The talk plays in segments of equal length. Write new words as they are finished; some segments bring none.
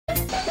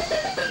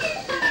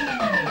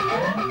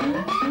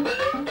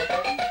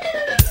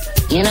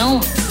You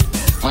know,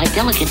 my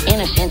delicate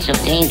innocence of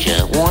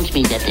danger warns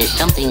me that there's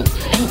something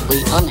faintly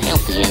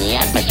unhealthy in the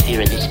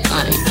atmosphere of this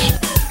cottage.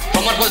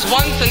 From what was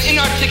once an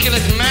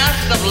inarticulate mass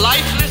of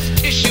lifeless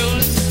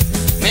tissues,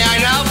 may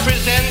I now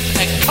present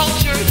a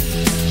cultured,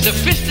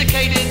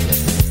 sophisticated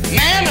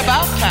man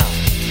about town.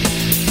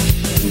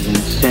 He's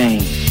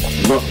insane.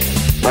 Look,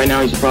 right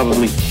now he's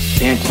probably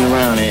dancing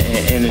around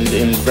in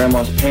his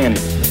grandma's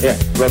panties. Yeah,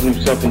 rubbing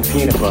himself in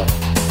peanut butter.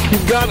 He's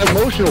got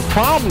emotional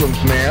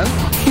problems, man.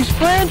 He's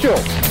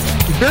fragile.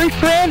 He's very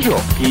fragile.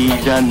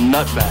 He's a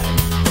nutbag.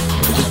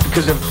 Just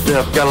because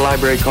I've got a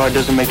library card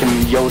doesn't make him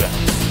Yoda.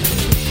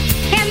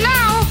 And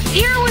now,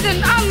 here with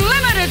an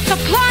unlimited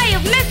supply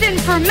of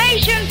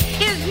misinformation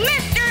is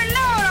Mr.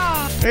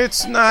 Know-It-All.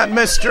 It's not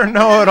Mr.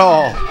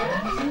 Know-It-All.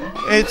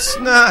 It's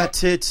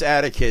not. It's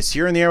Atticus.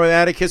 You're in the air with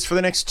Atticus for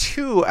the next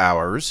 2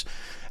 hours.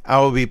 I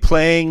will be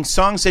playing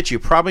songs that you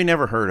probably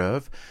never heard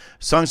of.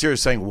 Songs that are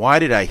saying, why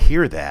did I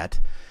hear that?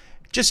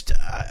 Just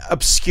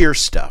obscure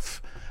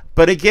stuff.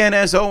 But again,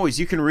 as always,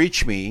 you can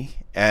reach me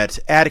at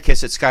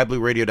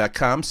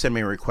atticus@skyblueradio.com. Send me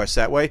a request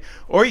that way.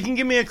 Or you can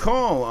give me a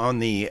call on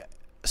the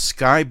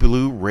Sky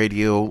Blue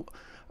Radio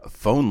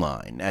phone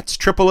line. That's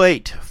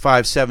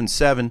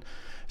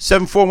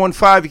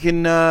 888-577-7415. You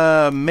can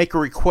make a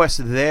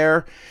request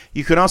there.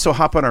 You can also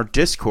hop on our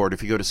Discord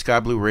if you go to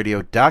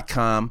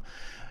skyblueradio.com.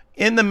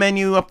 In the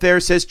menu up there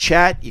it says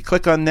chat. You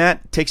click on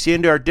that. It takes you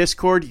into our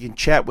Discord. You can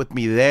chat with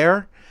me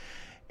there.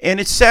 And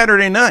it's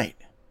Saturday night.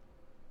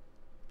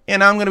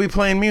 And I'm going to be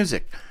playing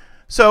music.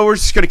 So we're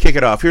just going to kick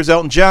it off. Here's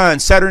Elton John.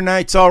 Saturday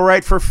night's all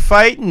right for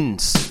fighting.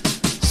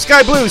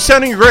 Sky Blue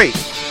sounding great.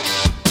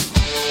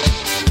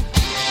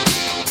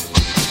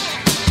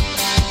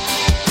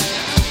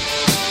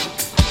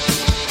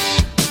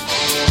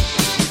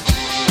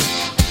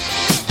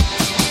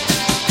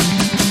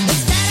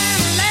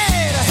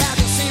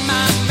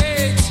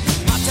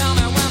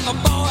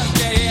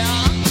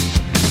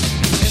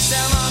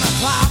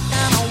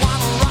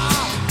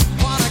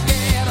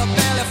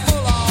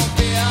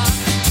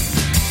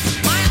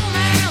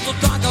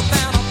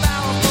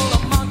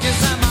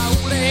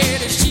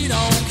 She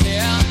don't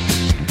care.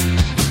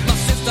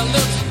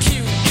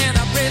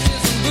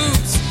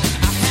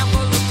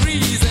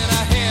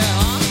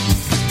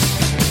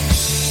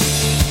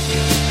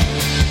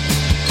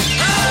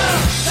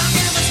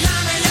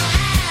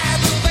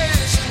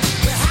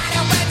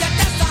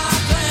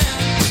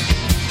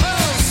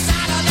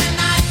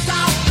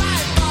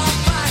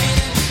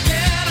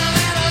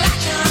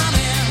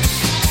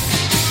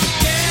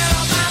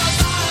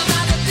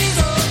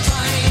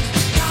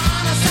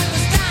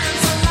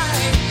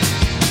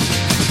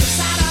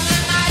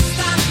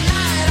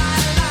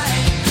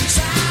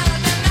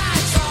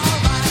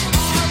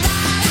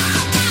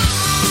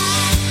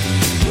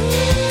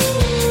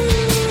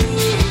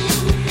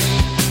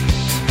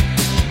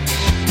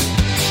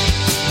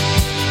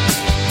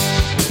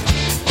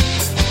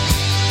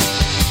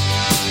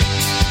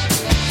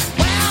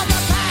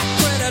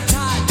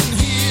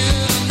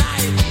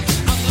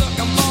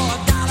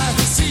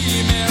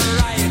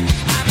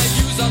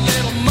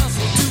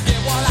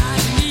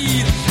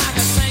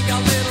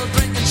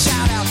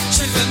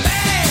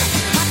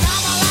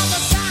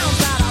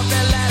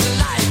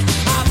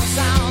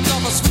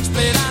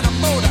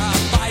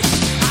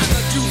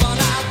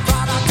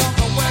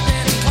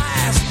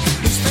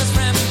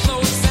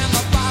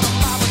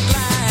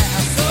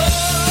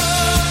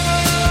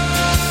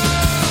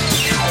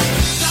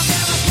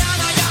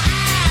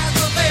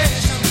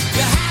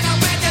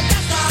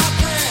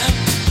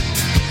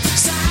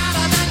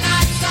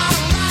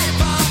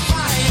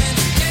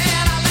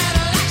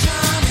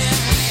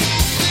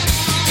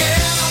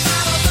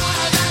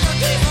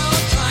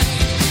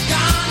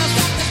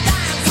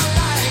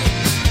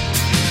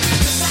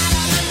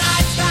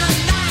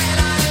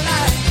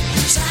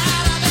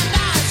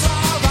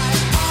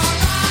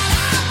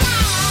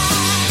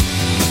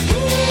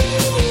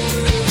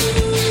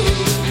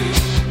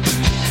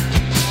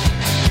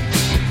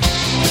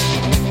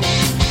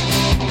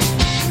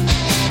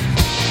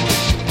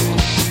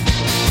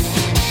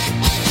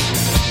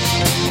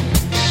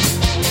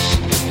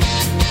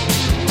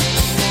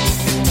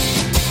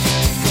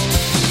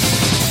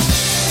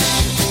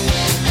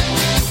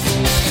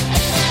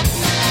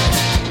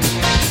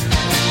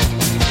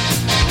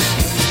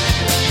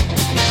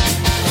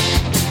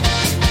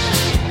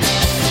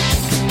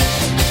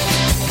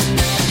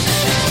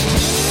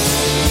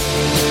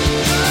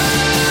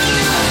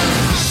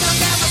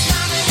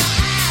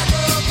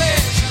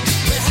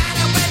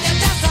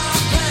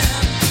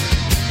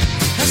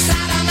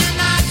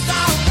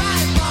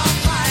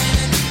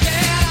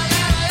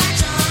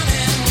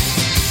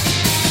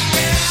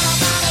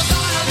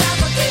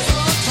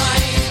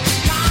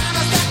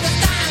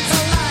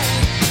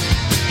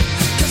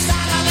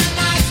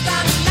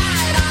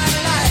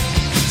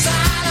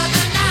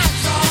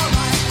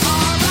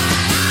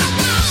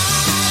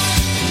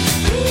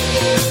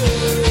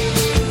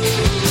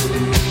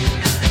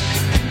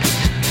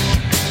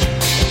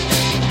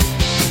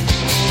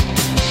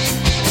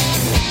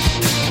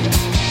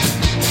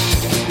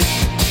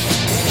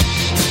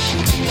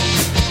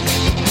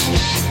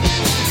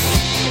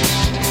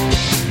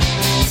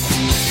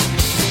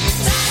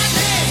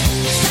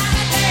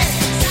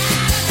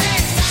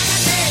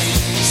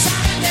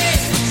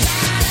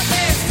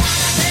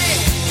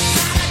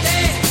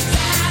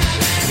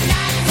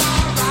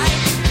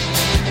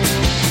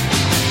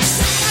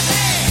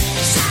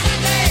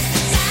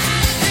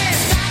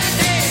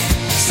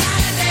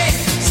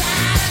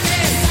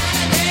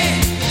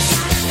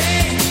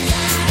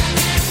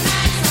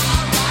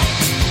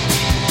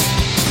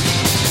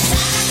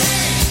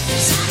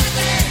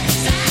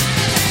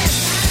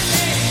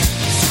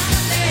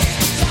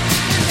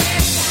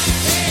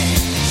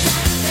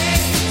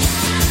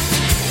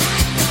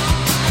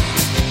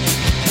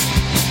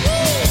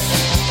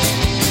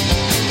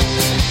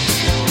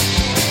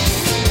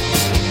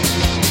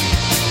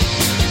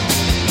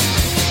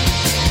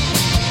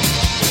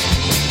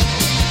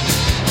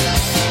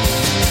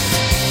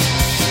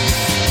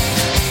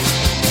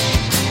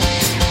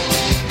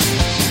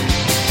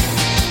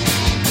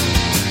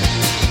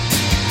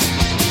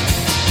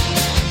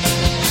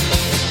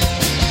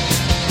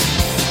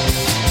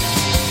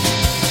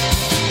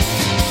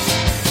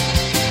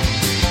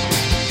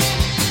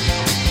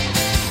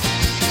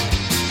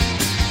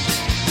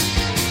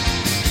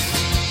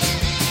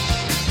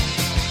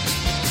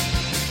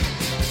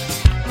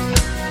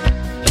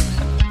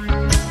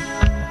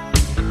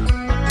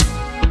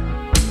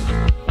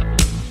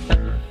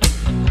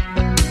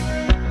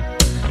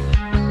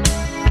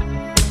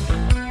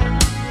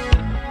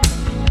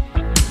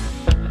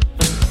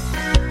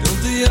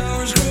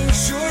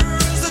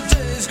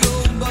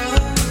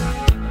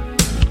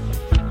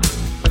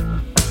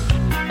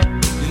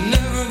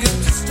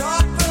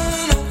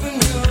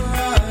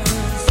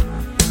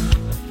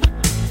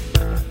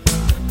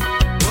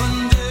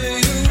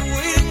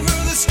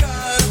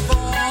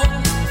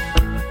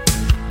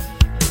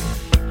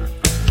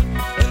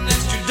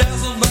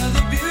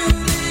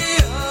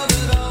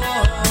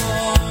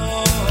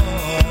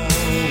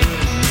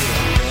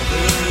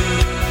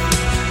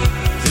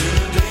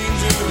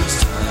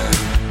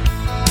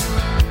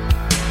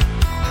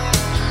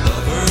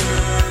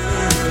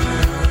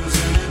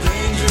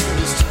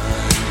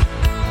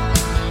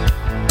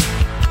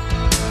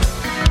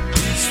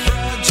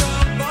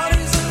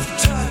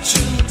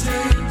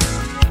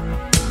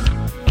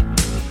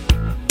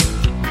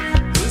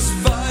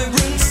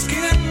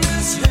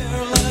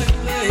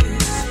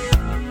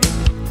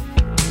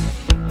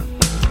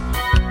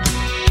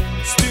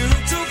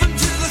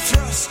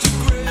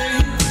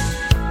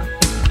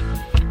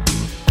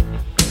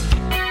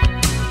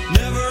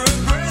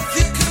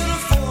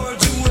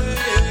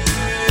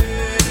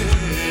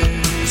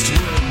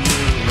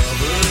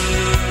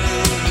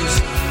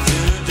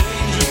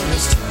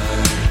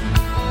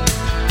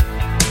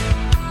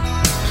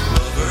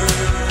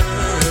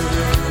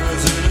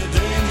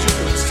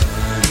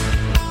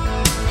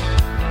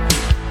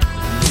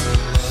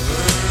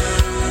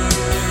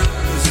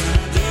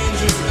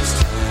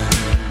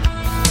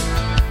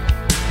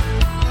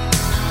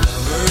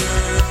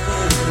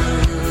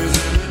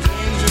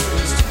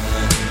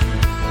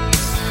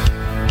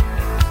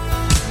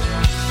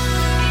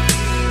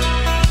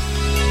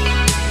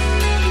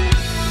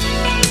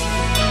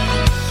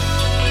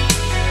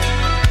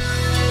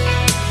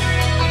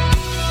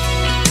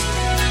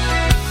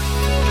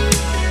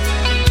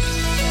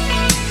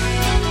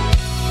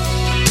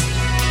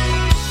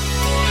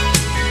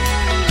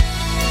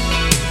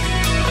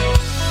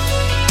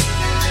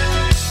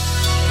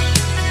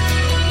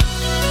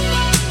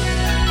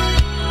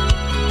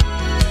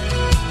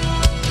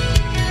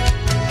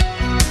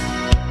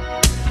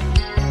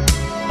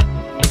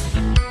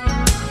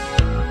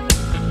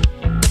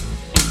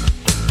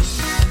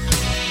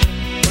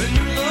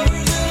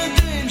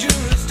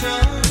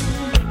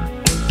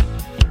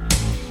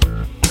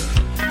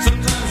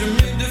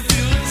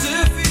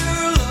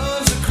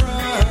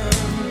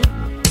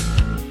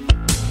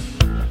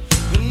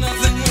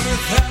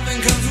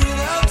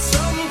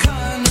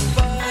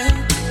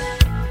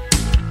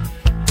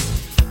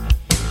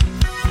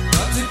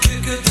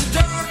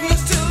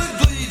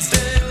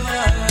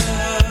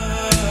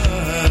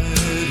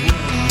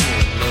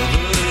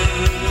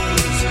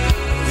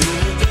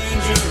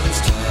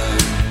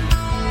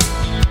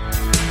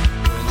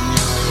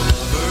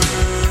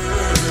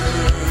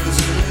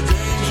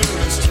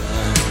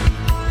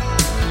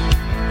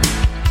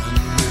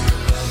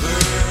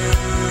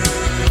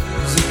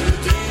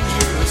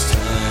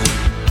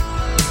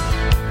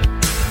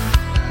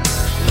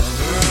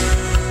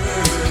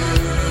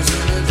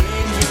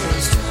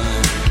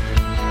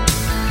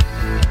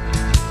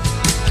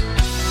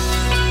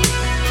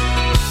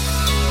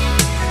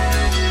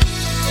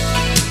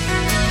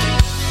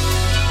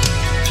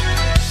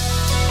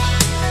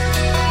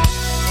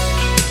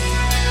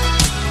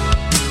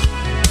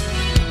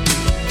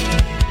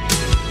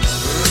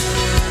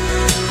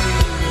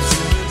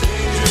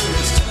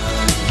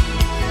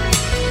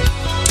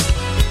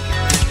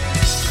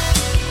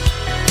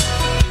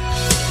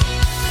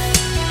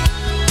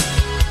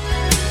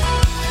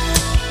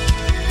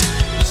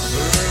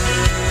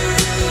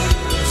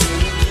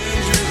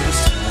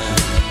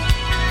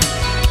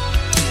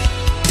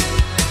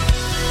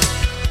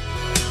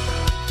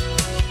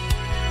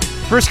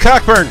 Bruce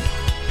Cockburn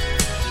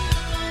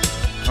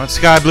on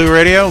Sky Blue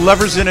Radio,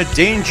 Lovers in a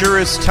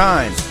Dangerous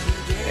Time.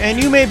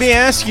 And you may be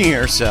asking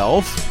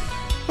yourself,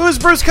 who is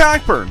Bruce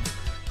Cockburn?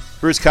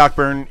 Bruce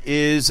Cockburn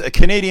is a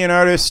Canadian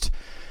artist.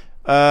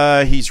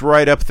 He's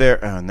right up there.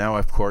 Now,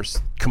 of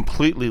course,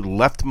 completely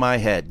left my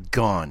head.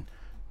 Gone.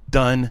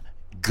 Done.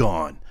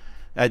 Gone.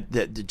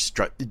 That just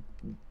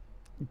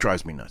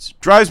drives me nuts.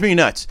 Drives me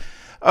nuts.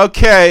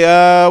 Okay,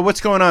 what's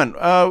going on?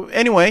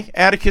 Anyway,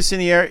 Atticus in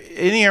the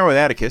air with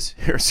Atticus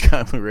here at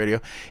Sky Blue Radio.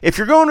 If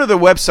you're going to the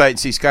website and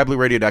see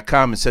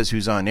skyblueradio.com, it says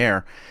who's on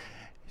air.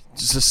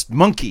 It's just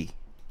monkey,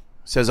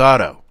 says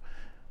Otto.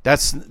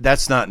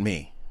 That's not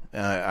me.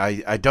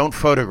 I don't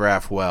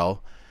photograph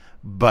well,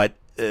 but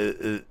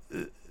that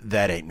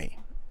ain't me.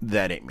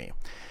 That ain't me.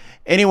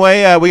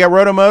 Anyway, we got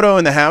Rotomoto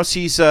in the house.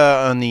 He's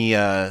on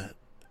the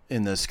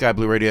in the Sky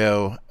Blue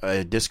Radio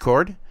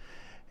Discord,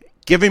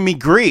 giving me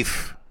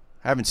grief.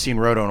 I haven't seen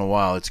Roto in a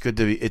while. It's good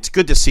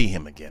to see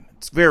him again.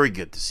 It's very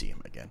good to see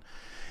him again.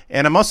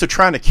 And I'm also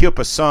trying to queue up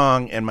a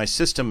song, and my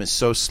system is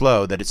so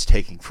slow that it's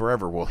taking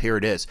forever. Well, here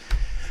it is.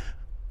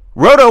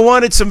 Roto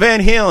wanted some Van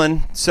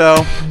Halen,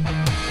 so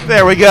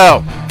there we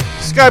go.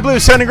 Sky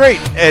Blue sounding great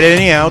at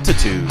any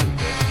altitude.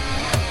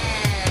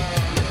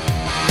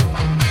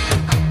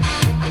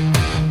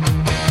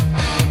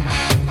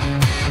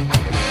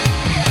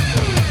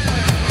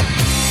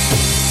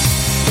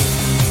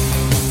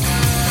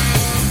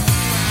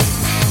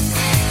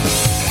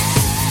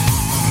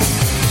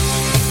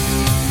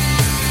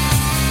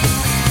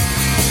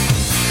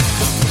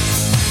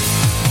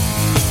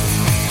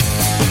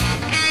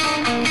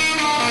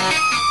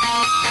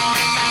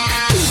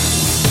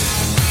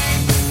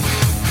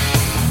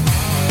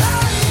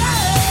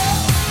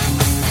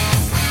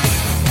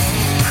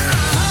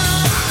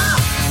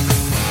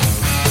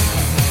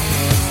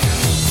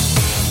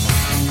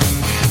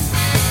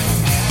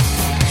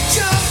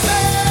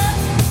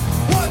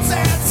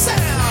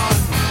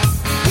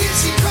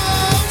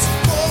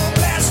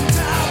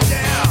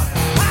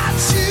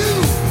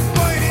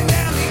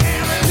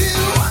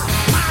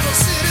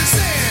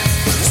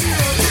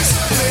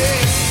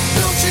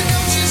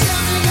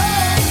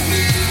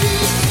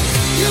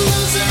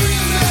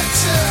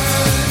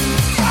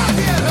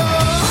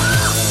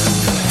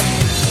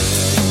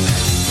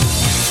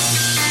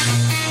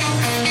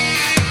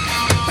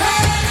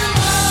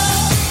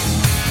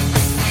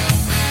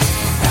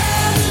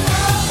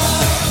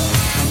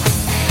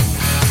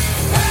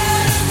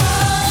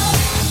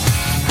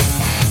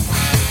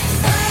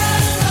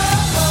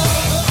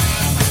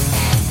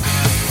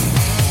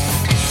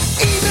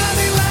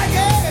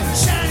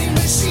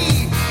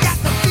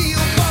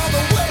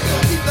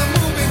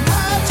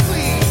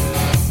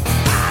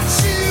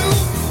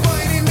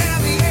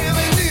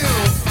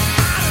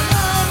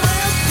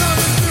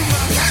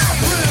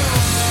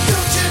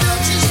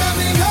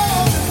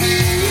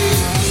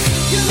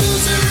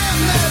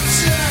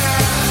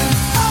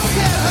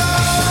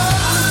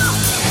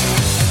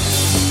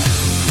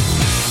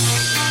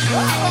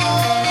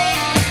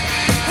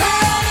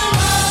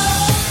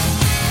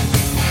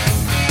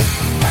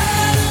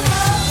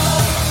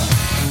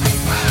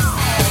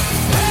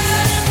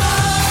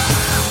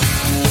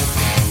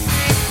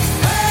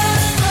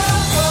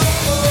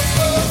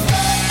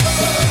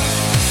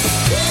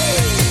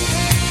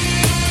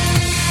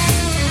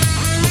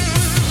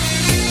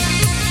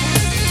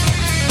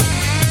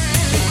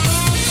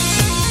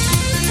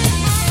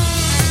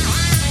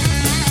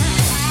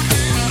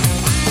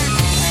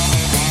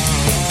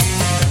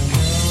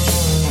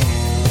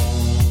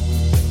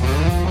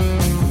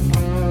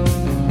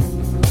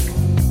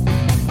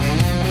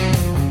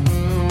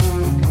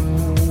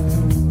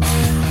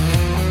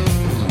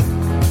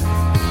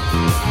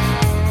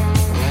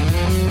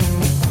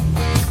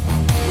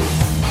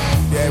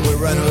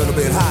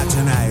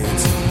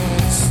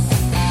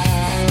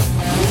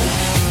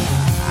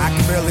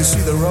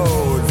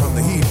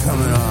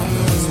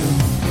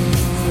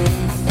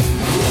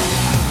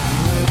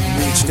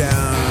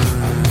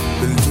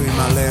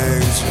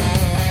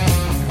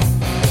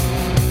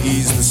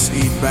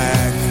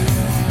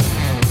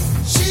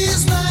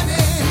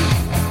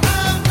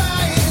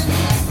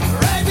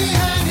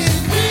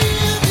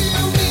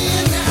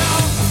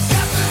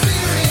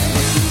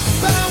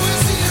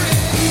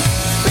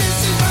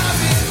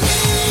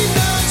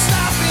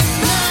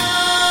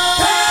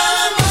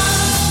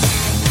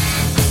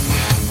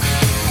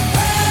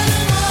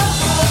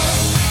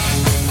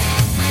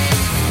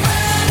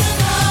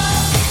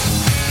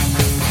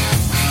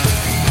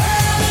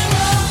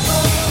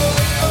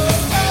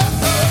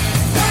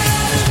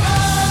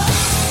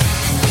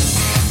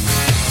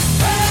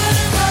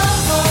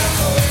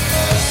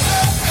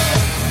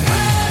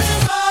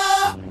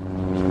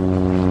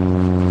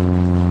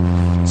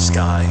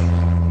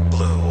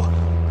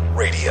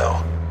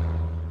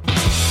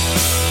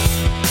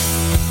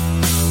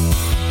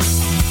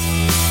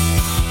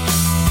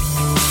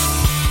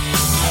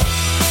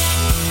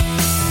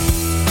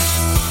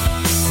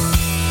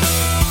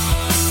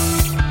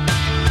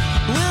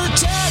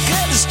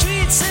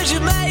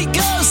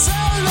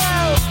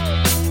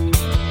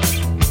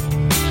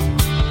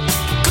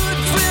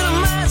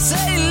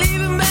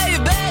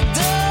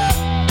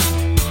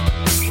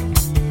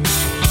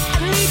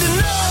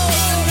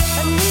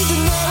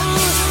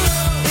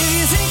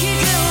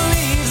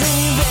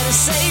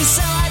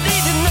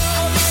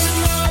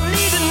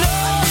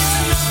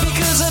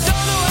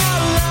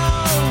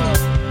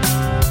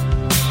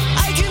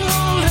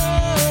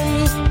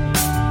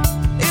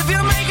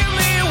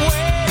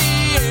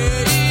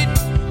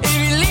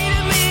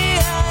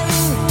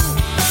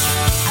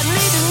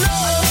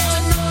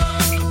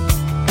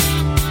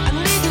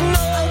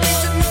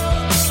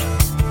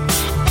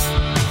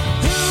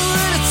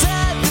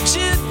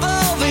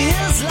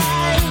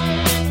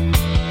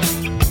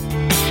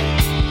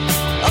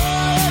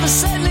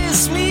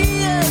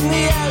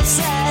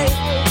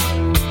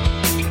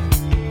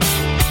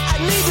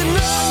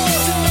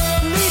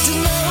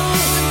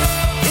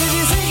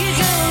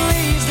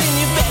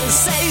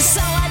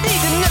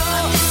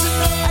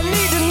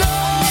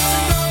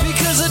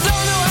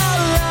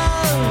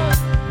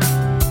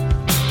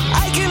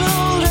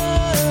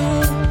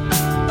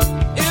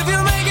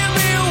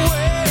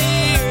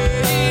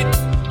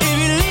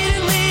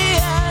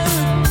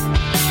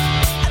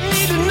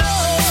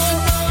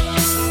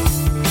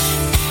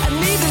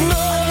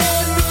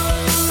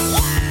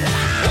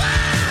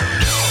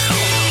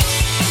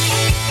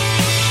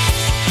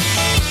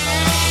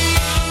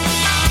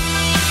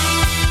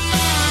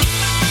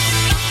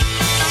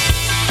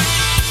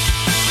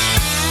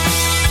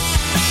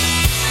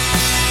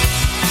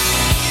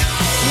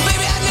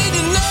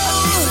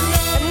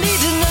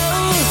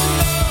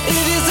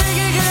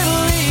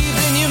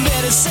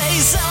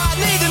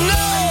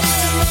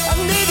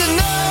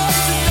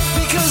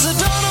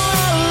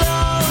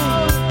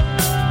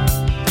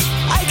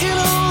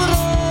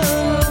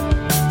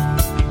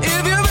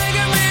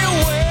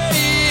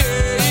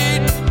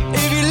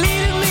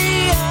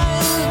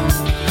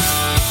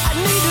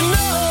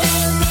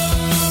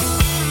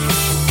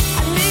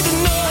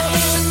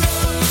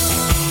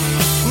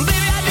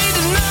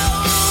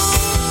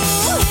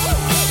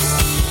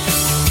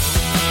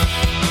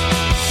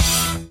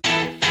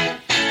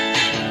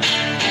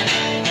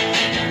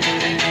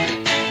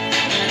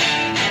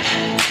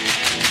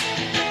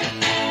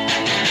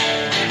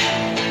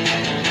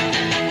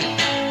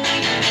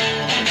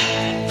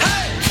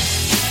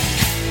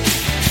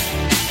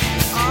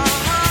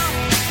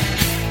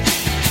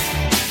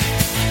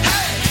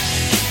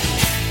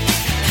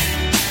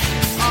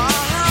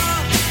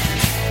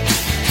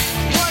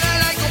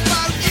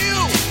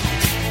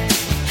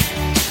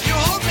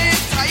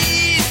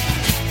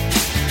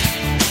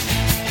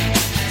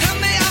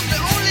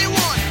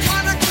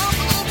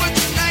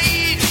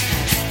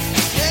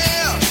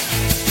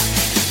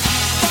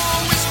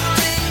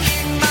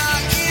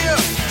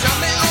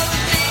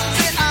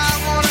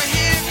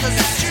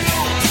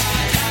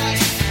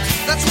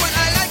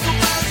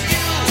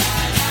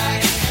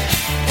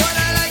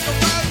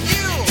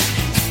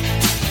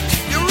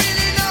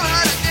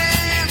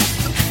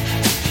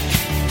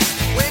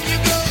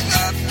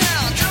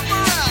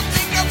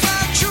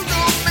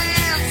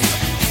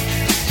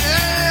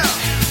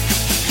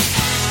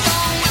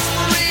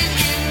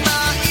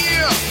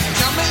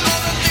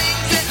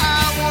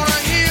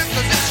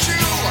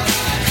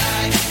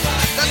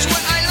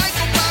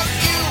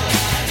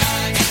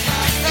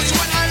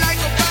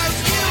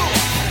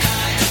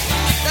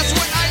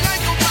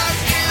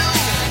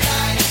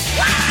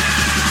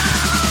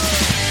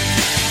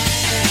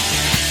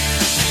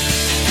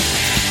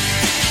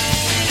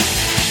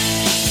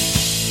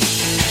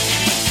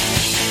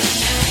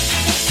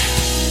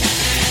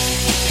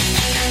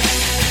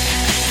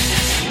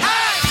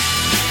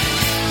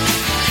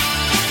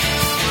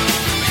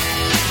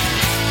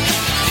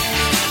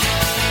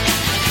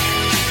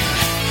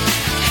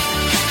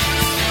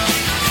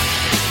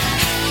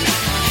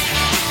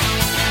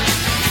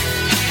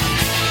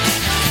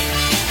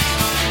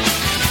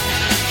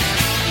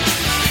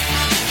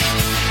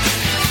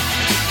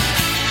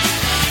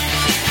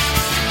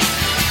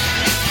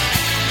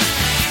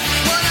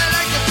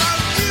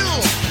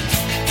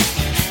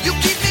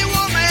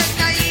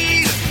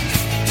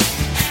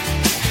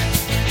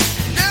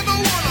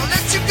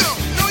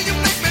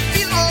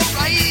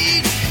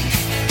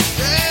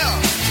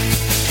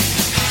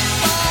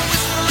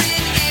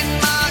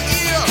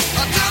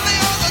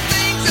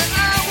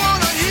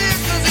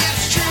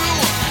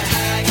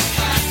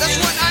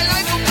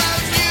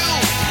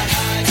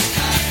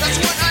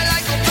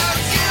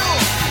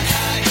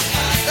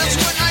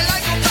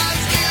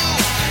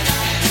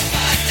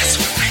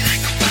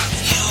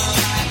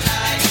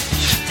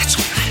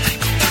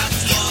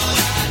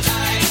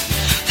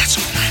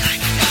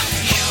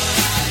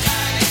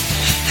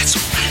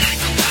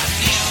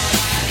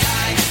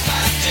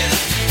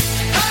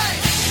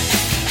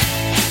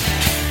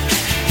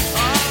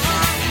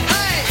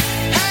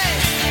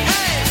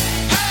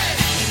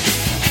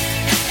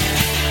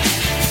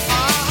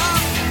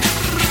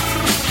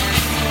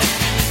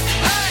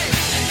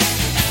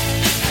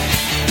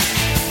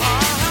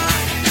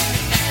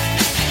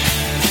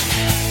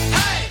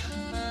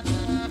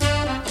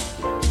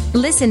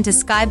 Listen to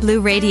Sky Blue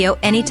Radio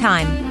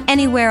anytime,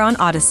 anywhere on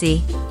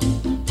Odyssey.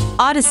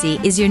 Odyssey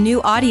is your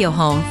new audio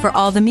home for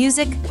all the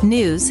music,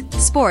 news,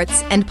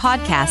 sports, and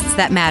podcasts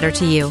that matter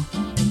to you.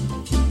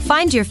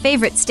 Find your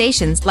favorite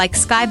stations like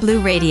Sky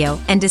Blue Radio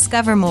and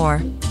discover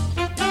more.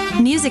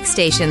 Music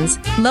stations,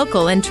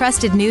 local and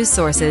trusted news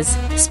sources,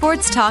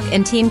 sports talk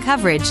and team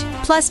coverage,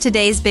 plus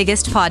today's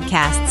biggest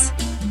podcasts.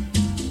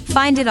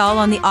 Find it all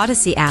on the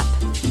Odyssey app.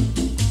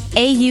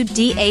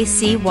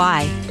 Audacy.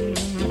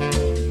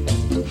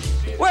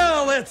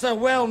 Well, it's a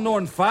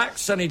well-known fact,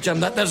 Sonny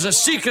Jim, that there's a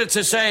secret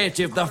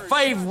society of the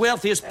 5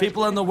 wealthiest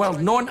people in the world,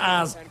 known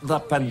as the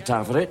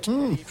Pentaverate,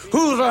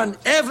 who run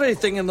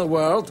everything in the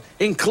world,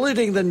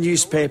 including the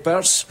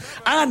newspapers,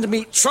 and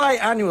meet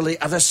tri-annually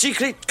at a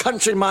secret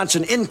country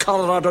mansion in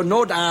Colorado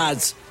known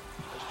as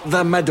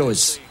the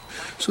Meadows.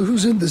 So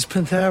who's in this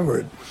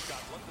Pentaverate?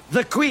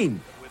 The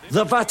Queen,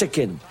 the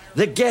Vatican,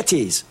 the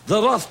Gettys,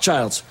 the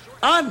Rothschilds,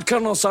 and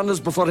Colonel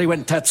Sanders before he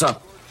went tits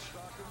up.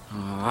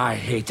 Oh, I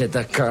hated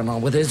the Colonel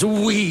with his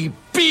wee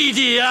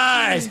beady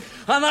eyes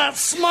and that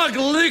smug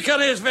look on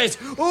his face.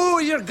 Oh,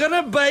 you're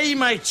gonna buy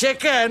my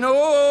chicken,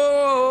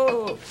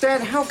 oh! Dad,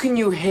 how can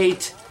you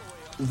hate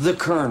the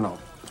Colonel?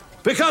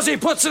 Because he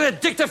puts an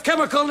addictive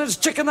chemical in his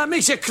chicken that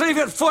makes you crave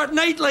it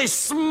fortnightly,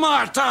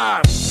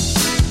 smarter!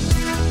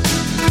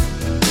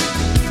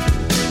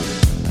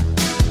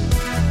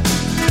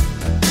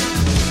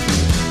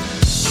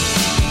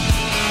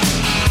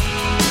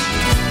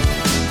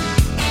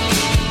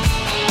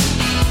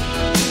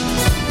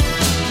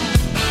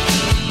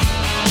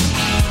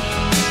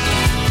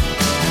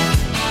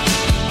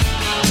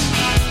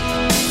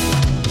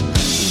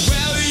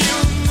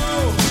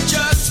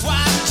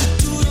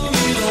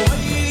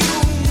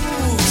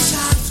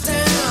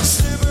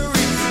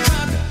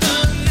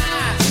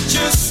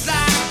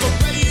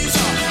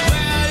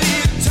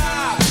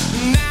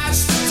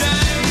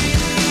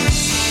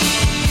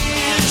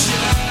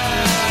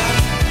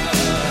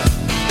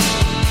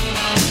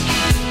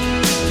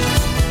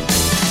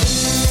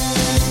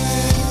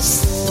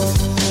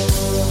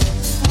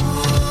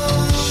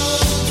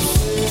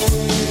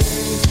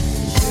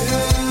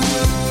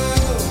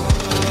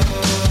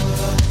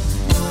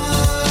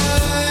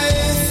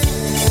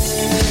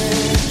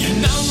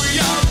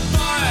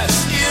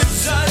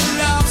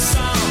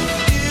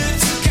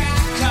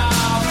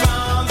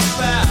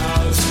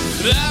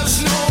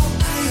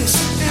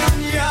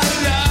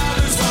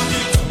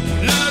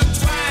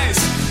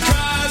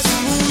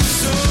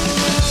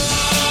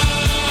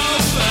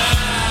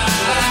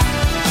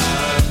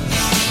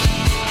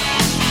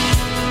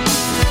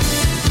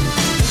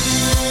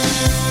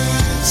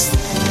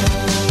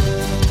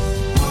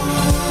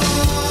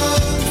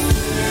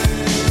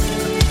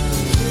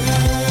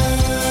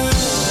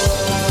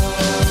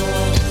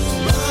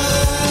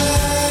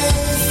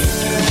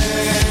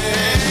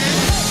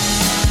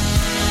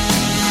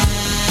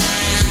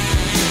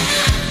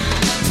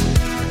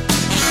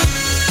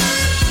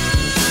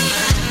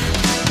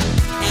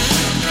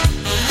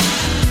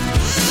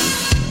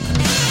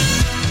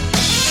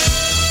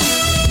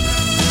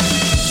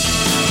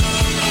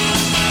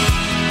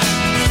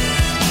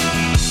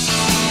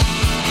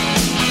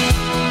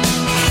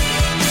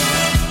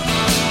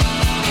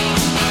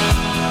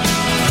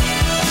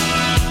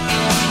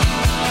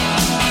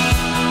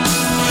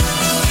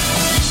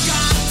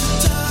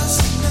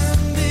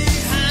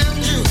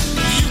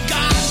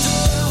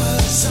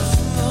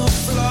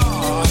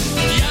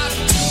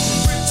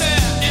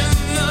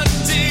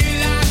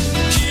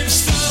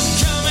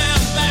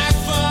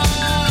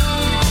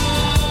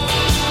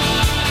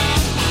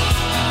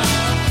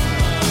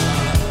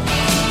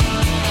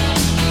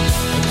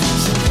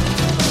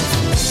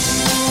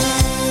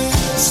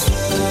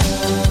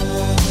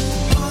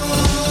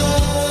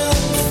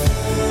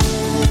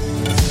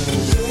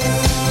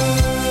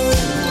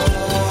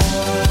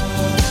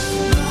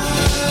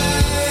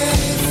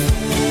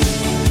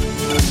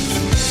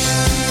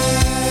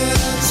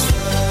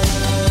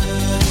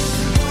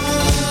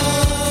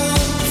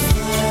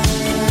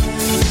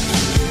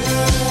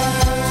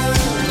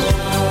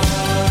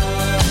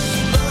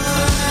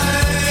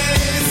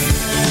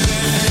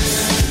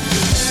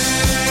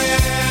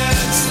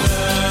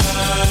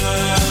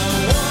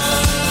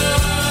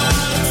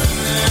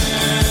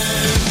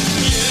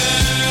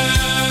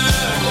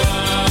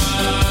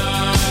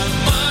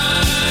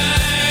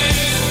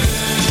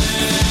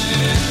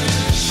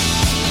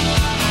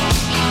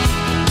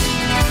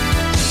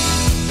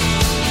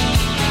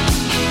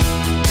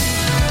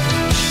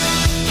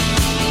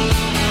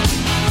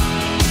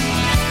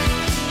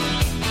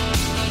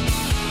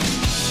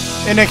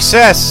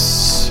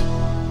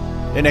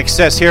 In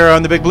excess here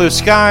on the Big Blue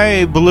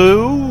Sky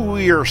Blue.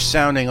 We are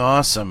sounding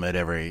awesome at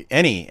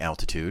any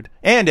altitude,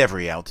 and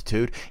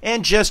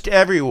just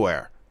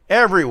everywhere.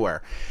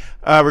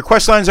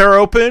 Request lines are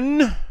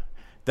open.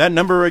 That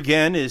number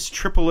again is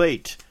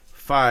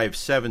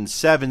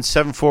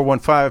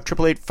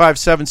 888-577-7415,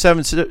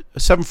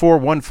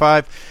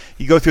 888-577-7415.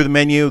 You go through the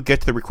menu, get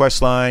to the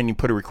request line, you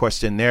put a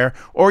request in there,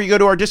 or you go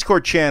to our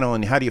Discord channel.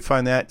 And how do you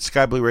find that?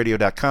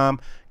 skyblueradio.com.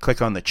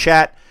 Click on the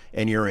chat,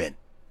 and you're in.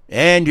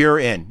 And you're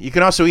in. You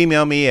can also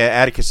email me at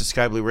Atticus at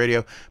Sky Blue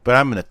Radio, but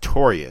I'm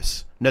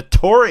notorious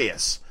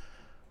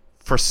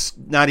for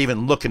not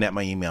even looking at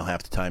my email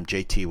half the time.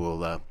 JT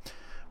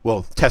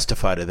will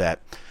testify to that.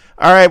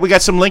 All right, we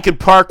got some Linkin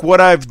Park,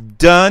 What I've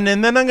Done,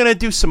 and then I'm going to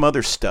do some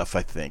other stuff,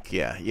 I think.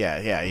 Yeah.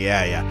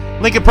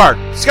 Linkin Park,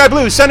 Sky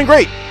Blue, sounding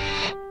great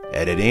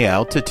at any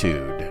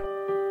altitude.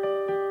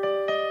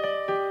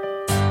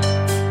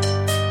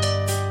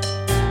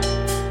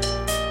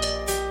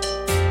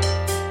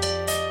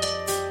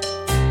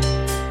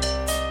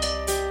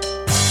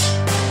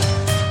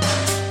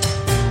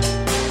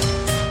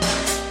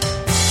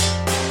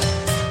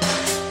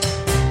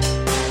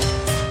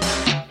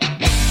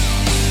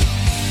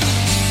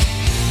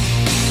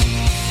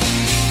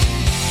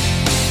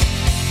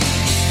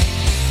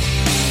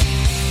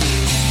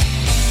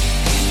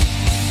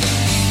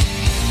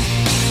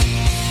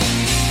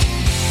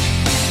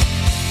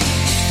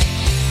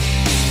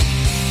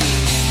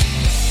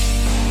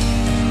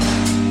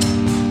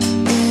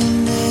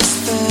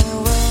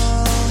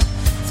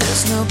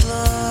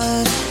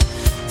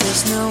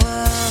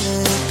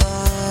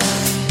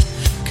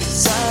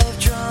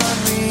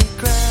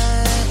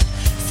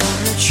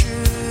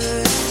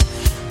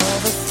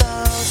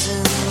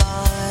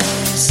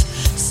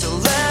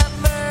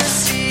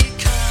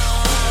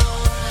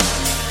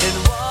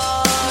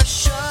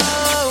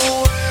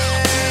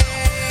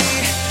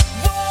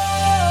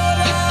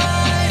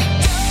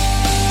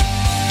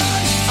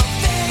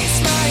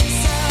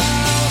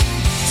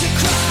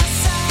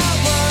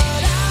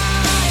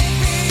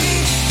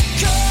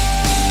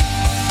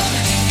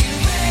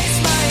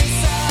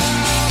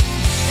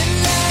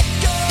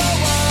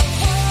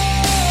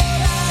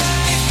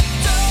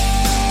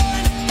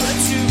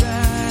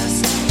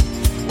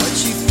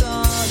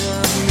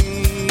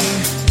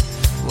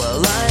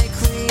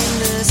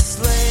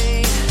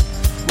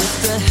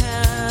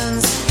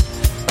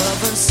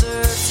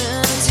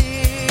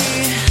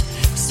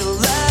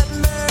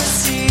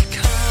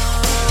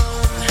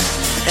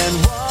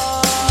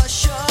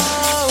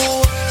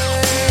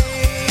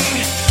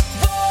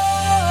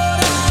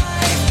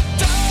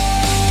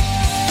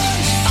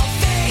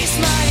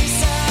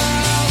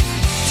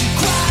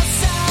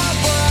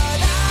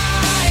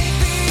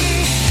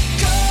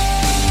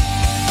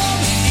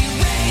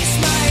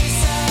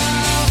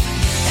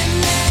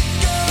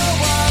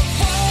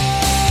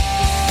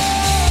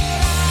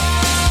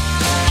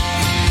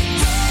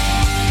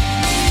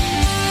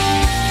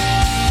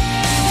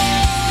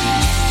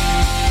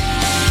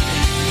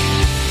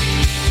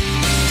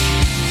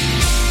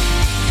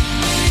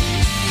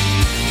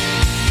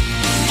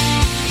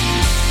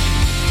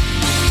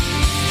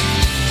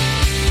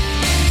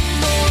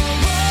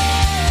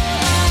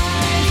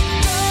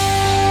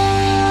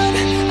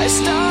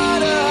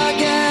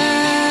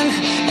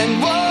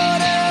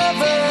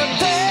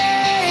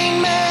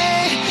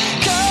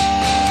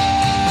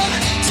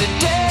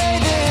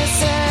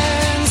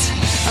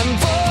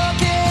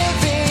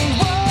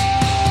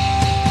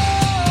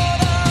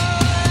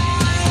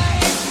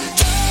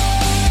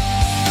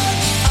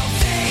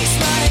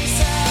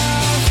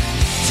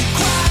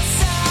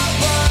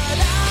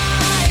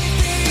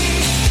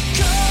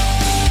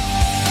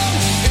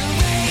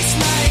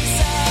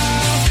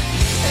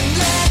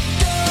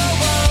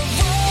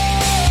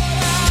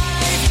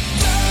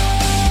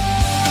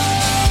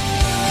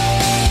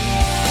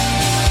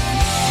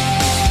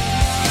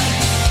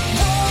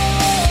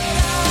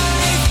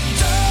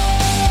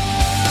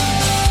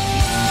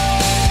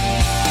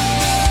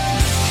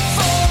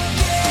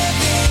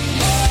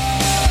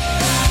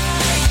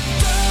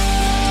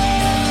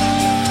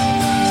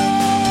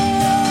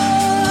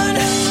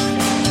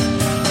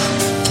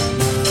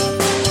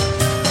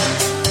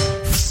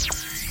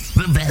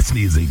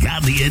 Music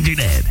on the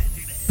internet.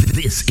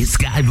 This is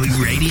Sky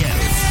Blue Radio.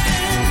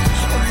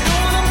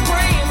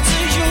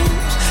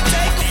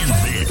 And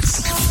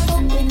this.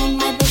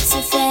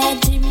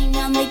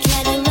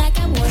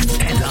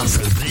 And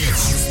also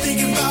this.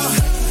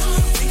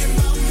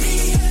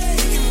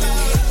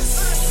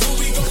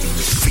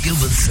 Feel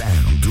the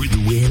sound through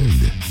the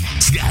wind.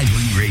 Sky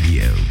Blue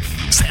Radio.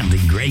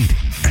 Sounding great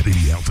at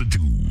any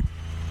altitude.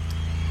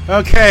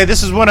 Okay,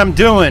 this is what I'm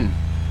doing.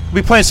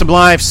 We'll be playing some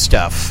live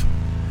stuff.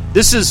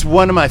 This is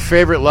one of my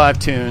favorite live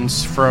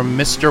tunes from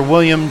Mr.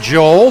 William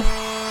Joel.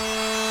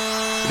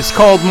 It's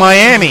called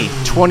Miami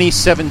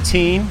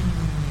 2017,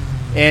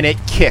 and it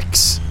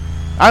kicks.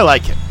 I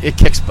like it. It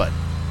kicks butt.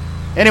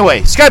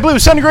 Anyway, Sky Blue,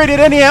 sounding great at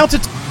any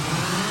altitude.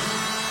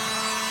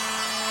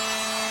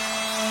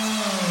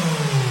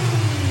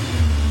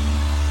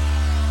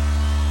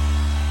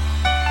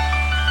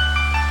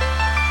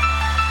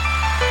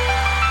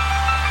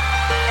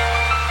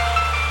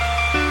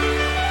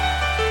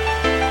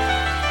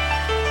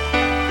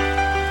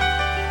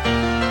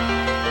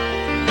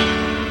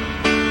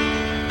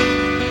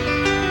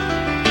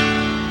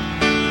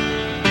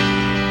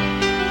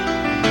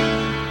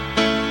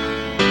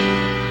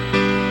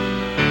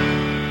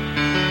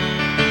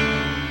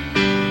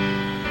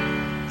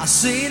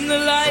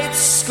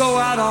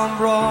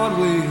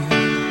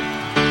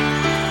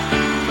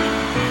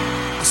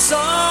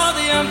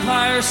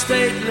 Empire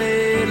State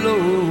lay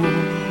low.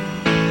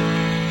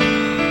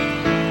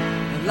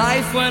 And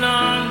life went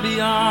on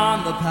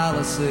beyond the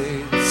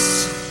Palisades.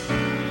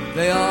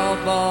 They all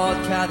bought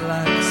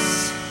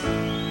Cadillacs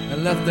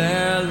and left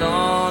there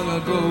long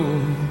ago.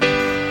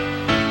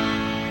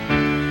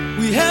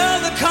 We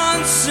held a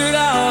concert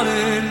out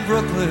in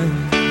Brooklyn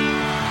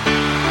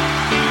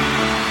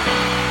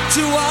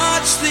to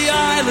watch the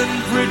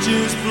island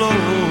bridges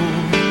blow.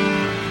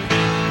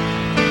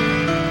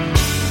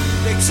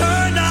 They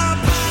turned our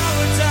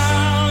power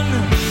down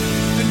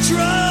and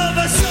drove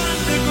us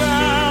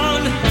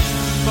underground,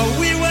 but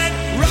we went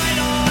right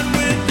on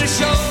with the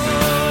show.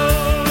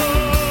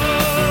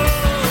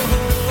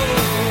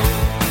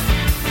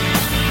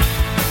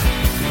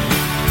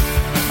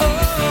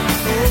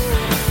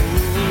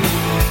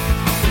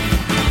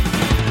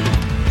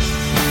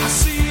 I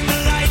seen the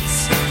lights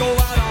go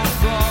out on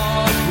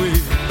Broadway.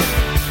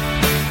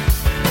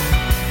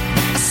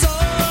 I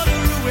saw the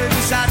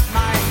ruins at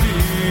my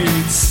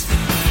feet.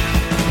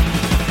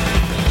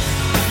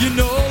 You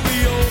know we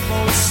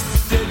almost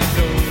didn't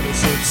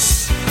notice it.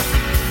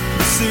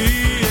 We see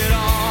it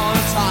all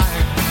the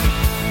time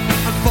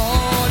on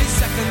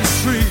 42nd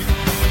Street.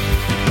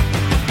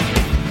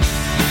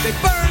 They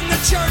burn the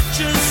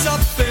churches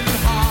up in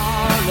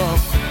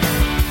Harlem,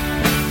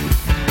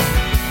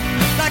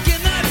 like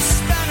in that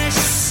Spanish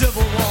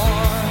Civil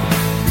War.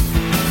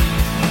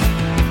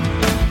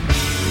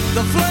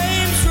 The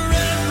flames were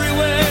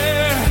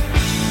everywhere,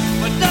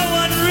 but no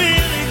one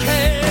really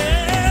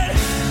cared.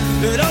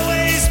 It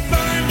always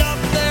burned up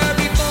there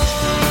before.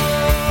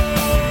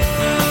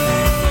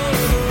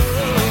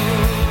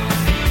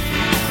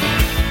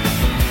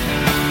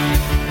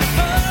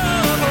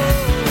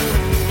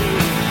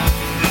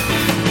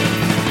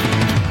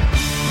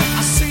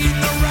 I seen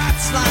the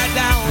rats lie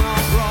down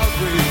on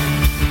Broadway.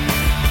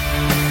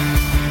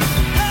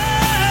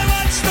 I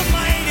watched the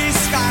mighty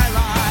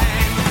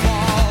skyline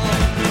fall.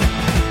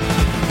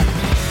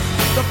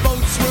 The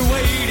boats were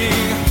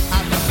waiting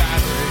at the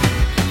battery.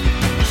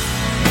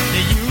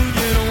 The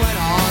union went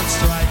on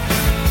strike.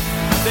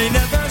 They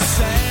never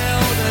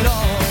sailed at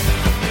all.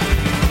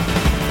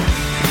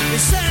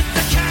 They sent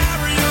the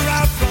carrier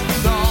out from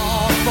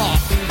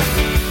Norfolk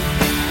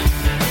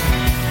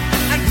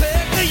and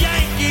picked the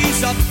Yankees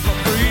up for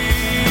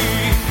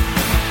free.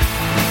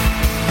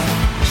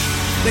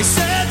 They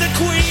said the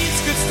Queens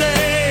could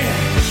stay.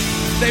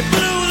 They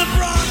blew the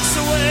Bronx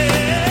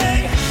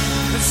away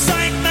and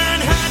sank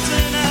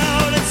Manhattan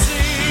out at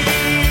sea.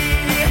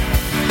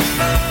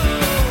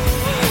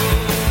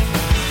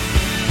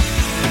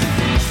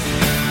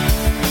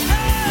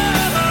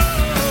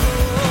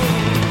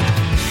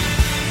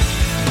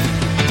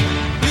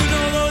 You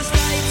know those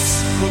nights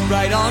were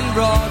right on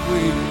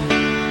Broadway,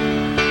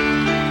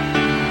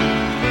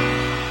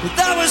 but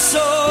that was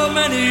so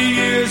many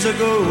years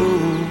ago.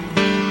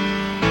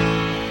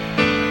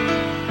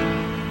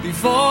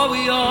 Before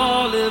we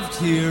all lived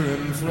here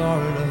in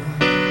Florida,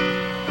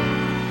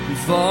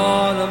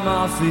 before the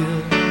mafia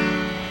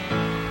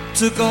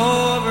took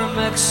over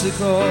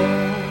Mexico.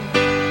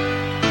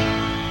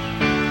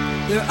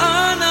 There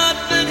are not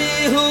many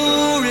who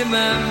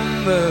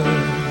remember.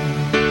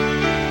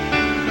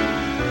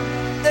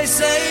 They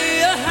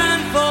say a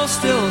handful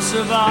still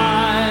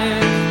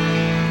survive.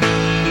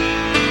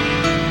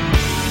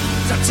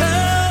 So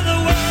tell the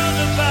world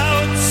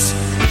about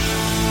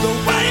the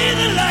way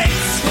the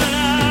lights went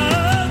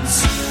out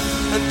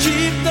and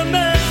keep the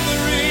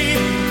memory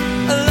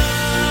alive.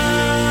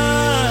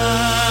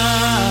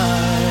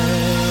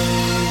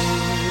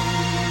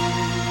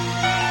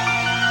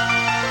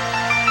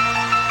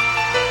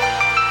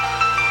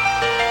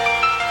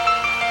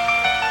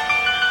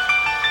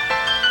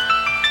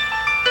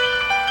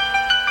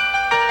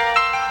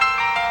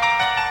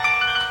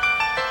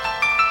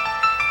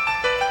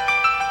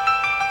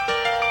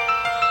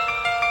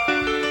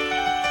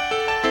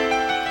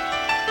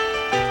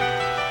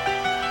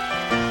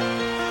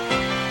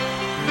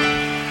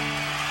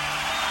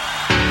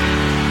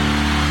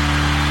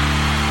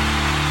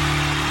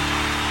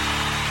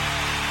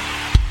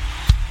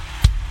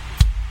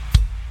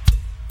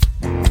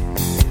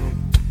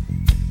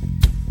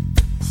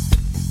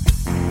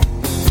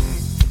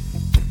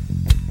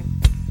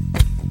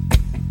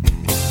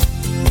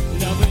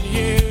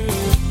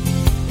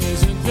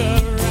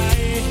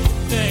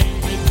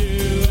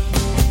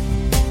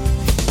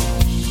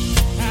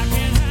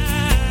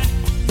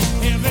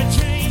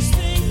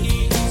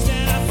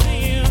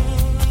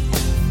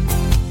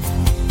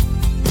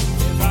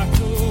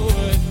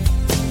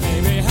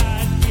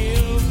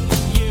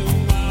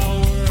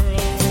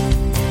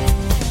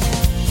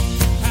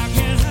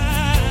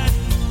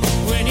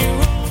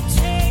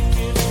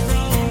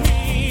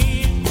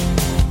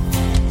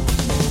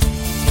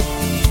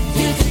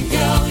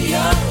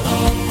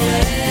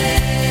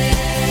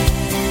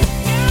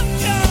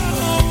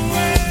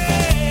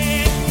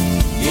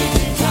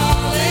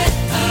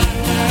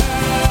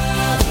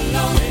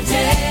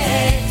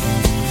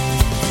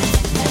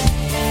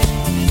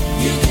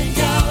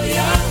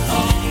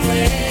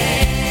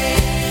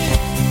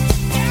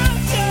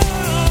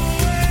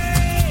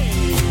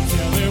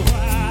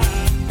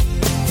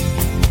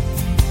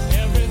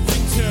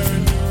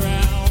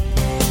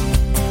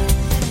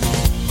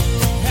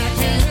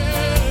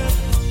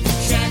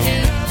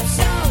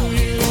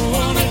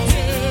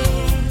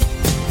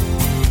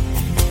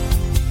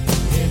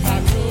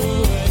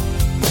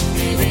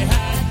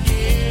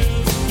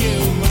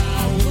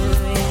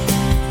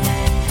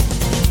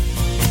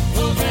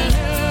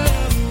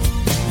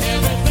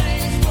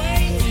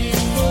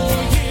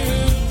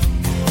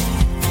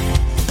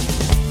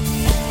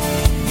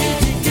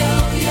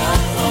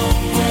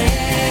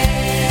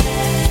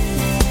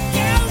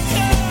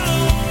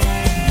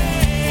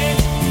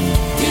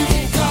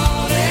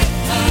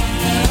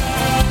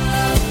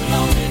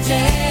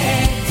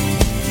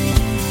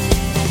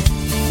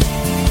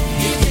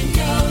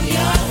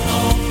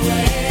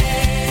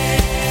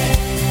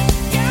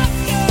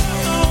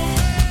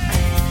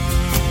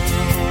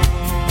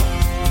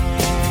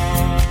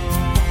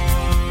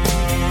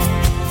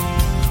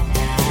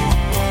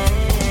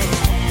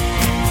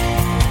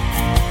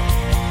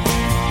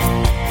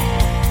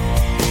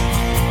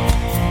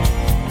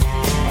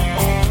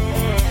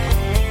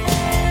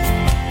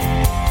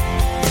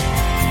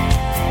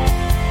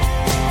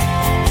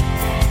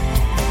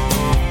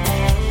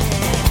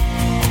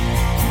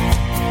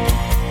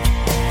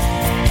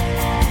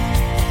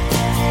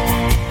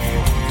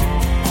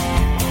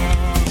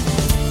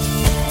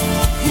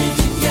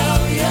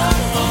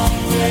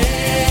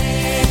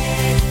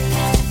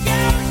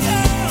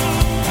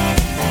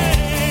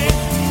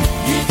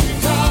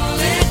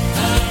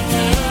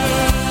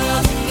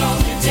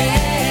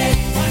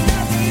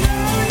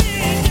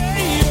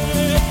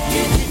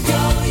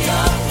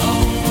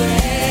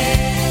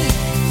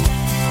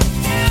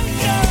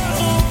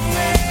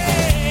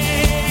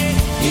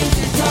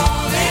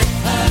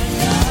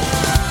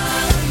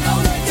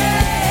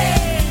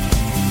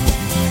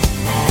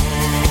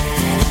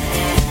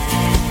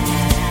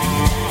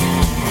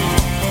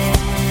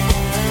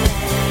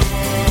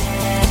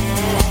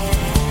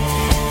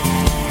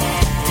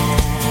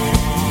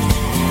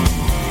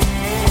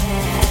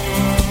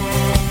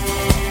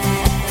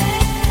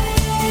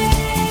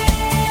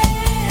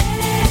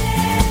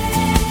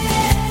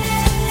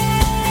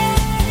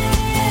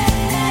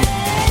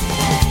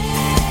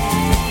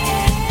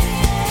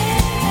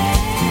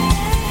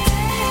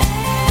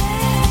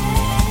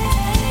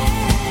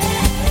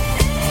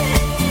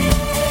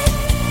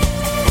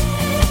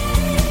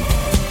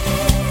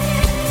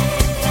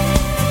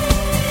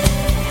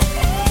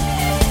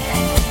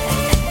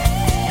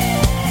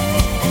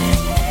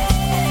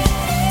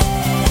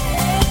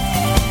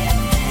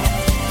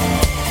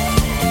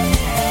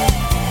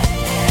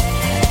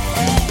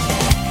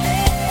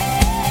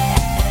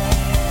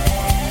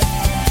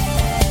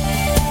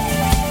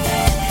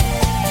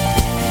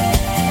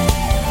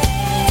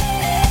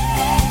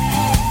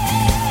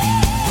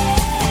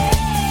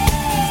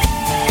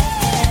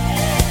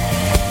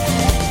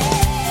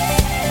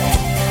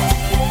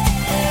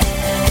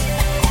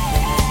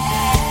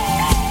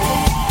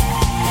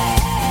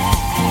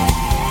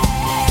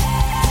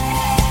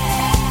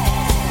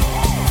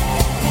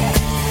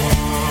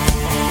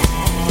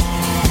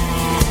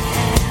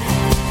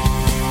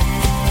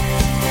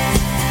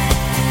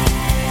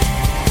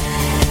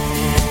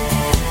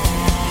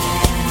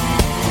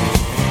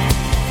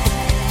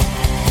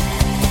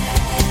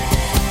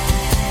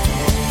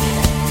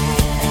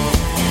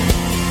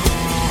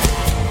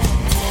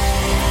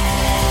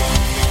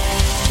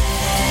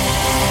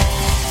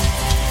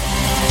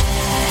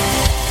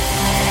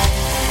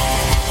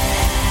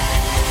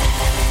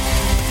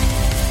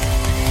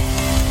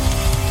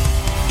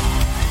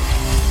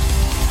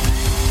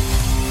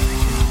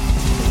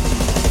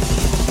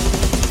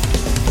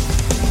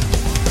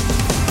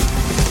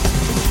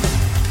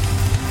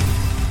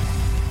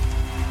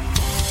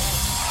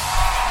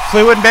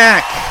 Fleetwood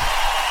Mac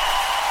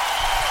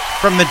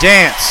from the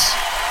dance.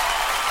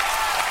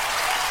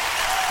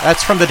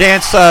 That's from the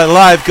dance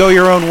live, Go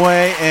Your Own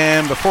Way.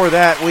 And before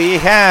that, we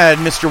had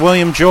Mr.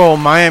 William Joel,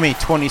 Miami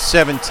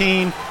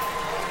 2017.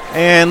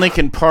 And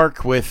Linkin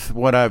Park with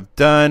What I've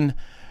Done.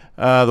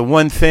 The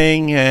One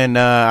Thing, and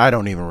I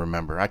don't even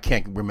remember. I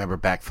can't remember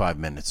back 5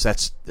 minutes. I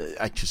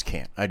just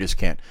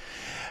can't.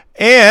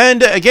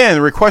 And again,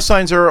 the request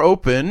lines are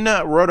open.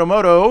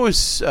 Rotomoto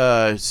is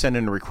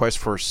sending a request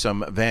for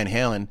some Van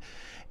Halen.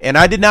 And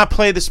I did not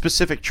play the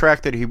specific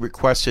track that he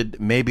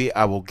requested. Maybe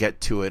I will get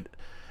to it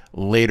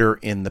later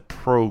in the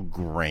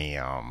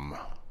program.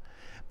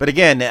 But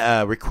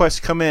again, requests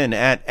come in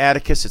at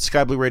Atticus at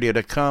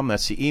skyblueradio.com.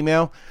 That's the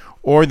email.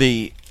 Or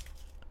the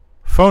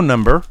phone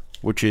number,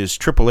 which is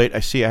 888.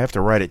 I see I have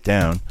to write it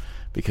down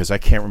because I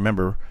can't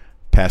remember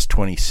past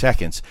 20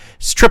 seconds.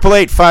 It's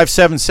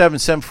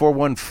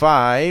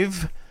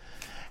 888-577-7415.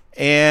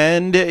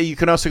 And you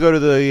can also go to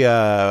the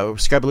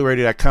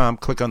skyblueradio.com,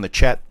 click on the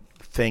chat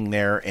thing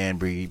there, and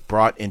be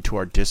brought into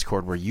our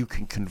Discord where you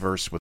can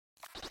converse with.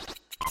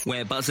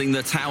 Where buzzing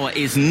the tower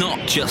is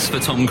not just for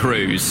Tom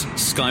Cruise.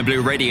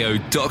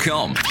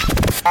 skyblueradio.com.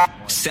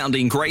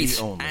 Sounding great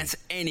at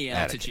any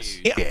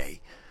altitude.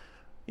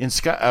 In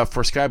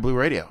for Sky Blue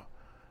Radio.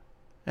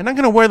 And I'm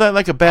going to wear that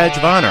like a badge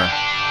of honor.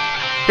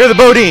 Here are the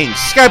Bodines.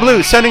 Sky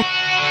Blue sending...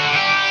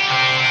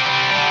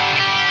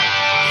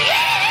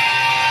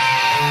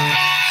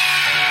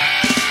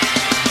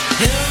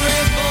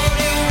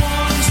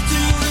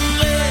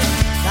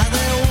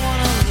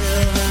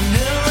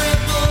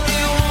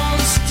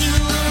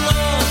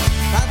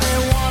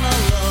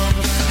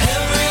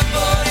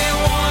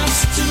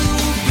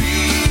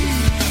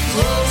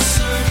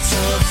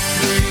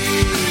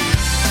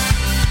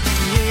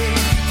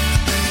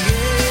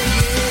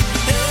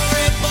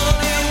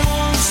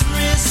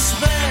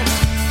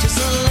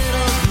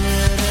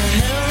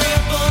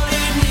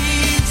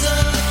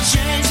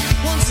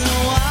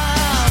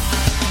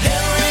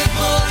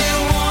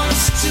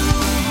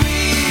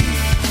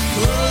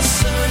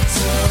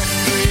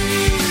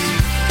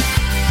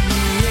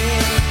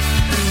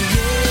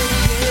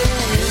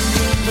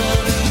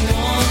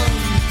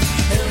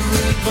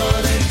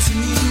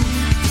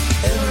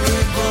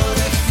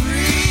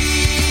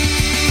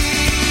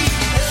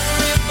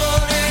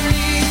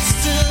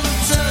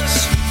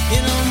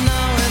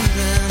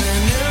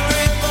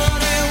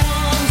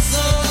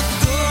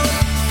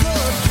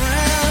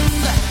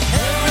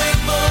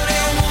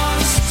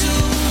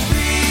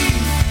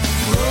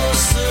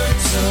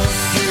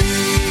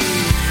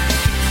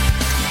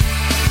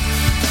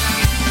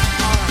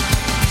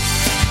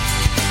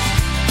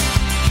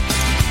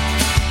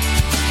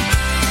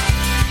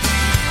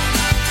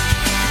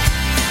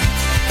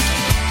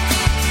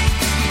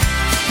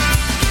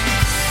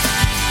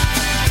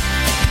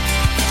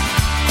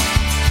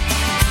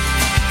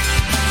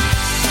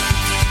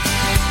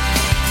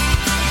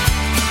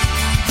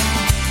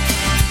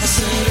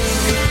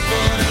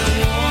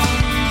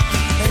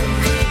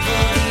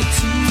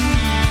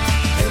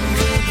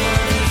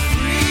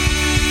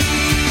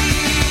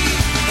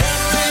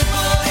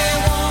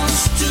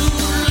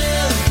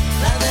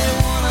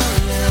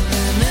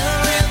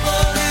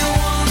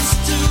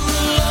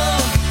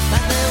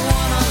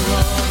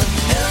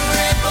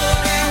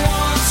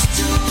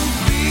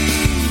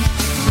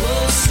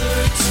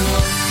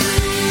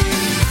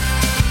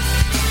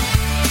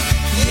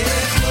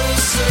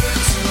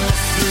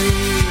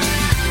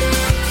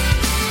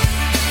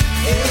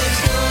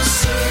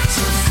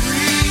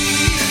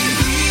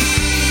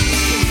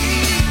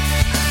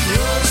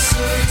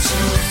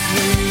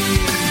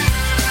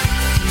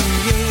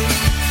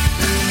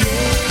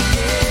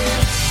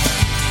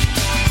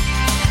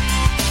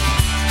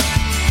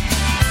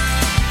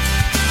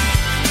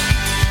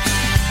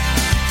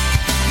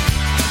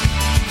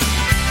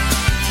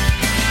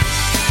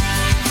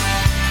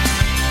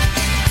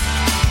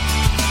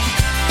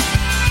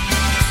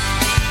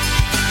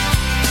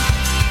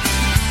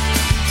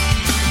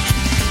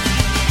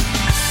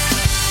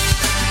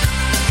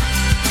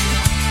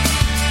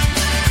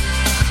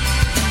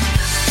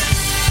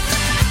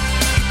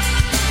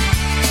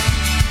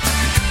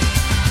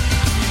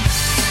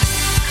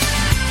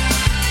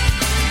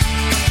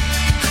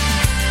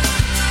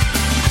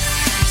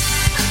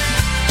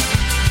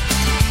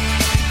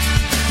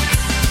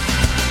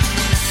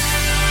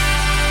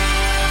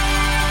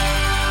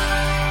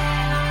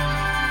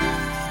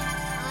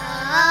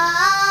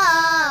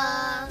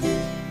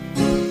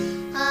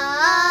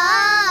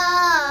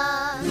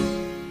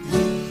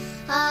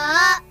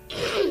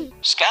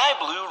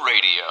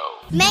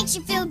 Makes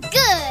you feel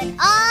good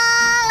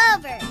all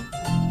over.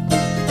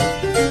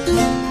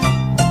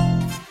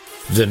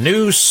 The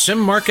new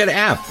SimMarket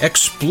app.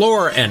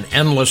 Explore an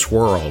endless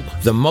world.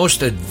 The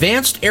most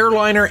advanced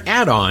airliner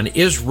add-on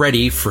is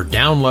ready for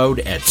download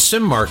at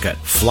SimMarket.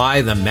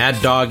 Fly the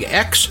Mad Dog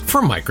X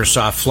for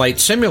Microsoft Flight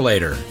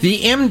Simulator. The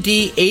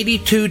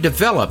MD-82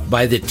 developed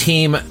by the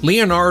team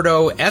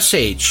Leonardo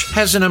SH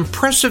has an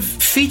impressive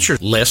feature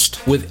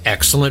list with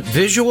excellent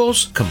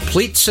visuals,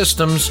 complete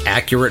systems,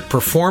 accurate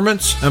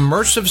performance,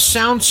 immersive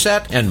sound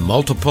set, and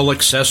multiple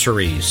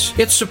accessories.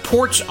 It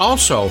supports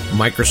also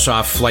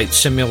Microsoft Flight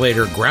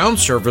Simulator ground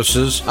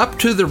services up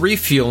to the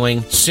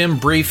refueling,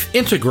 SimBrief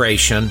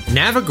integration,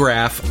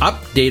 Navigraph,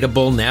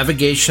 updatable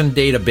navigation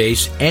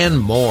database, and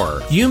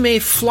more. You may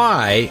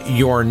fly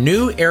your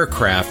new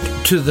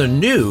aircraft to the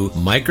new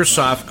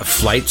Microsoft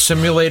Flight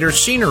Simulator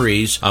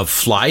sceneries of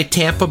Fly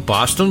Tampa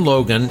Boston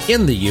Logan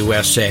in the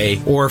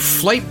USA or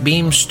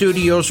Flightbeam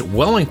Studios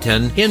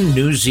Wellington in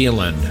New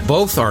Zealand.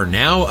 Both are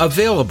now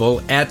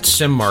available at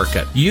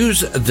SimMarket.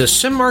 Use the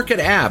SimMarket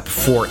app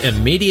for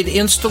immediate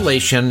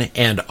installation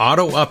and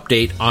auto update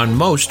on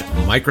most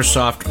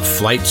Microsoft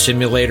Flight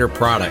Simulator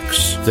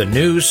products. The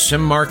new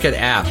SimMarket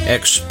app.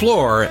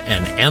 Explore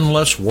an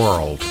endless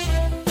world.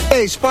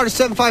 Hey, Sparta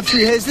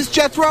 753, hey, is this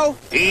Jethro?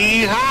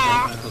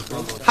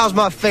 Yeehaw! How's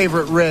my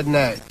favorite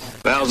redneck?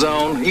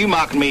 Valzone, you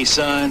mocking me,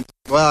 son?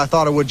 Well, I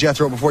thought I would,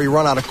 Jethro, before you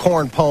run out of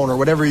corn pone or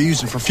whatever you're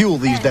using for fuel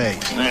these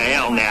days.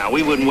 Hell now,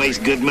 we wouldn't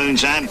waste good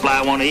moonshine to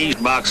fly one of these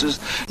boxes.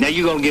 Now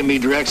you gonna give me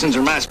directions, or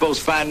am I supposed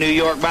to find New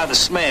York by the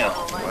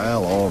smell?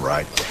 Well, all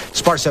right.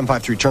 Sparta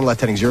 753, turn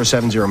left heading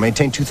 070,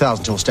 maintain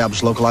 2000 until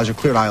established localizer,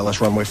 cleared ILS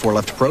runway 4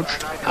 left approach.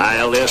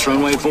 ILS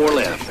runway 4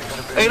 left.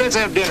 Hey, let's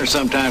have dinner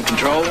sometime,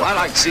 Control. I'd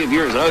like to see if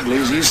you're as ugly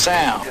as you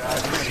sound.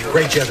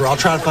 Great, Jethro. I'll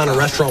try to find a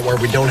restaurant where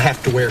we don't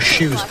have to wear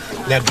shoes.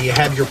 Now, do you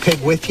have your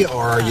pig with you,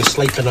 or are you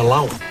sleeping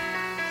alone?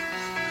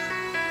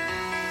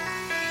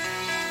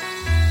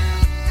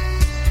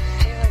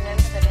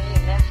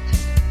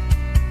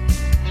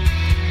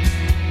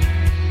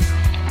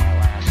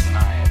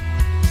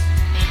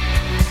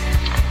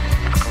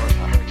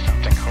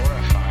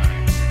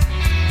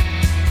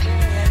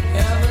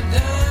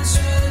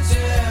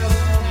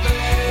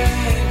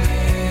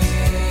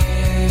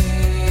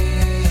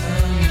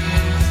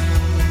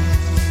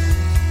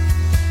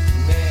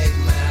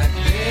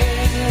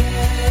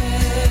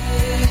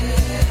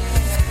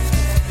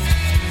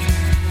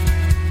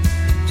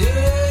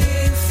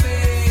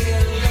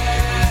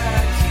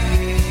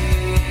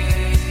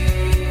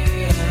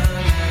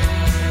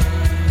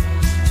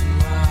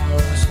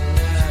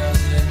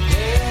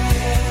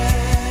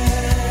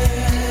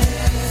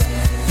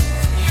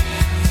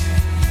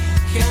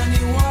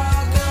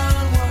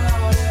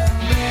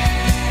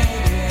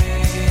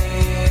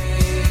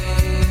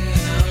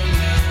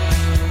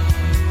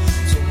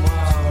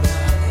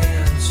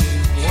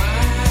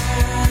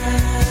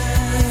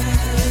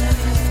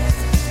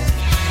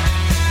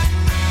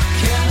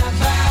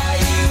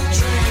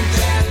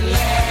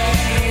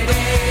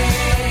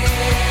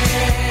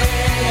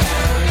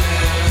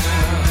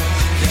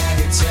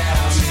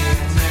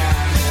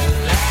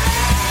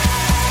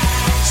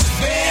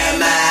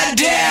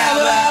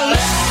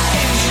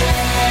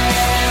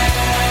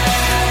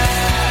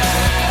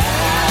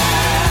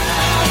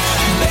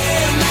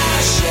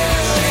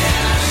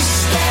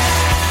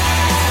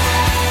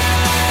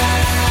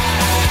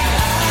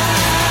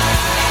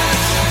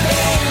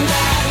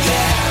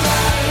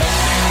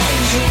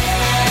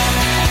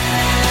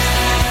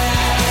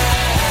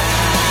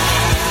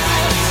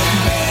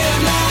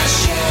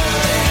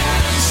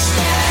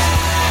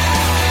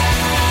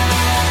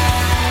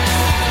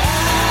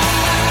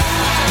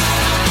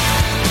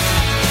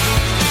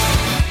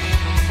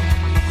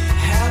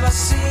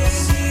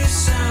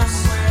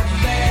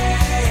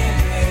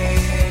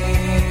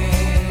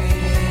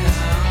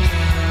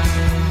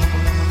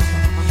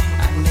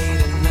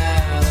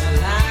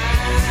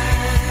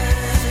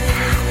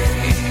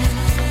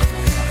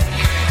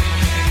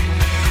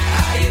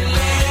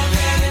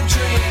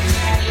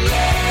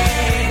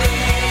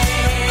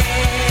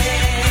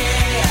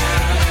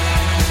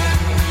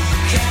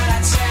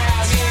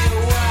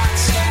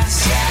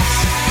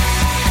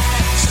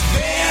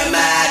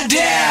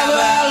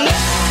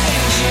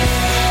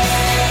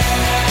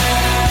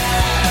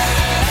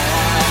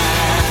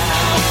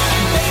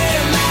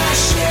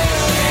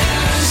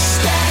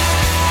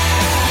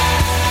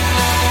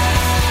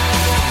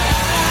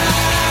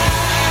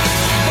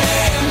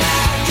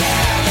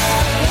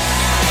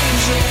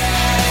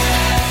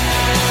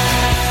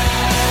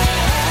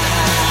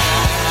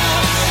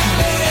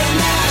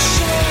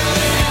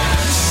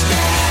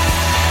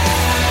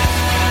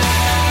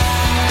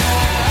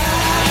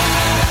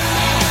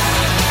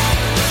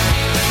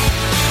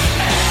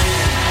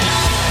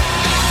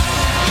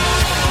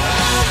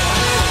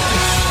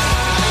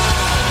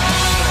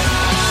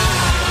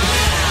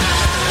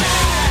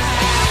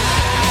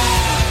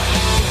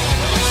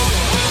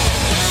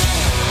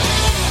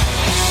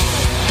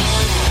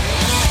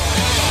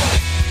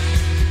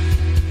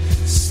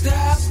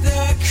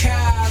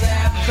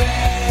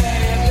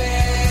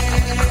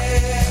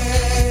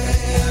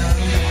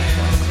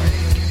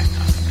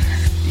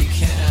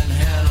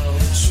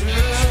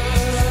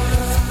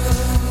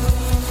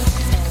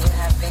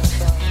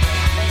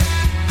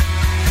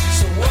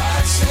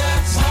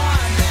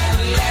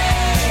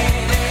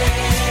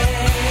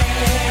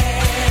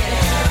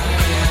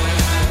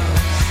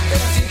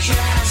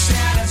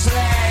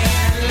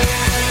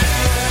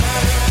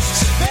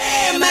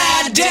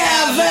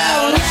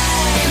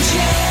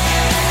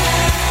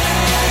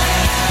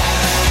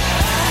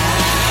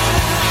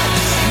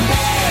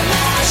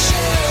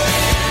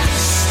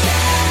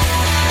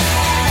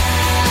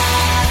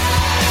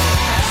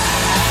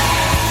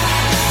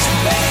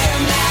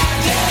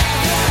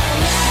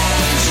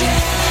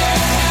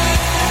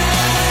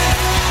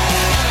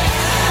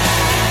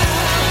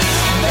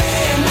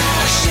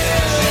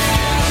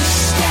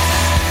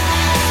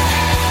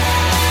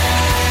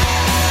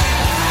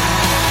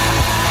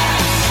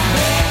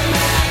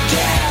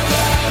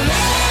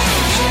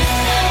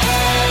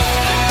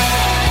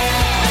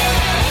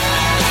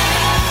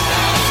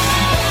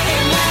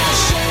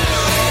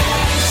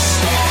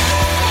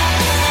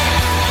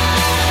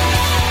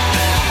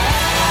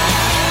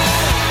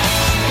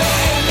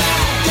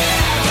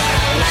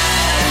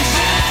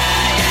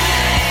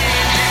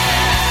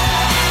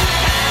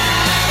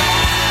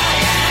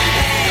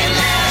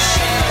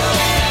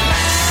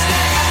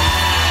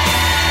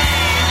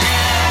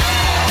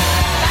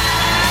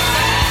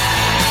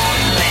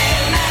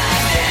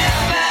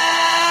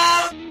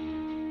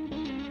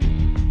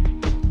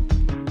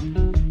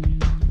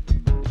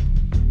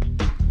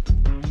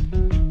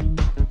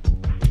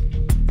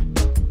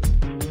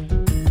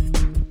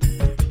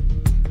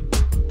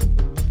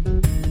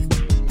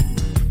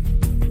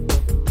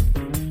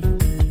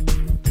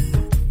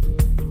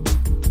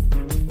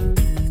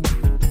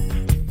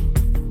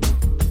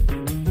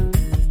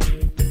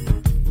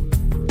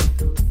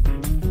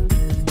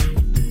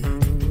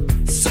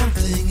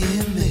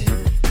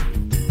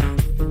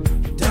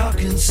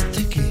 smoking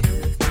sticky.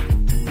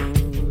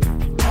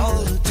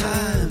 All the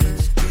time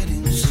it's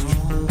getting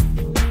strong.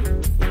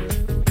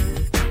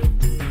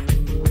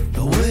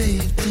 The way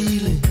of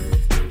dealing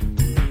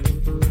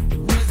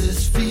with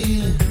this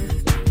feeling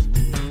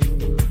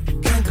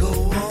can't go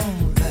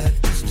on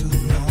like this too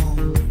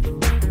long.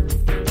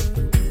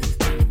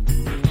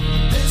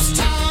 This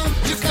time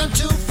you've gone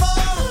too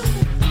far.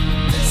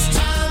 This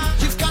time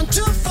you've gone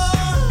too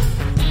far.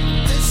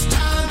 This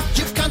time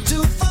you've gone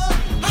too far.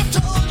 I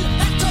told you,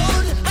 I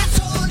told you, I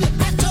told you,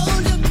 I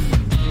told you.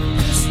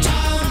 This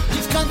time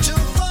you've gone too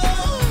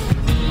far.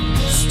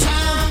 This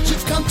time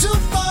you've gone too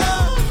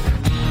far.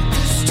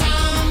 This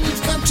time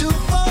you've gone too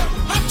far.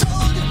 I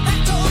told you, I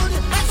told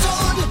you, I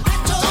told you, I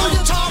told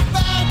you. Don't talk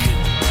back.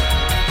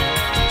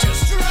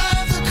 Just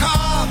drive the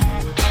car.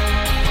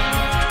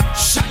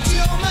 Shut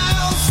your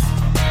mouth.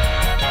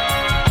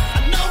 I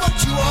know what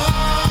you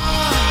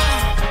are.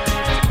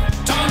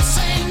 Don't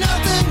say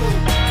nothing.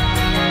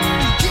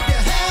 Keep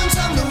your hands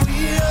on the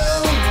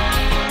wheel.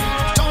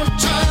 Don't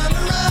turn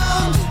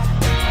around.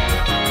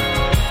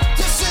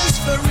 This is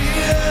for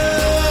real.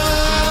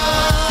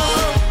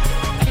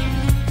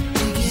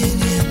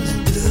 Digging in the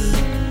dirt.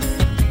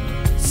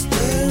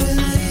 Stay with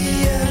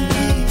me, I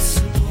need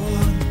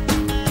support.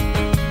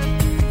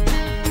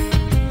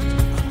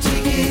 I'm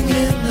digging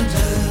in the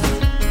dirt.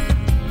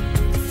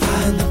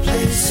 Find the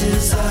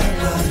places I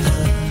got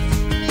hurt.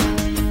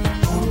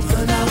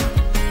 Open up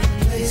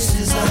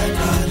places I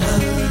got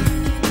hurt.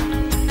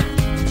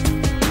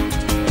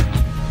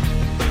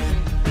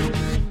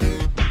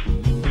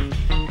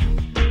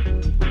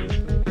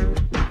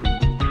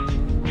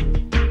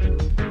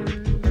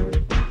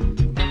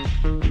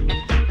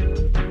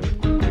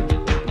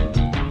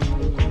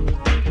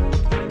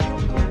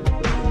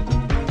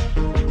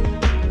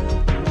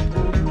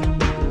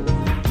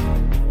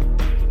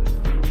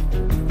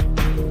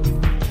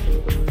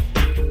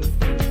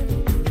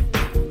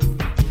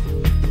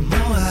 The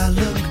more I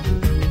look,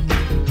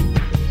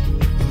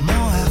 the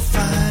more I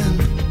find.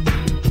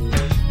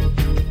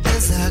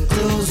 As I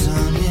close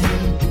on in,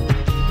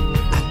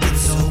 I get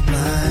so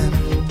blind.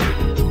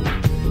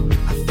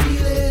 I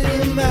feel it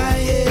in my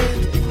head,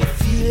 I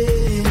feel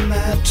it in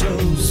my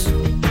toes.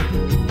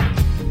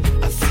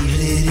 I feel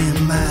it in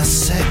my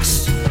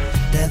sex,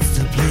 that's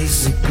the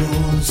place it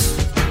goes.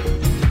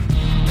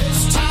 This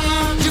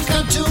time you've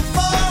gone too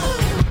far.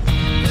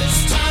 This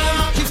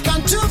time you've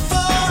gone too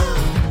far.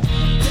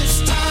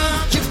 This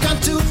time you've gone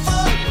too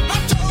far. I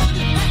told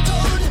you, I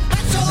told you,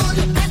 I told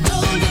you, I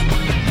told you.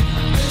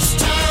 This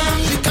time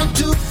you've gone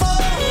too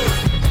far.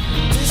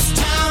 This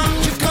time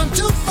you've gone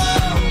too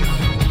far.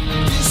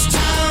 This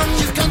time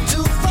you've gone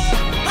too far.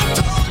 I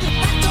told you,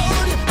 I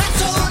told you, I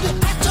told you,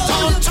 I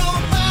told you. Don't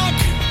talk back.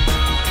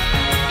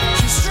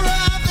 Just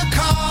drive the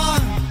car.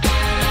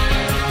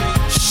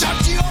 Shut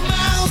your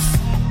mouth.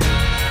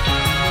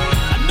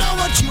 I know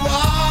what you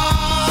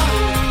are.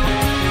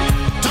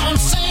 Don't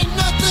say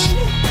nothing.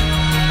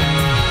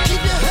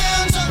 Keep your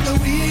hands on the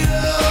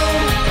wheel.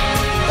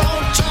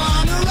 Don't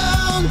turn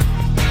around.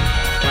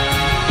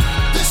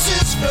 This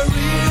is for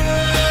real.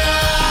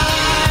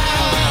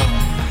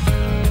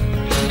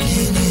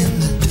 Digging in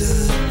the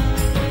dirt.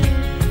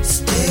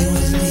 Stay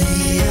with me,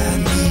 I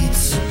need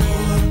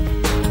support.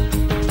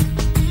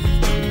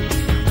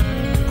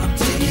 I'm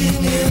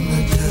digging in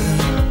the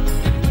dirt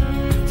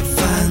to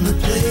find the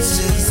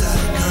places I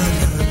got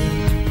hurt.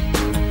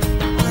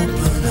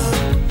 Open up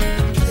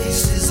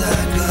places I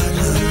got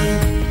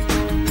hurt.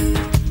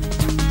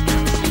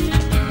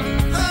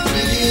 I'm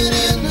digging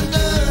in the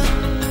dirt.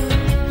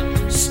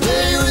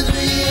 Stay with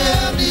me, I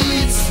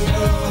need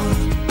support.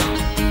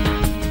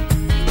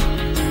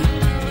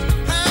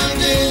 I'm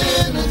digging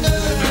in the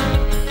dirt.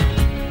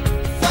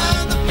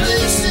 Find the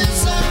places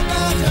I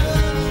got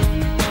hurt.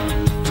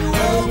 To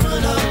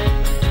open up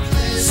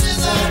places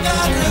I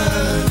got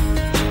hurt.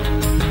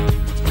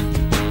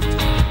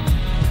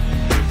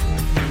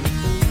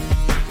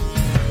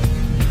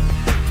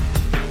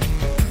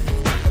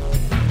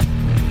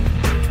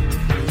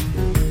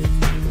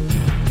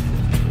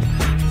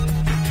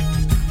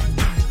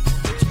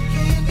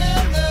 Digging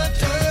in the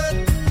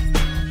dirt.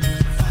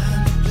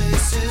 Find the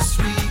places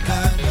we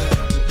got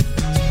hurt.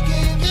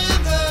 Digging in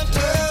the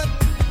dirt.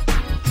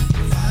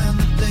 Find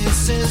the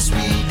places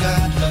we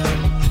got hurt.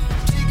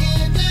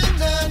 Digging in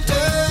the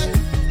dirt.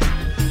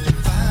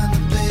 Find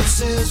the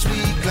places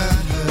we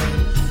got hurt.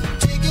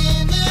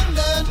 Digging in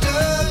the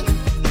dirt.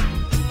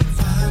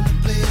 Find the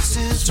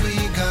places we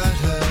got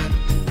hurt.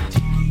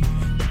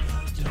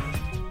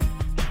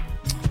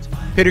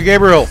 Peter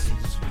Gabriel.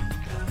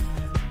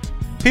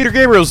 Peter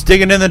Gabriel's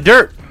Digging in the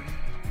Dirt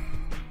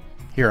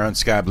here on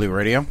Sky Blue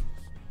Radio.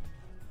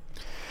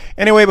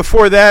 Anyway,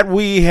 before that,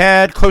 we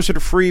had Closer to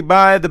Free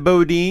by the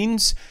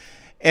Bodines.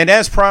 And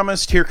as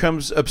promised, here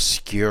comes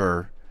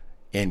Obscure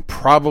and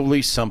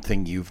probably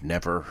something you've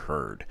never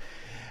heard.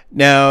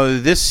 Now,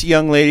 this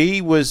young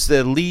lady was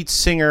the lead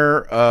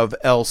singer of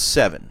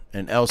L7,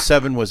 and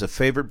L7 was a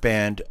favorite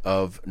band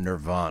of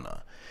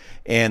Nirvana.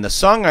 And the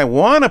song I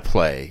want to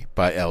play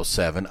by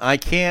L7, I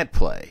can't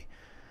play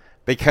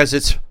because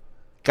it's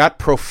got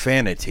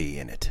profanity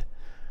in it.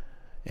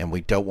 And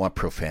we don't want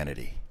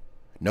profanity.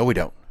 No, we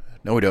don't.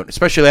 No, we don't.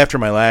 Especially after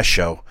my last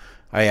show,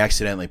 I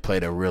accidentally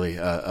played a really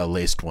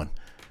laced one.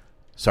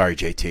 Sorry,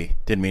 JT.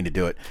 Didn't mean to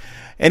do it.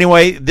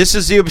 Anyway, this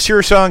is the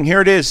obscure song.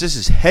 Here it is. This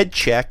is Head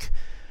Check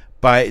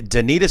by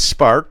Danita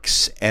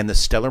Sparks and the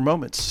Stellar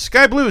Moments.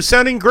 Sky Blue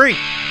sounding great.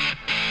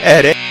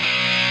 Edit.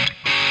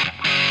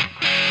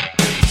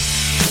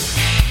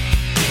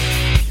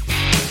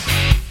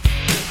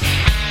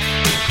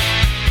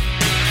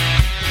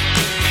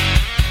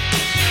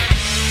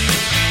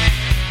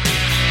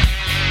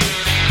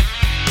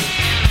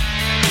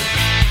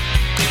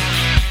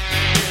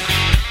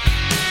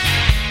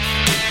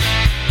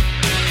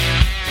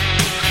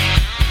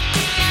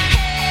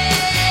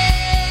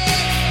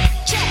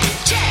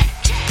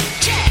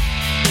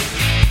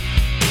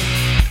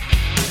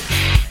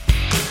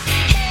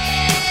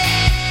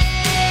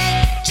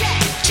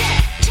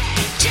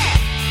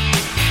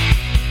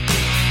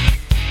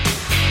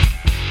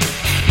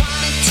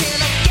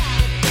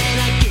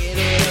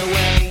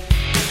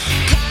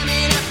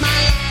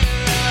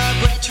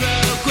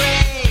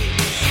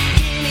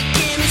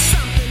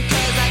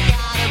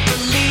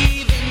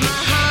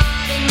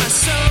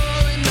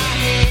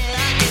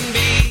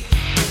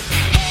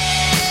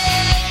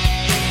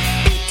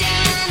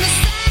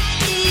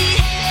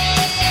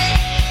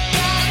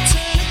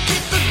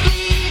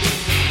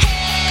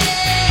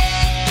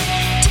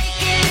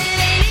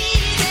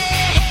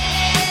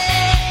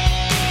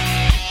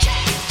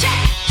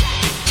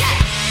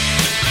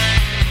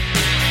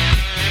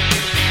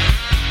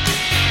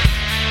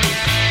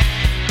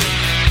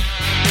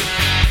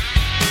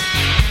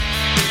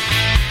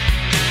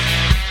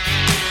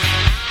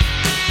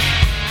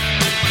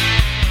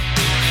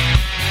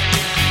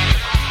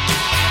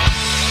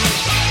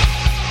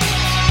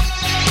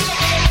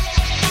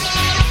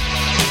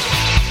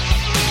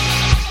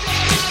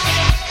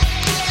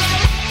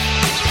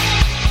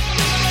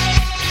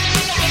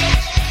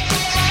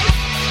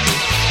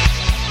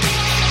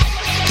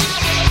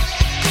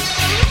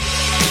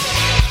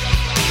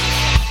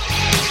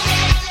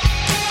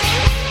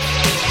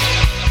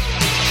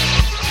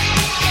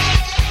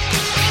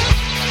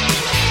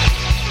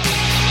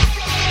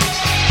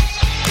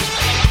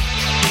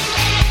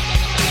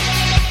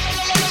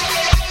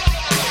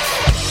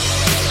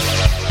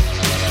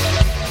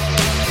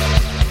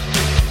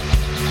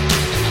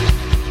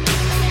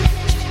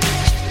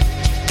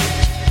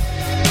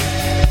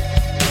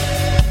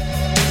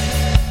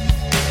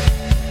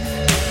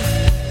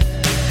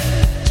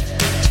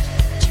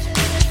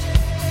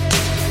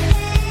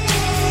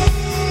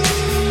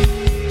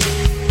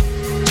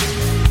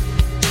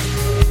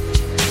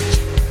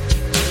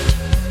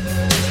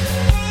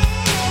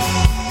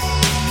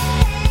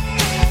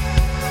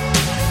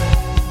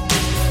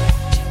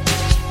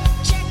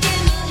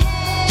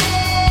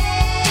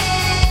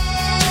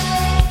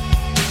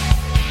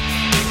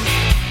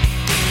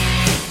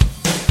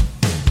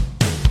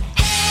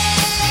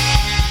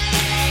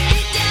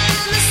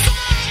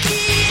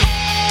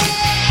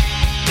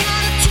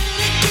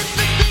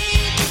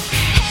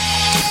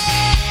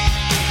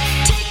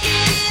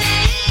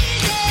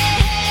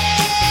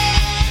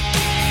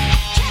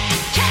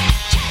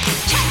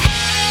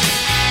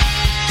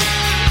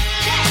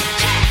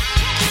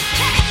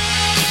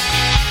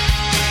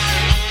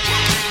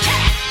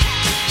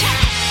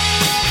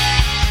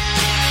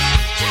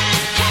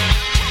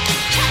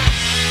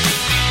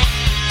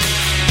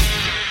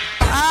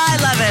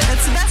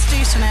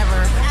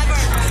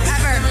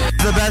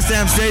 The best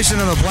damn station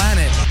on the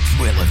planet.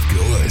 Well, of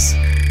course.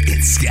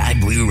 It's Sky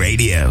Blue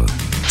Radio.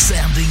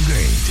 Sounding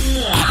great.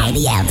 At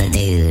the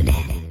altitude.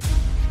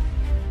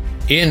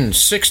 In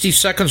 60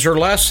 seconds or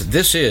less,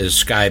 this is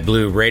Sky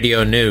Blue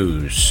Radio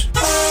News.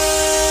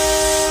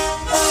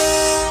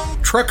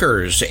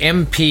 Truckers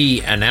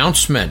MP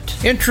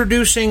announcement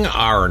introducing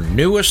our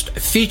newest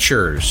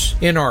features.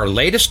 In our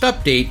latest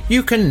update,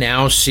 you can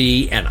now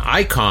see an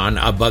icon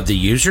above the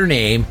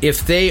username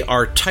if they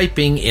are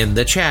typing in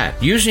the chat,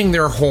 using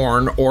their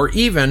horn, or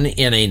even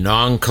in a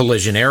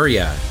non-collision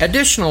area.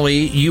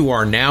 Additionally, you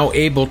are now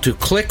able to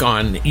click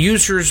on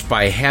users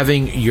by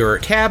having your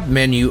tab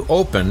menu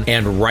open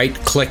and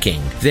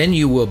right-clicking. Then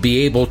you will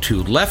be able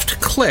to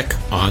left-click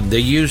on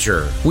the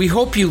user. We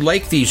hope you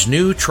like these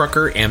new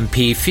Trucker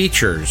MP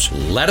features.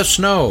 Let us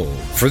know.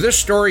 For this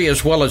story,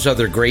 as well as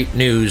other great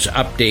news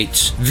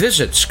updates,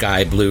 visit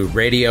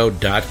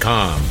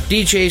skyblueradio.com.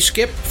 DJ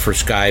Skip for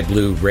Sky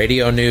Blue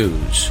Radio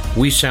News.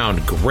 We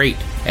sound great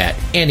at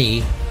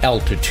any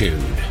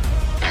altitude.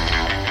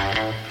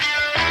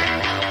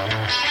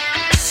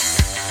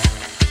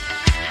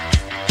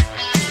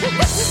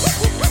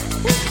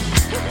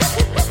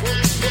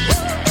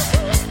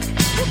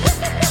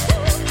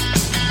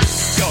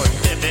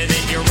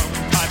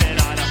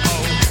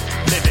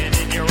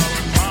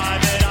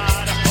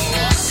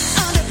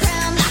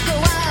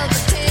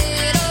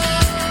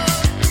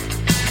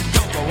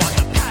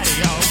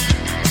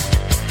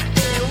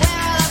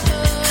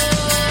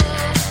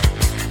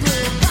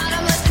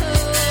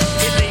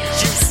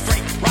 Juice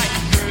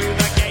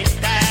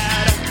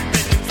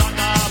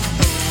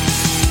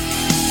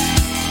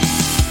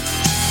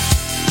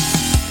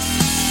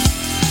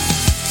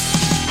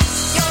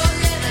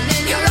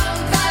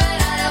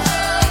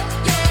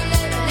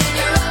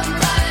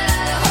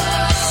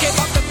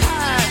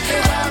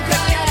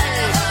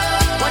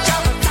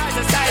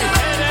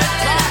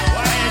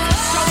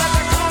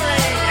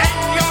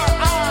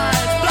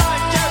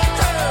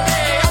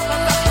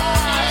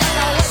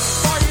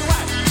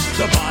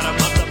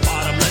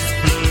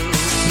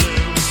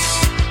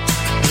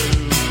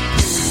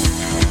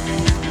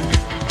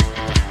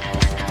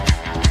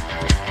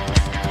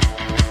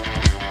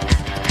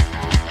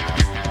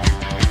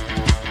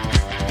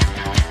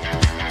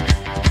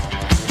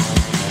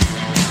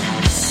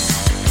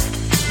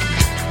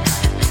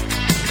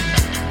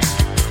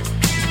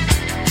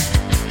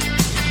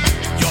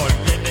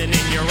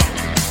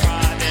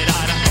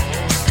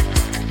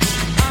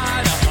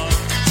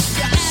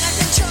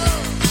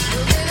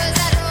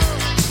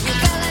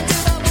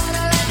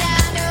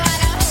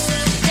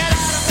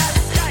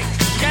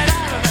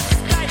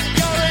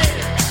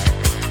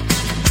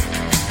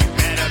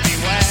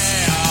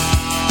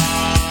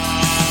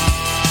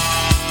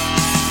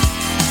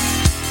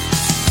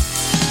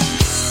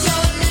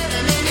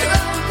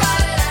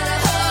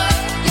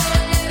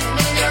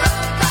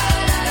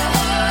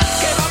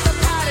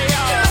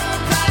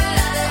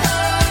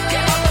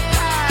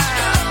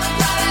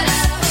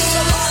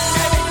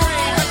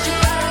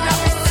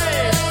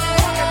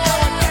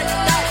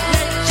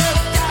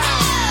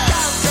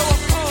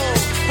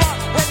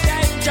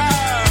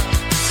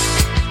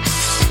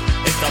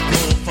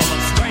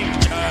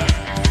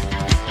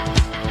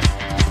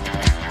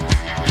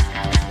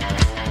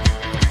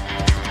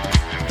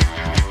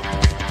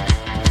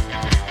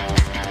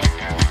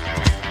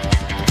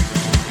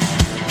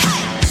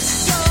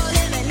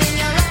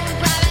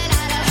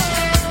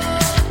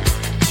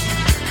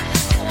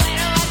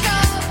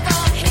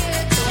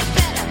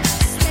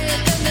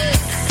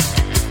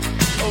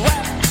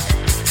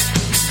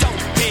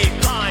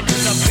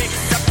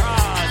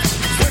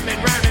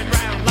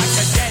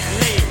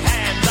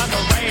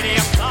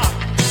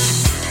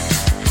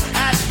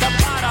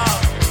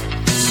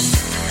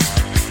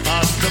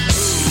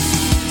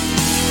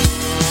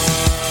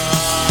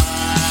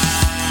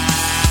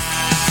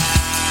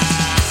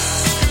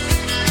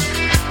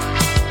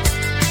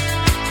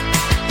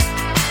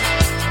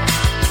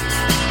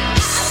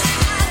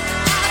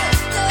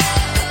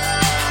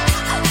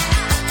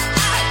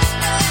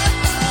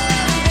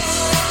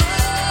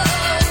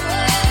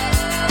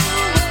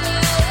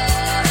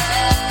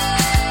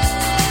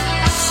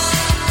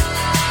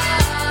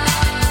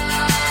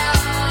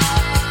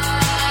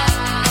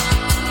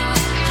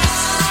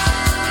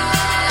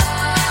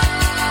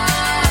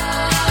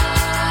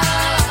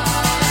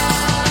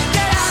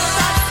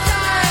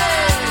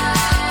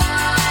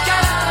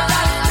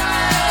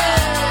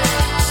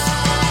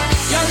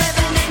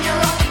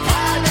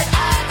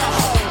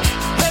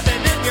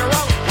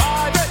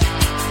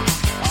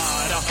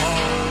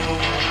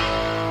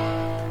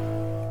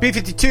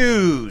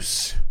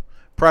B-52s.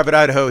 Private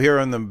Idaho here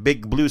on the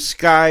big blue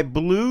sky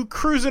blue,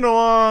 cruising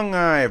along.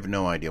 I have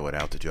no idea what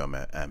altitude I'm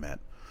at.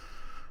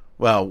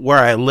 Well, where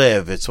I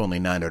live, it's only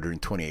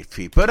 928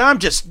 feet, but I'm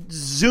just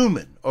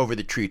zooming over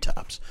the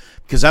treetops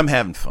because I'm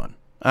having fun.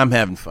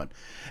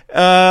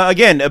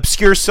 Again,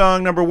 obscure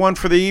song number 1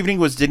 for the evening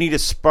was Danita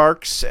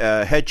Sparks,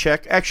 Head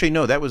Check. Actually,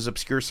 no, that was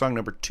obscure song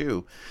number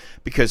 2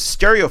 because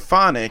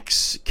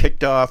Stereophonics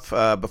kicked off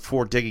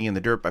Before Digging in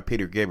the Dirt by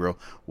Peter Gabriel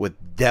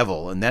with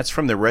Devil, and that's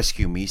from the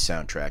Rescue Me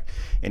soundtrack.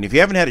 And if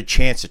you haven't had a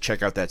chance to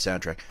check out that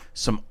soundtrack,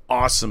 some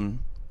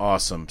awesome,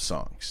 awesome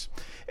songs.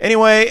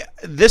 Anyway,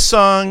 this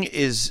song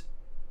is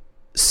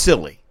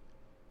silly.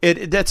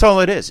 That's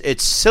all it is.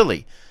 It's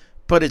silly,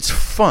 but it's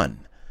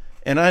fun,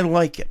 and I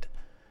like it.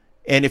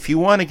 And if you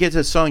want to get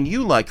the song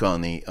you like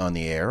on the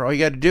air, all you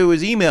got to do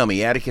is email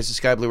me,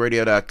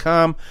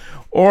 Atticus@skyblueradio.com,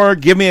 or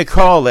give me a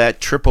call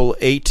at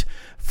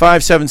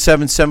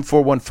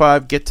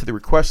 888-577-7415. Get to the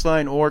request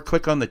line, or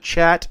click on the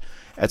chat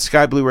at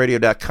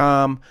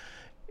skyblueradio.com,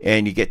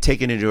 and you get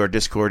taken into our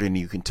Discord, and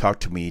you can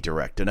talk to me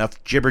direct.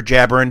 Enough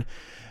jibber-jabbering.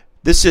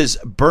 This is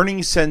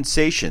Burning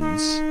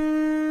Sensations,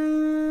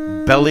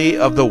 Belly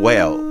of the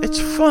Whale. It's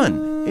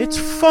fun.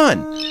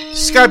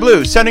 Sky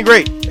Blue, sounding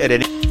great at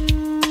any...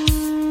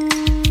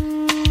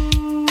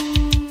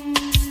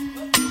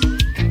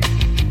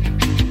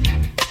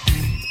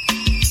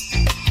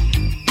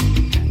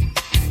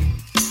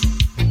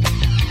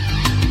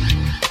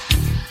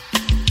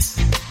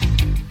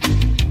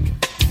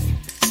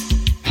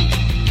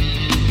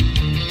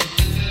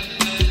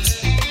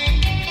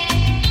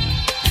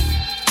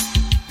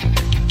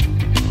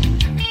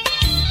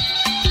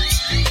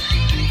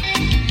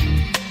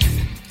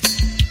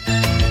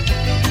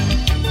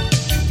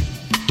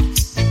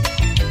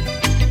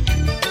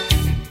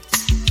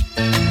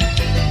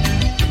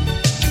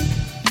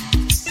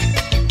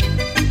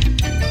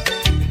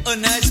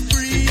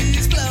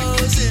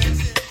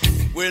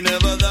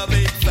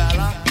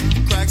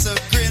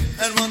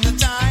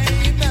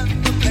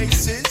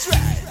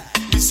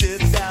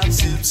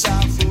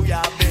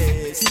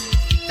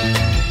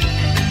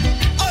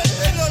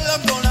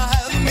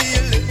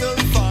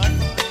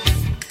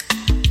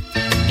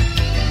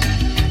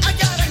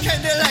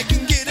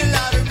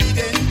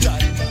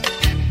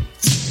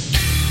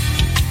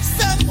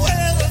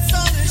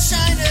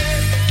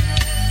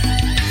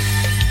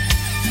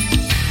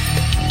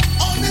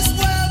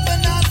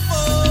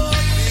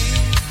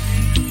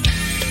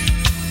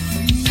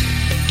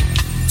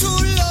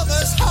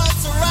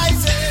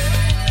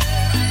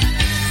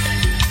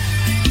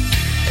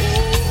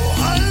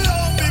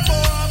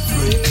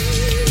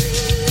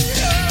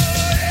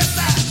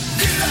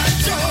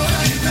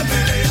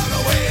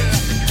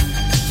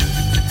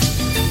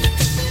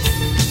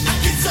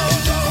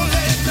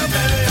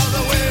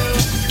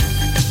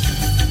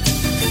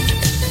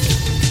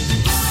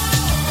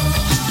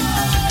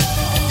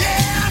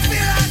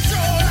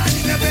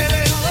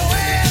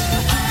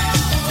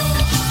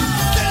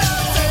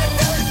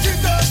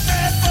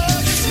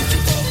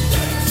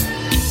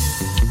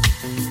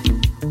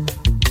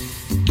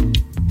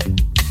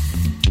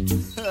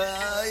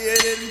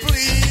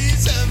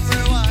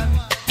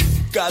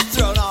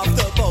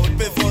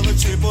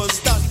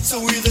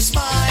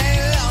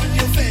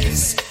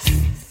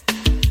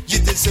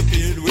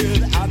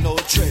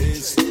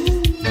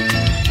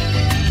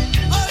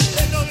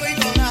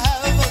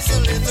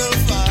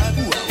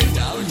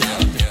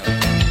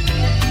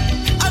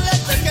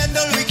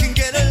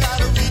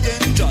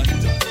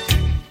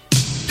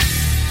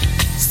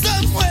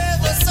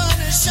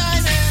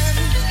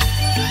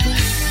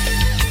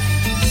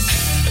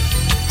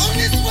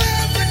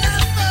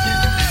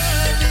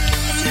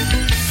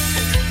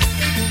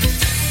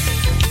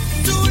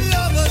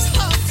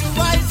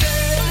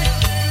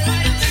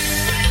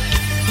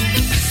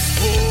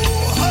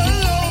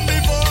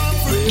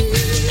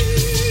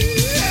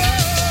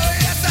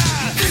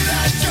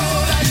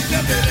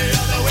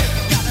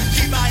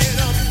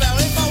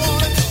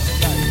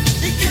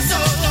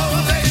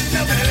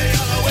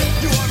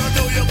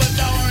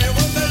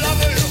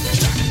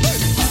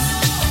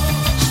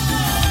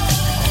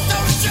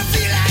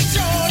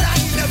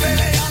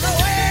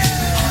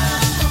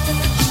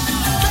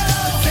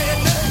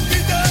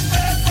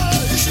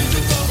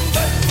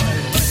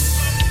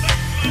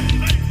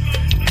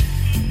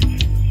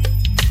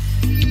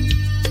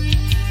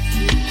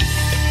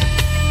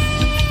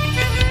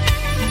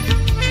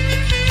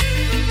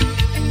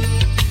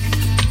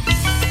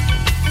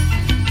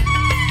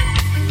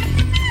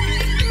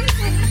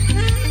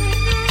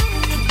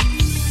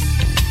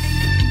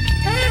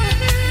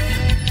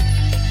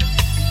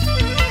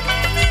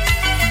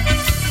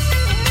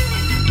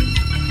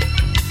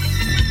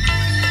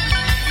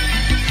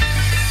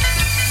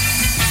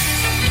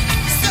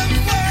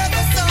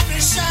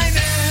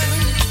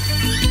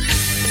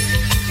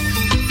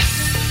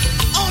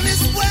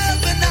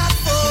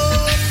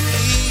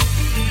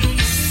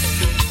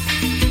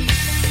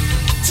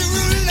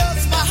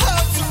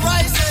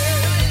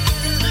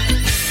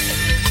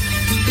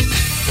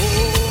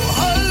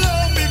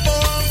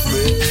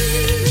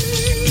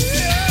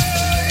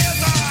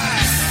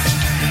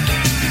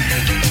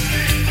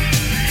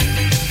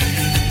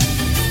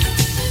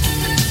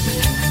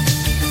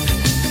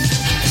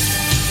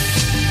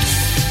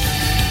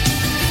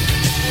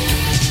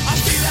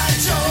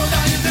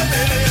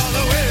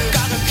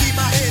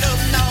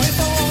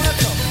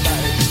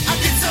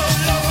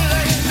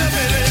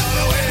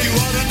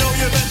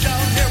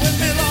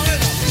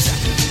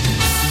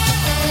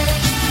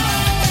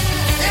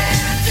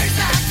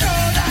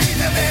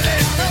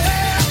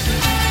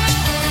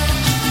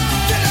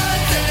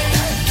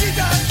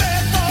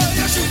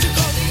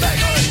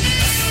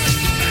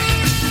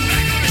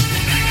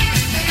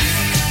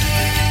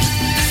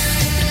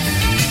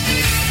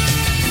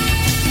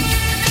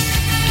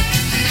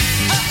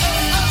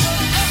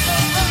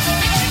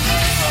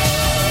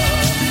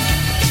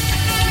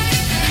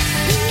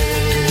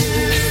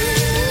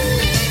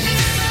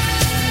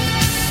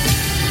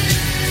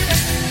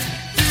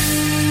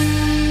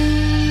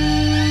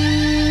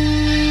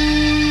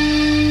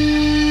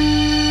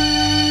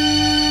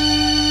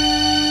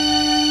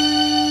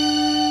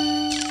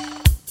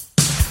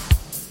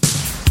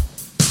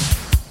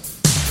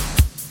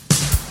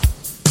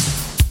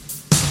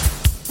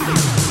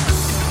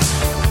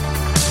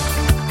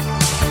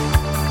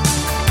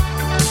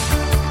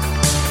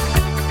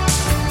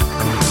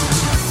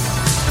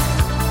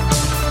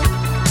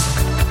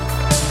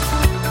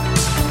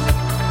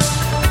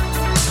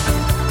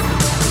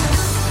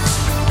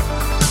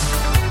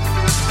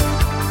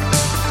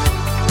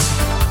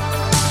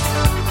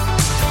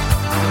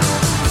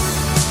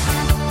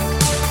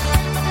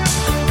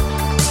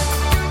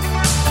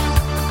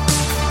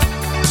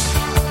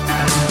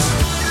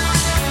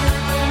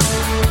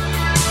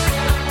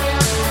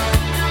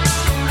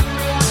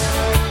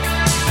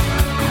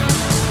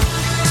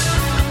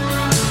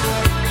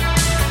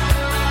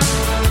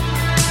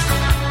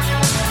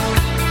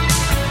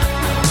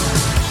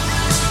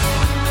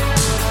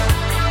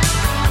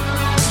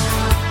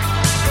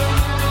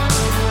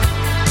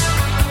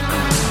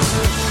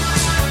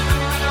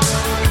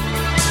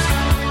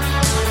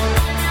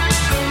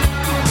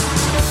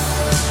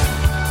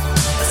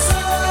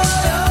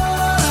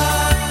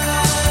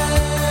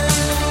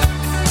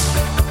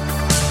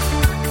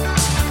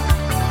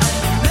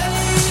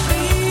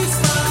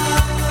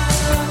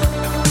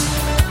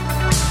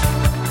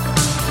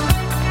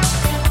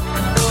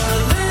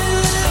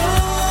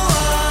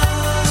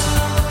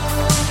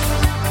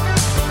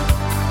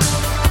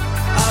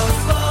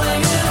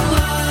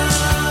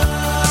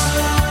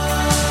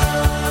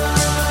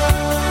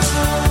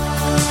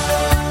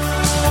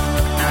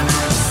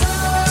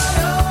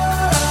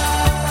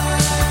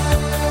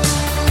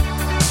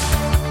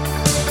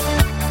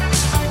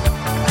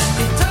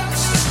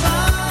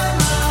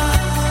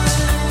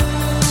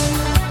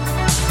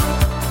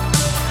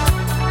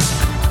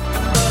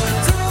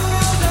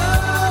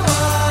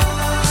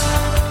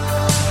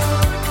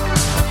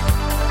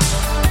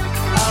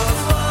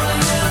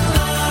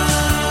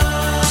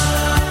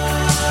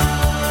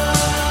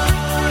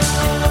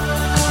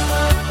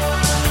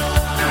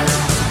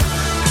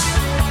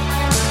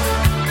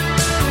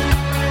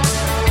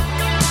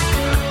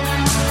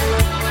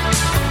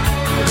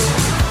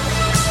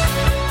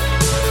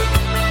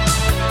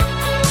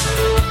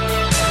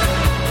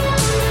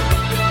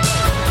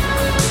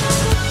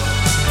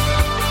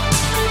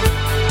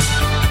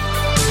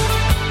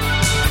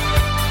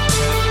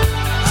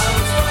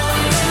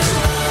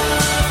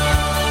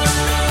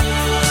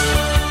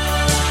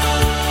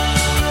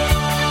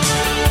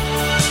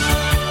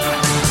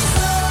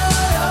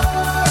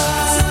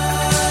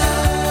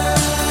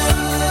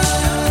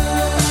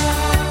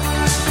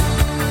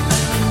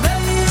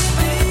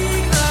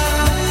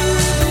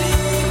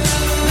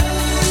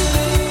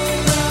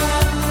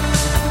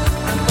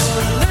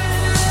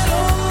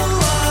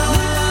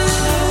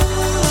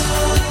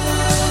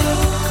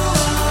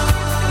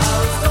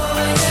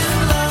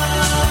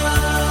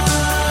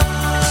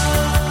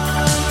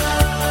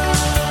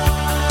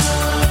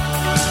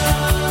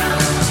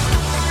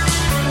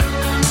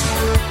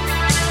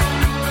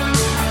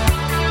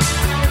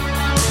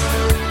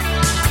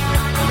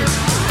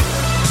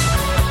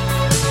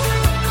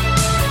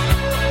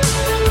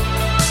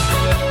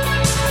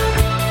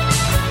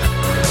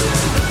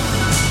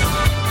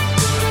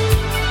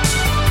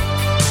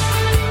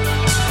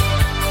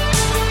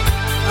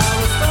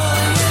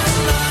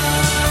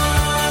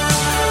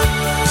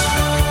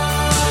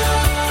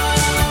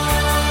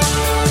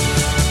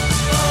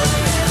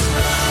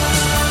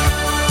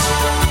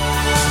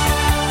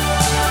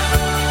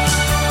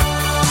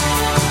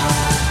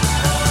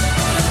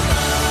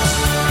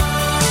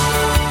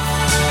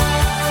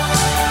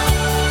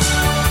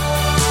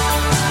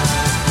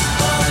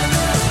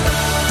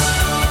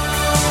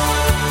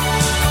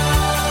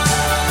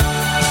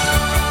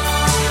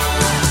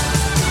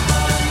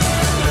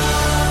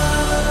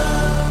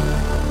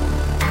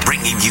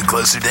 bringing you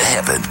closer to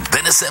heaven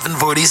than a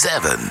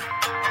 747.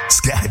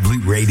 Sky Blue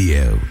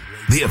Radio,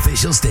 the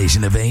official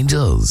station of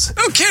Angels.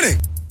 No kidding.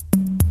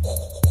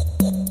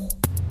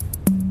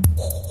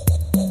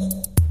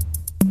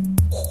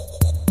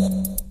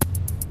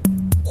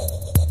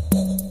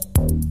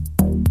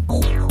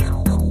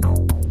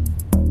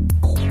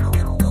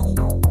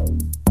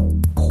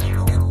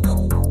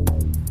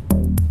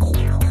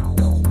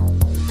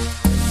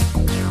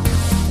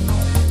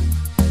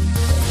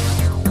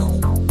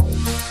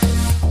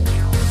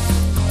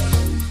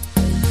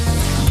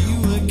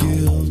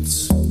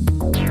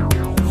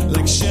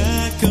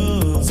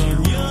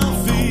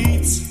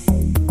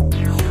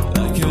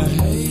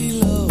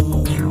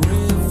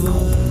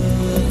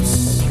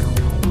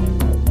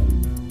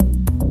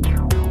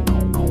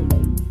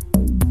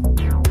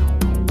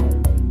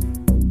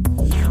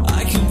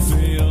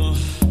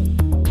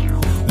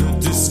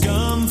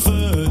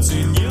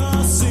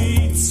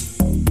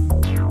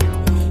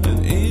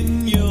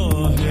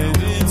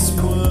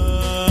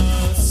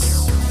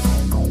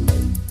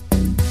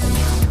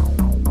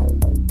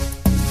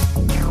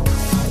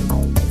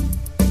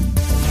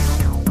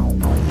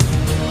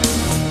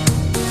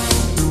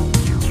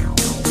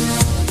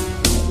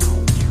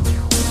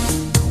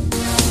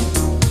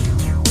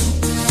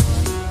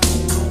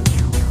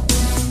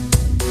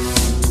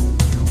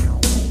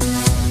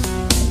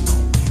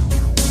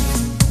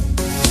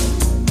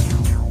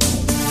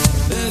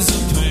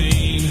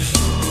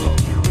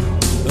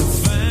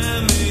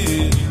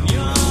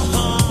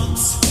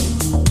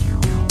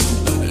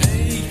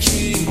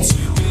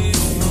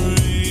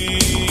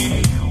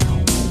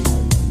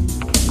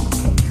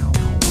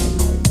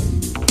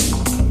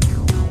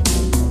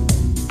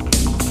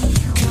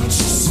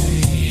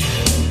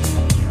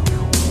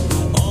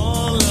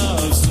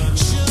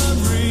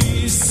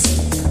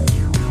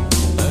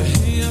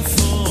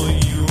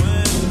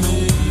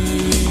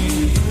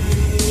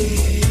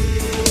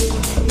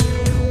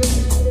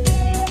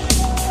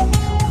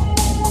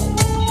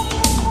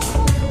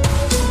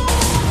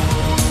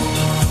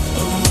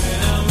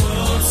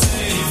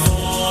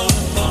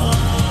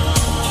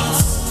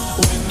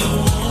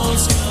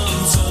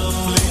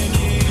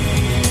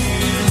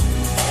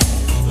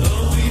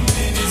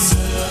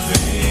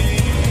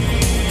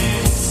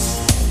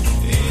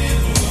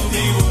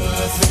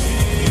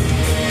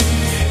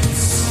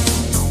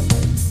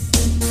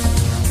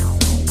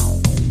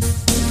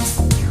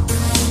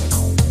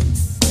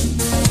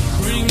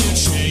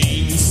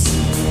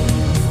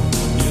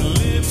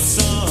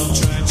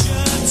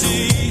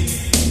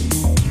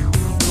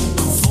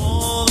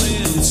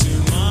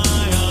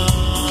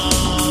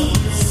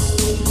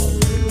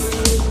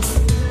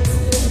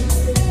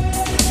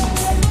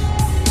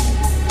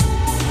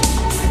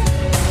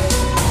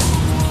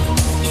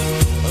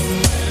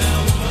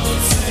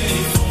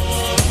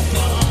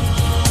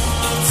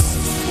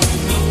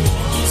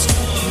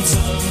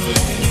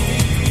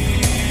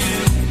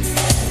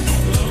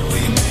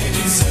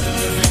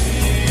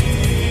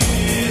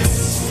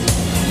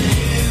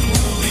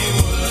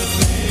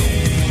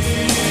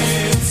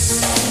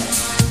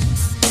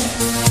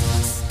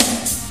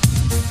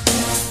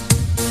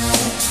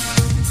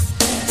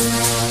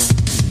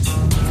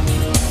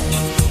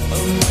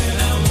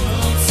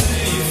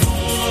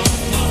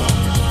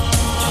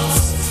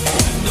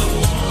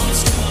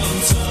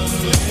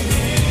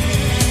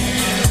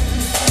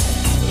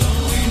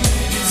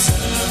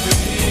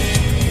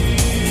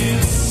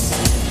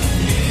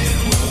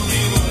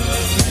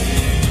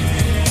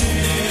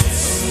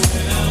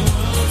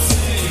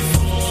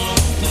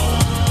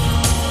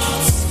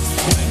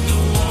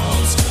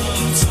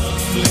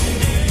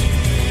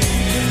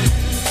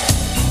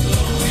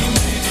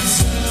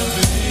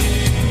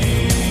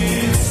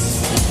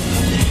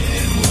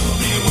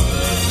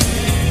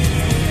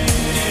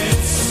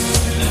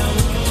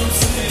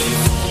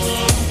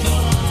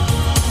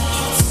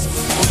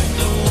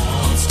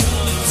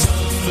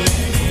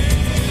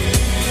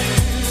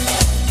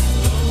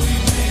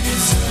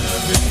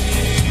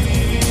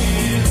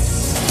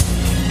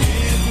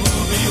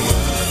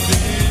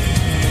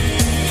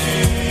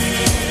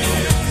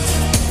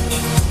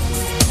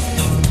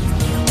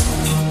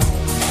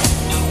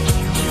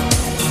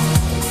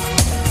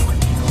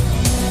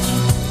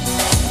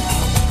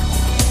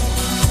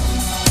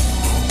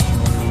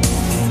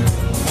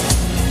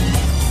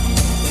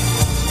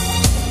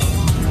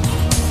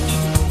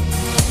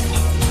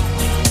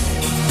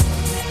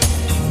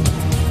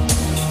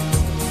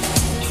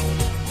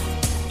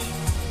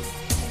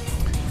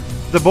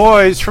 The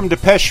boys from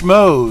Depeche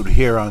Mode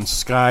here on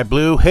Sky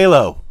Blue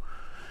Halo.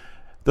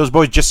 Those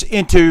boys just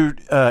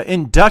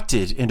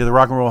inducted into the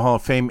Rock and Roll Hall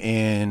of Fame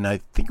in, I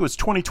think it was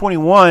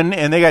 2021,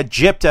 and they got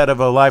gypped out of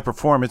a live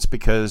performance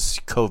because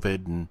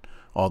COVID and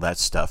all that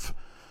stuff.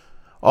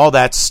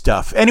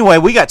 Anyway,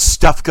 we got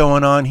stuff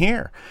going on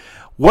here.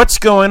 What's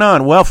going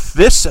on? Well,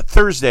 this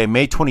Thursday,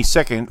 May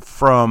 22nd,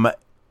 from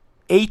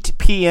 8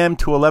 p.m.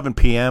 to 11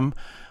 p.m.,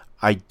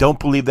 I don't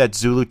believe that's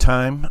Zulu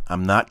time.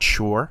 I'm not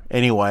sure.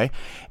 Anyway,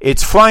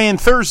 it's Fly-In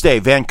Thursday,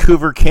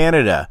 Vancouver,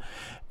 Canada.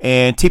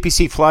 And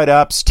TPC Flight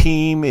Ops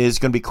team is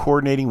going to be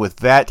coordinating with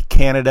VAT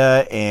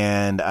Canada,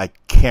 and I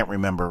can't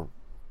remember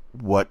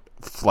what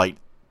flight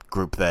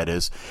group that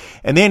is.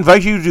 And they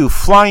invite you to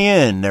fly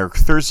in their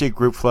Thursday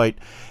group flight.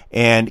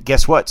 And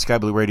guess what? Sky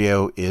Blue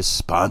Radio is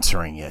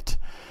sponsoring it.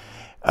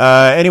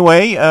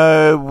 Anyway,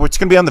 it's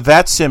going to be on the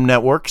VATSIM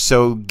network,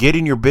 so get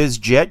in your biz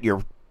jet,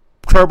 your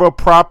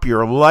turboprop,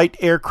 your light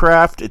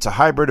aircraft. It's a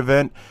hybrid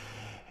event.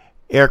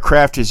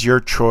 Aircraft is your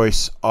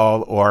choice.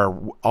 All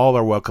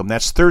are welcome.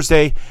 That's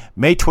Thursday,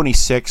 May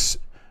 26,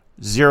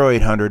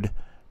 0800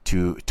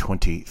 to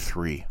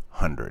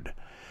 2300.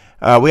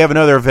 We have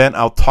another event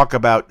I'll talk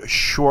about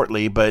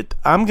shortly, but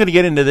I'm going to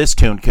get into this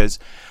tune because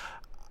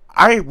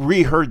I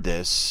reheard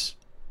this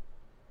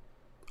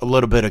a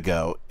little bit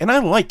ago, and I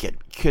like it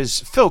because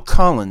Phil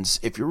Collins,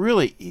 if you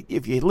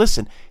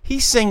listen, he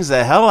sings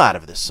the hell out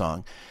of this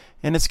song,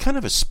 and it's kind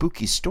of a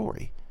spooky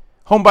story.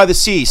 Home by the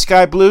Sea,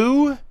 Sky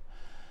Blue,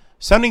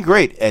 sounding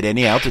great at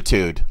any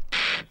altitude.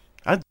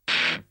 Home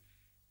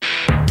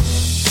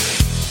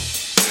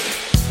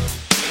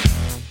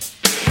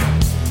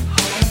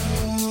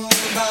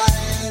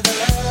by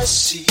the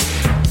sea,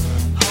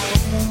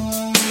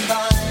 home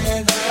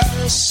by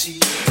the sea,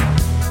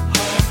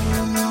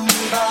 home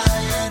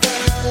by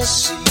the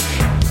sea,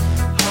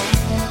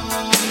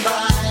 home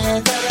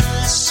by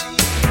the sea.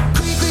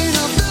 Creeping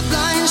up the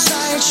blind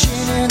side,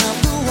 shining up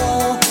the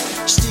wall,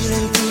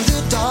 stealing through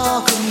the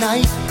dark of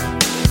night.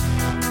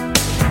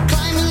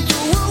 Climbing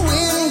through a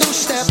window,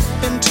 step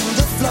into the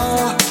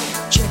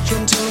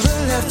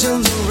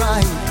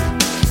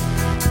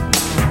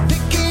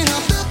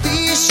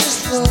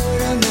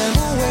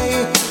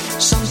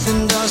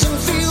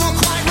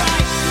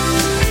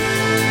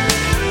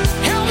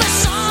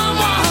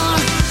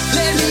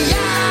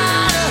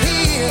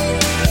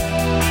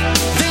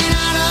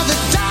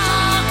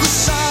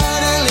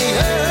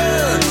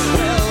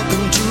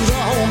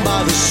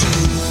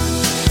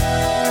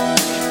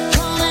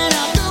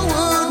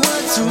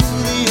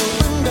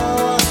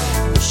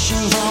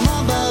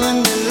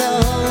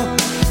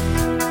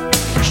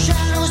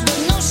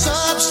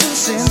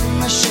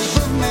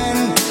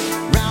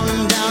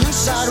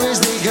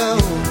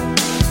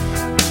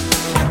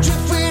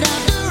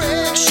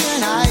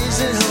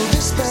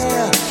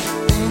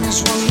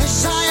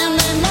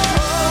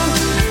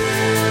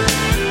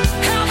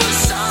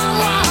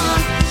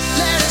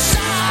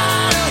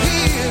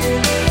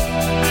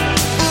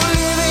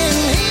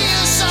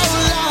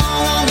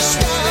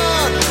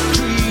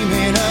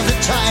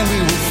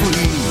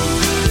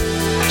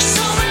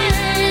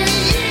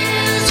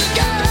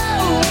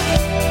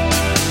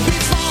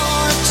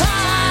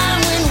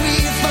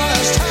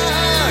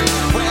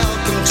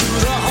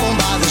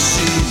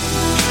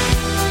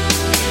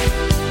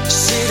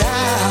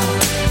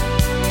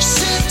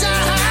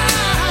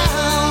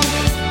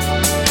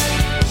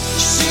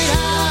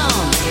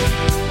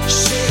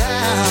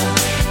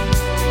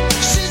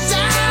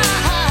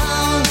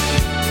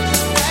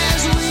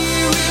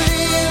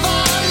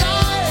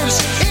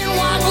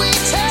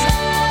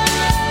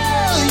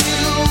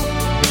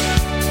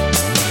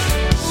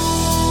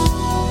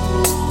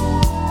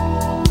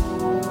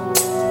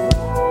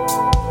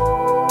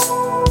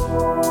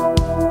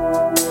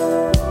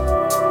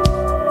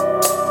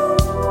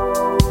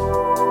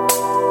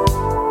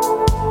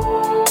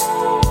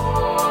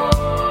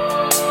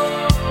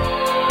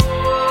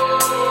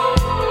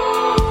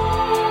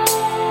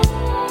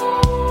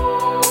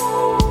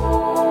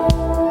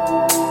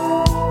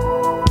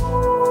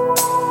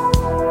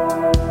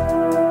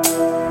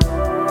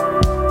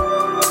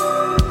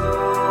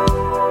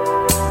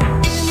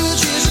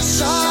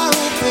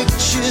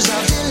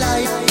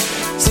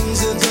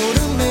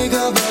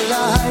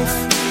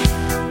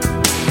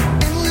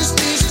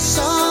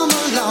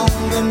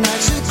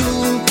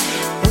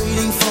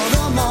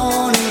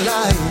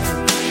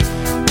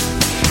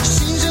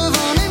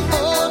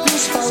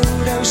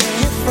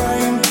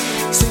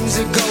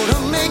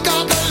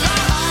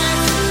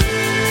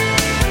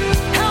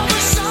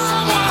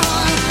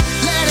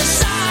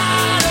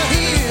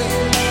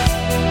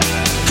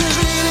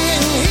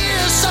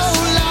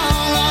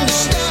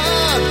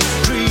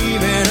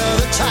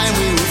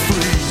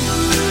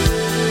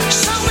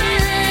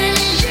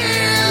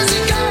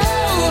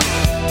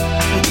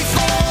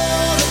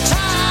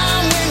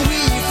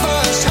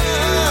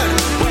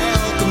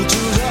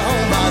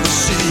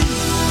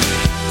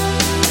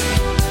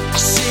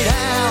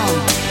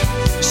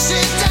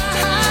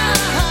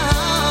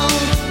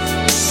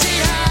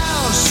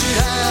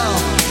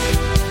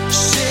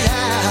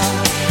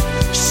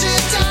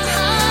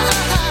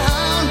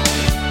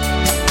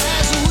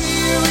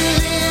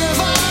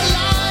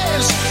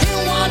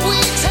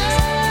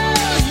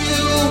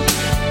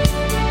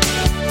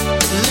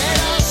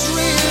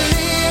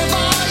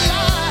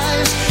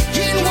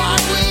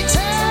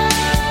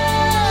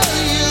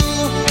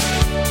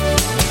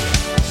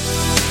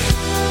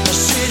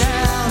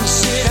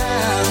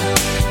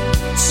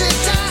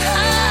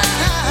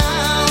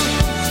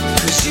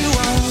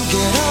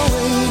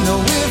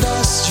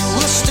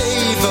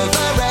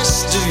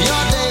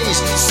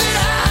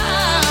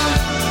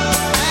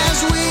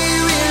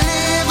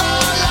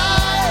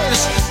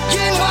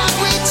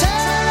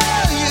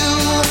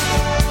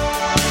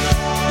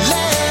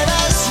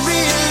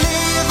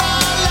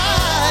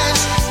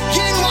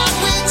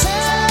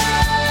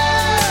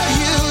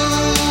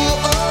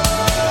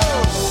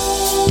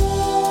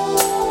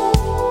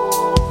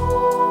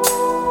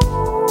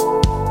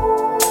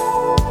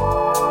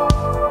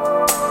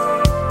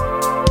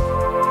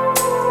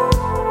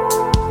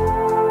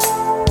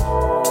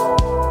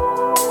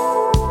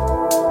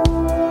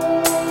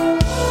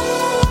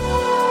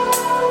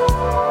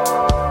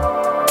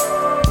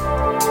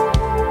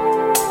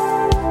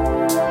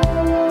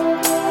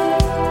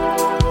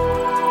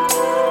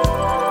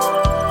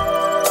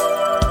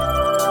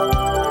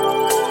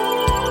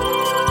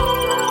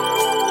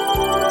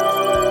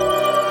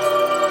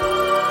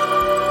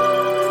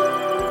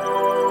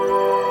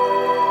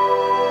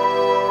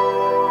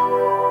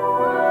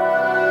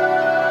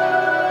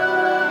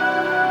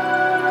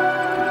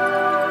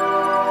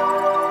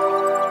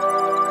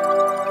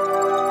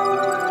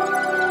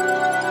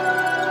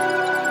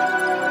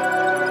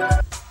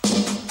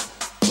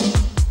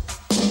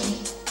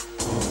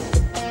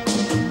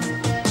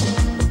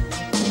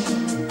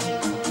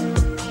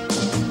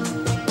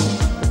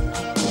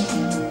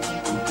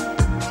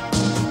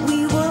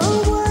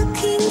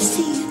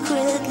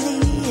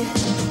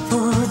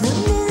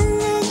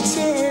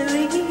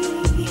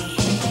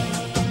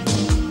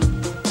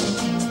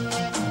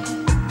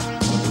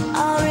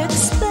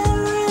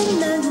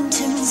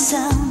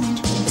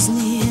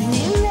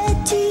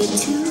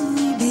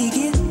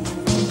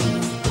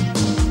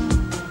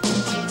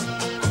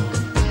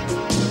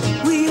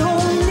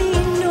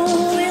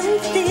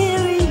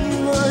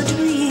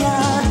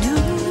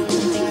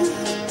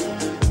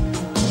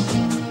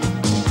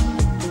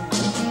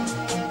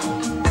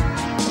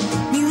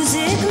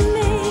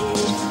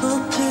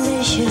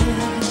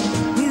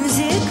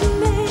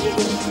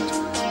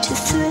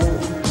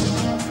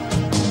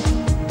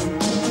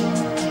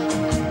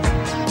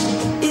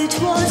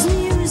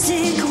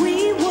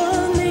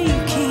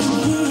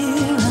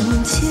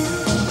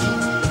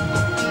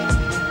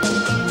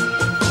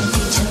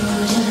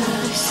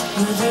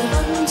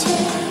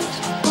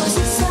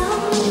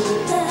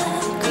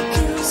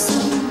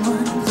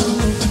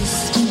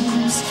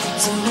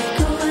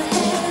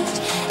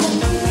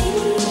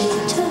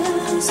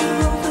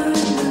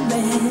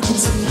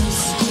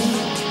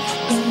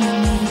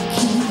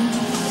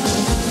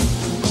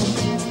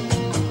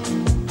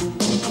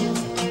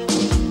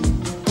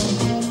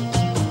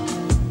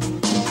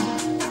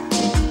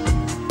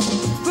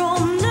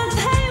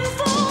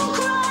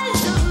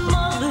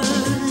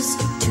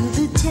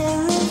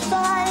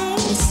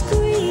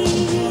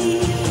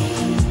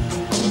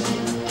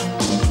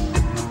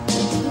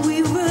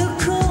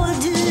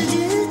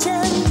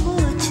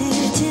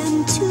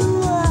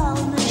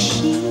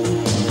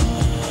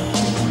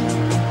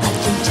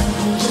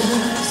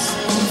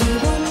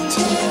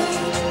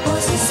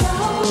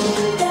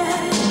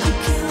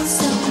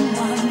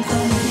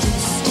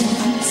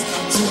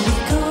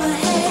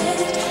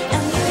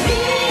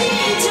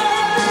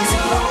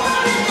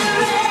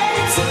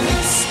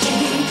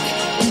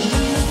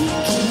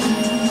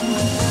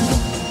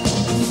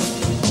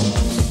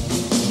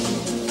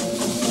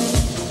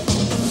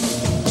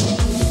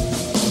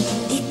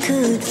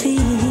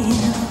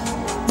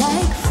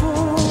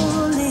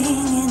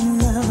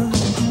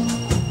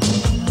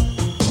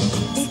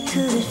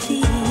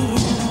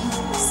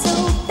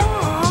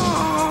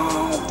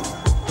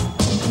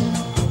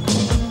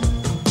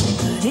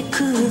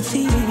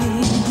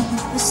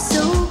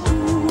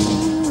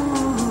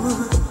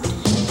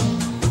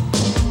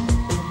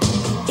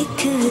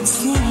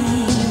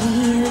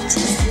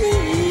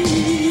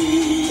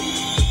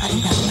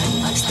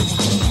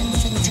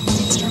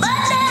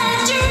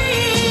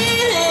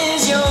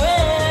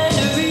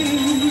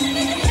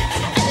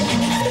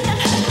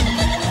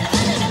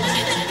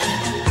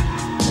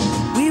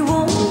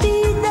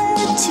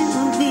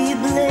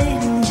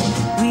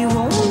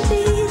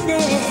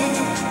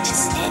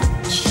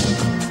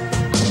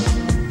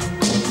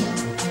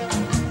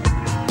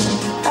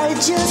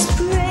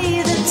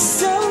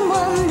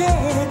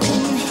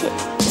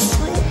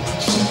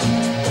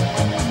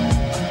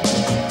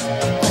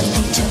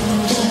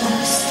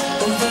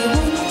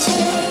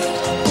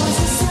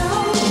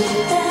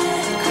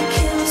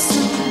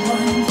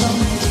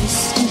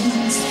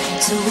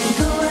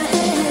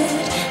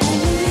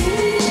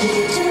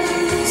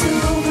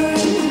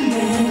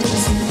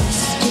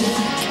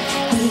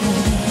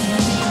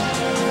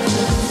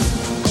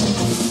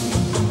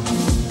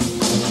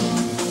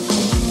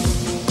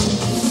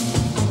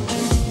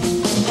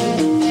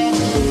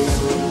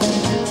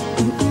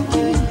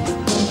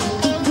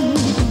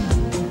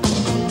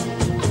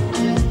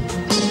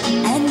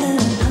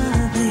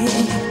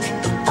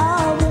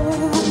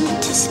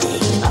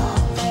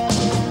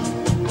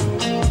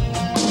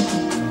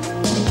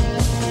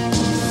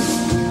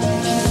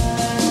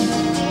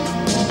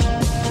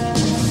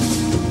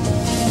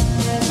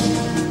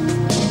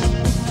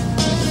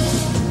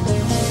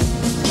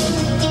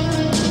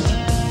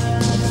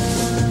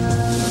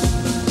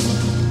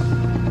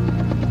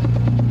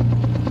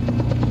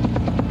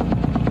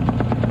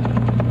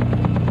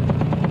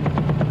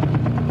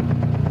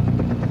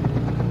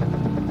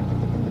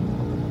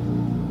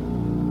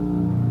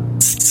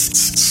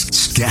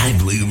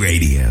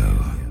Radio.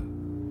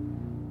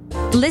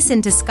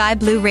 Listen to Sky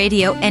Blue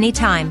Radio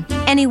anytime,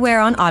 anywhere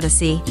on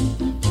Odyssey.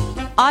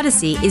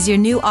 Odyssey is your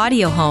new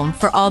audio home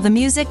for all the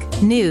music,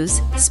 news,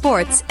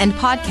 sports, and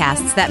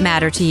podcasts that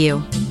matter to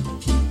you.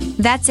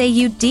 That's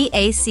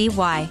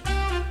AUDACY.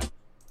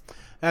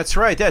 That's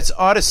right. That's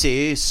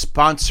Odyssey,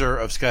 sponsor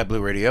of Sky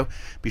Blue Radio.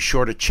 Be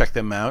sure to check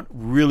them out.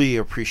 Really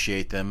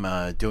appreciate them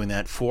doing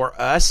that for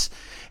us.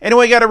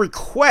 Anyway, got a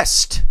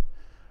request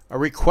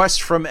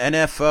from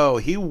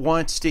NFO. He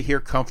wants to hear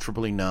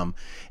Comfortably Numb.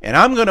 And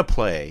I'm going to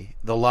play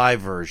the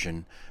live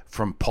version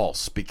from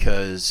Pulse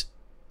because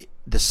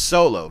the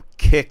solo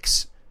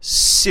kicks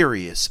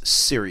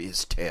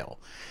serious tail.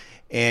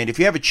 And if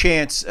you have a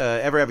chance,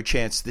 ever have a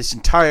chance, this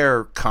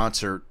entire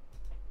concert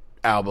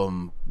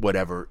album,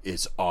 whatever,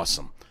 is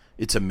awesome.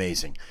 It's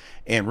amazing.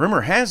 And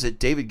rumor has it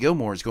David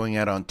Gilmour is going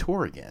out on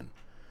tour again.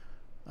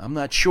 I'm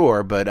not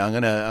sure, but I'm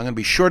gonna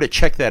be sure to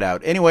check that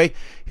out. Anyway,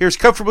 here's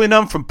Comfortably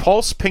Numb from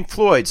Pulse, Pink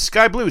Floyd,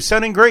 Sky Blue,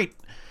 sounding great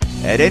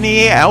at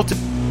any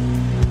altitude.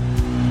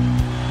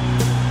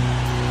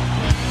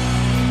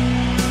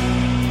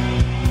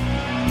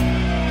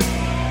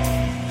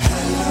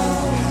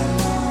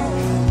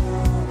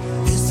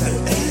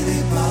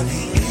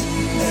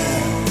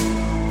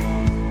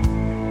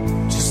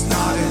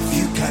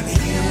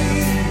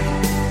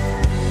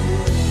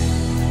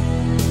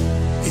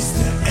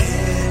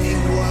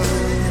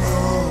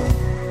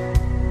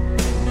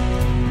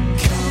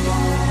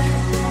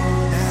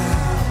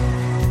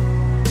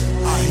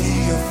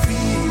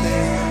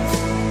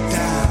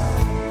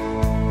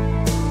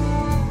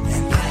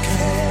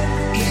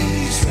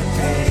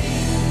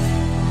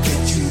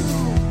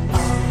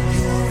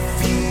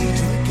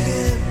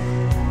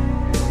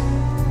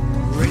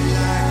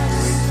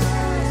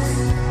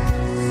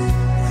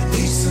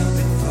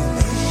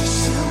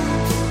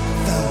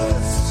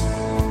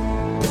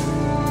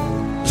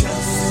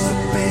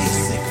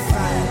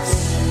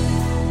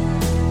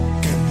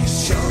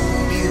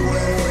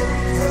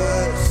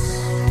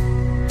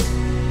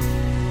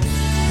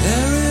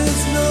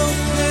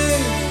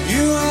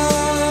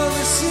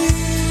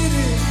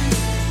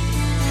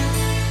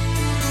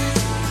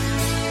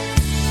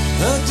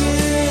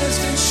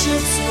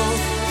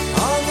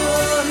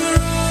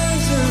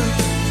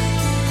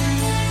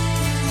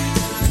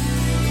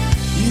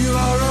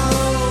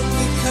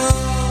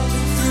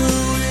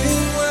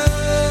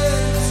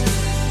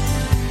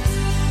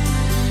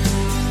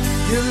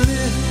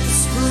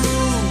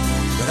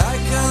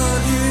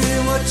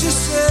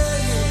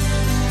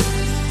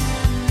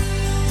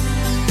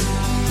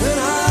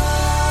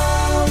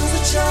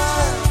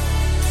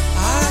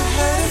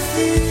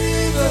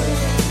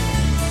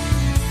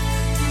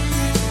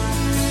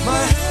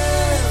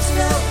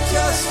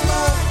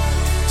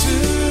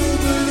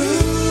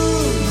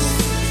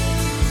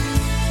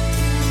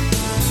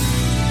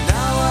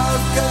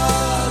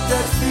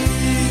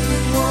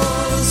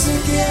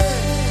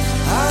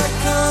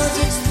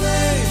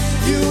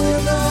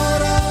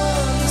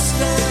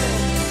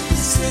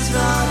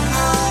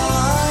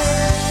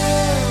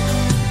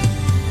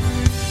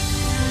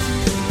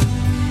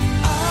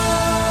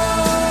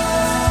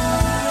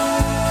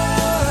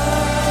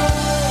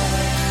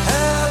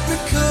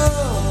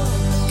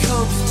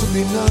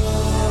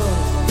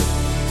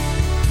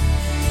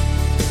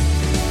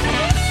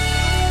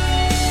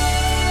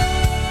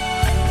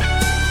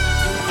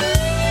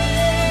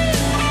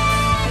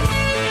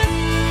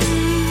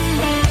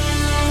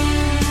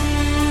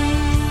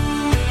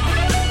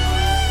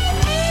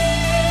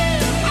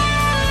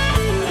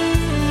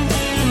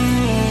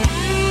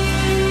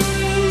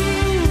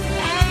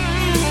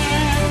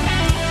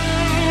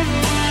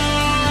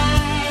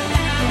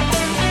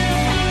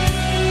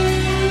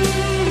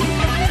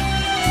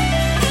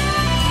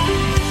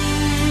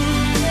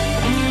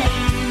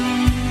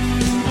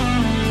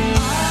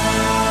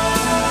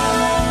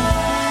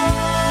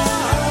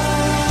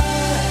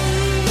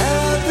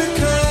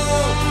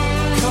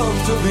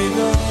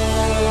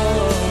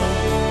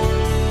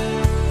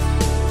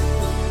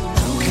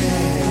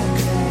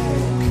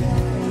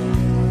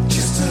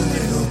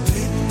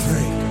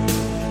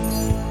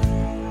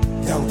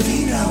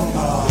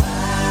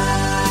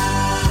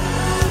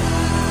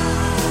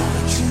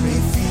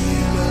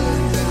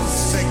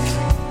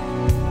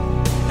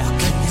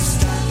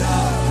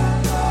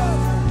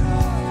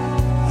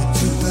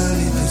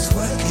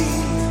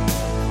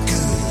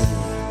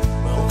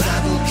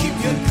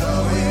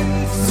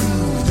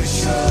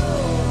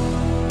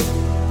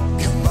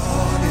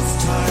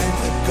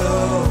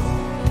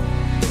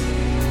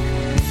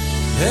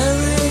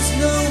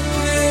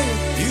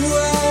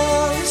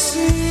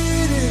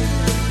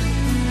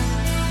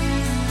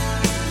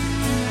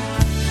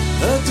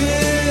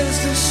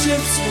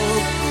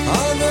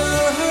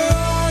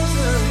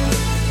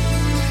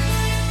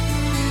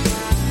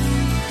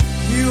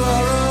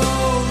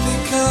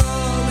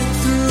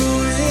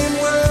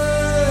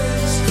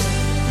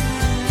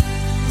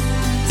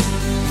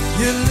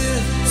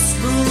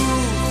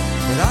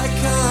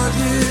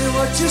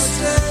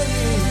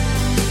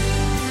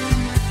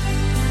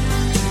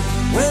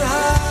 When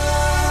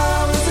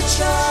I was a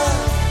child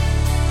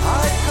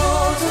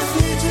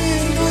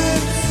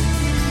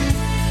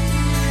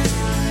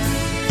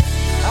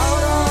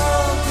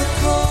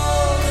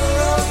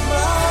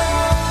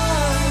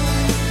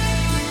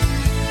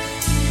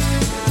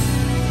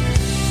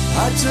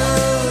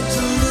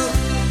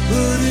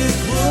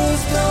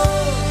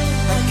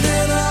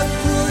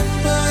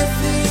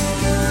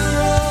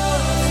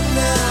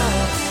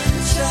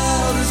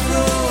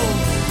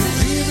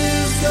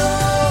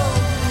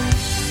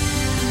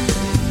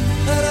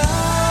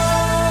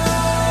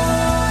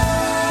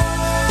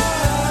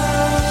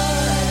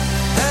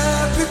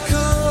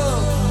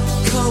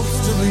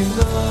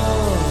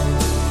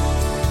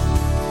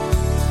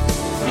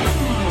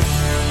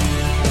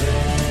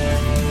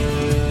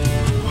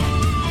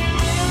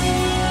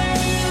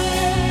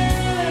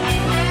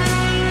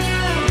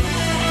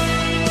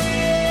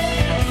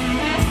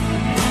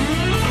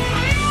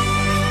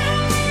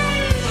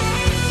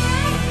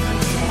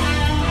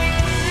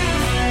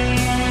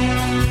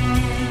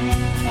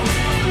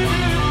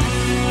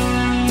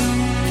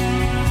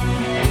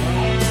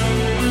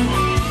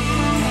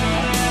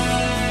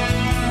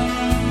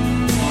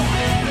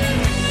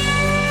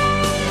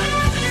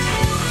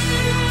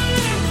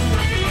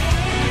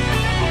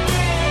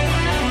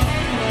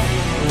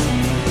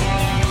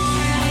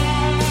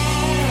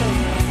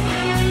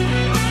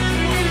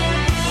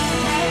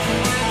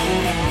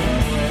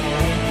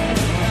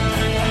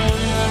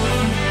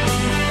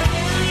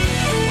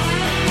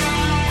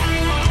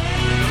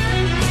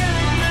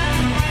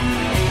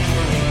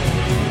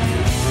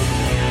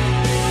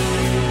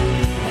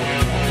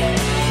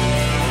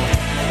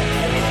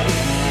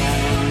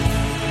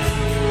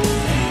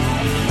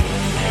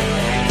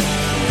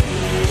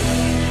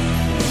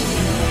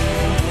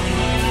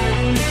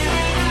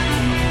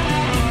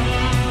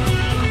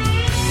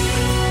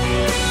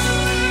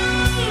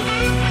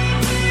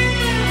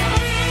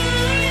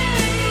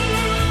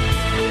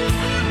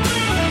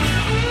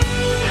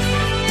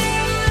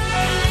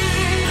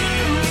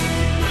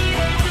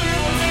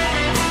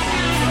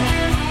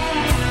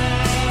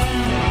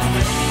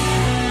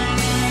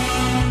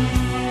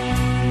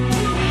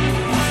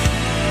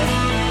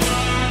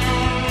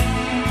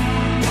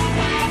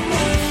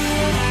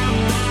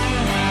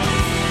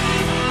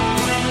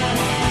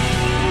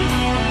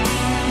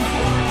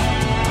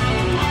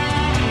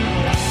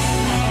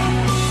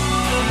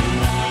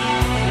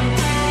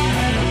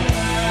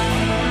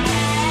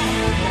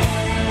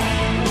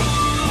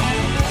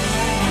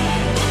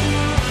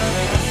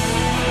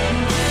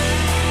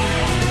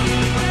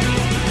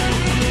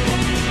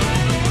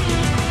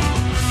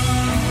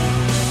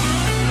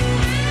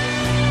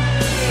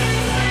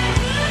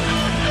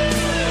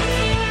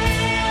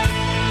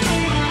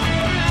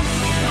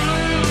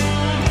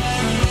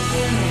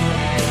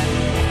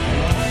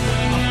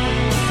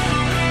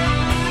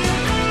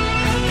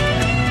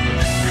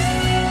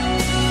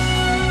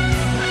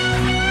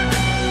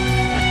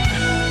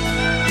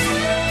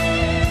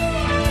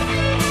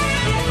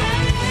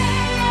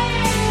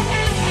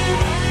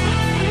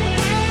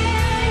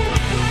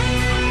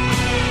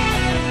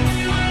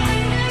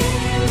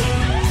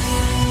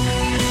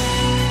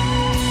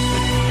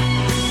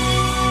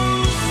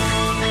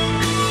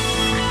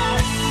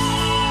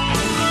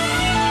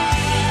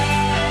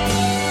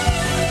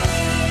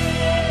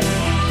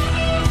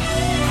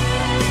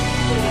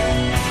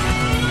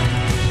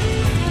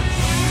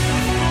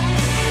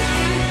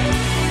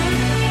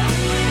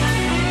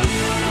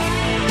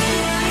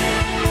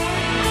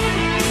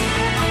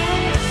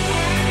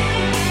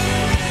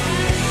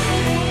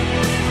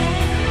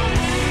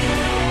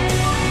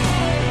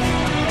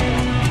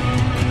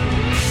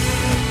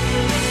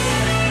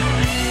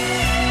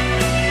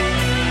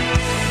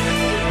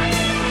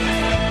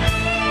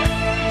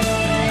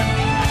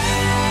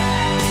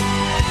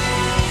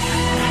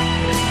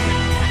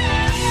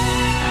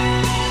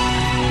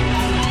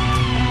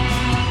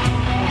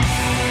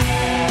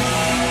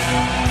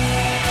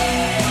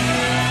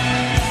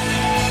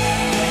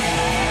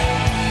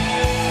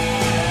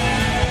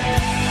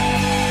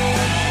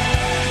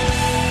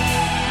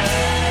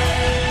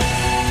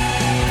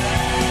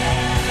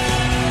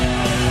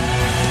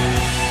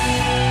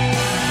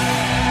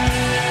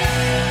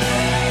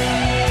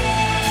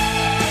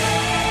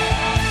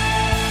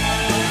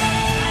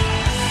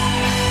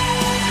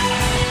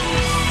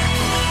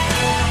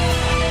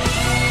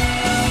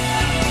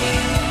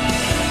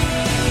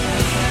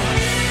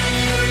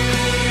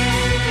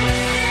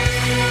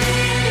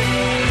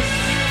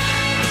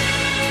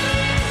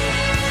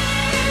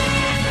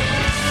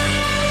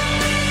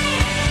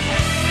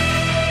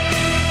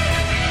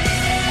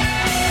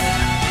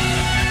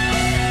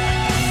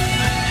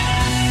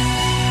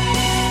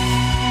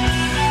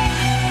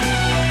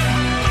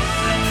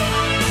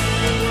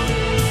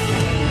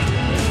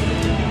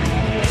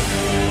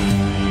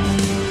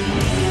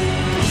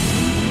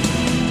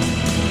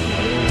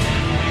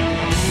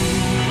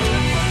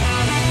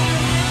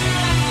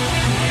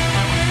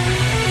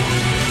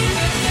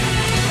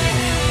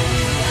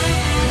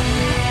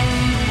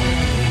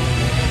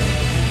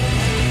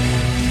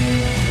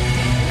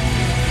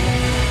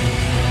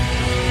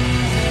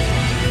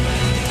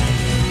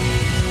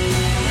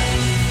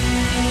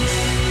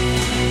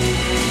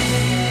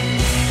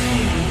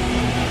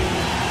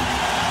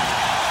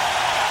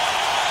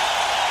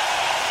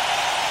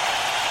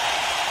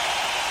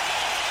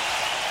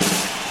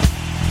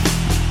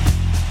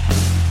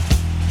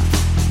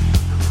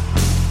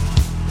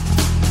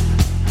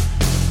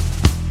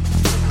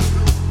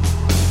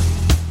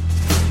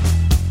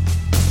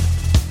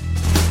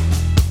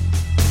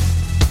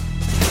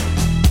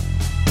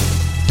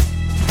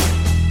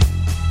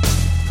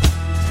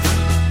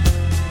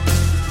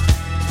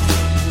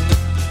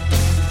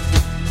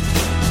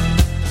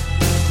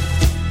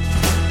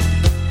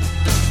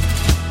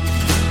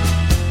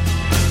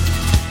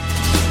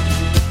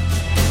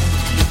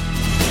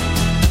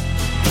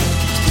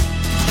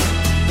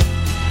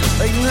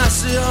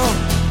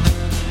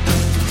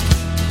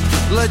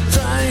like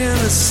dying in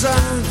the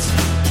sand.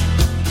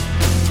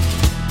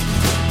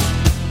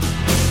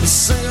 A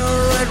single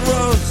red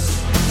rose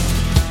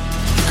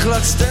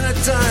clutched in a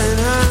dying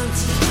hand.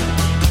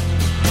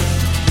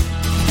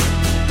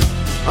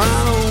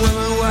 And a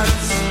woman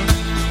wept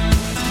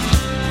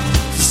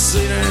to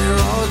see their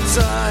hero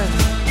die.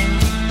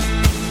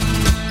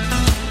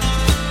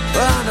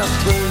 And a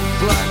big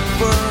black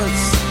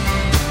birds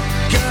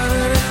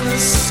gathered in the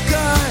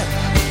sky.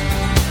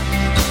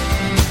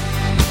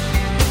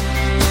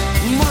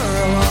 Mother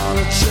of all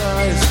the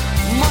joys,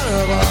 mother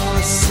of all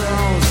the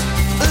souls,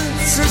 and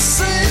to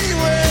see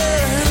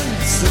we're in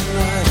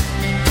tonight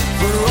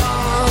for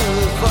all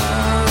the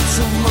fire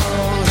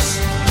tomorrows.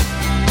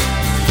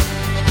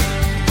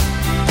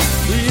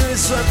 The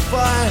years went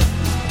by,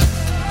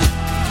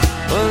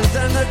 and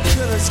then the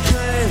killers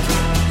came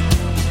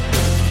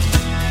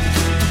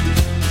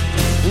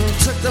and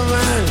took the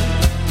man,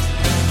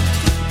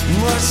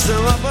 marched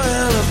him up a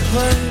hill of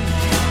pain.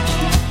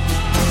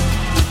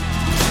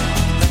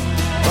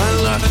 I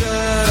look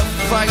at a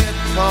faggot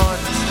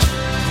poet,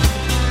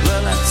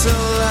 let that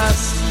till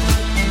last.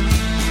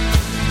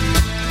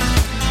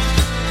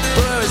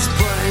 Blew his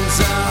brains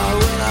out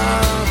with a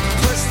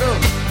pistol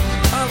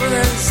over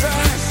his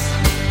ass.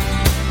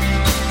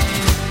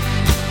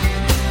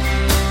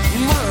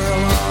 Mother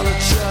of all the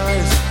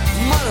joys,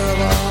 mother of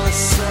all the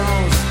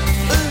souls,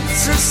 and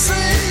to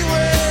see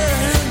we're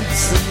in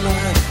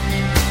tonight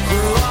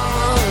for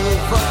all the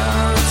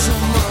fire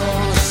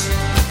tomorrows.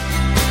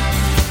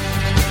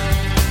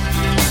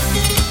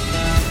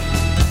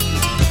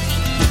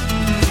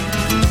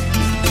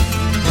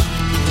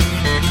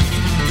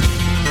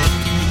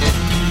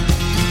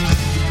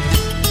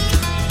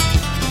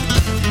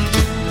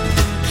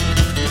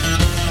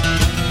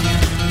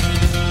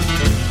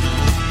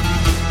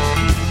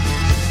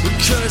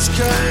 Killers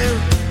came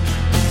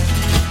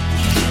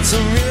to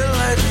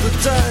mutilate the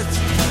dead,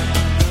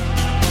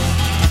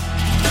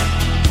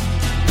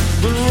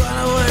 but run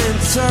away in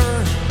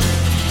terror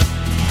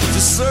to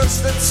search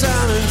the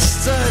town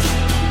instead.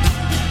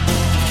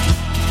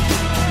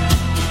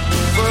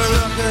 For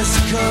look at his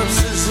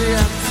corpses, the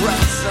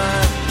anthrax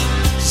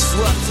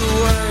swept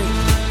away.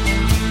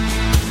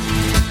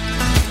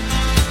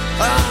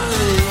 And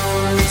the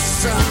only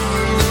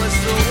sound was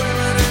the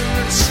women in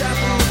the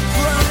chapel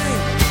praying.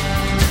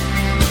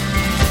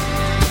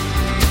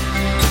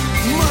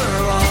 Mother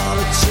of all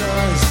the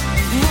joys,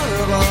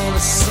 mother of all the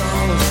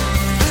souls,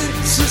 and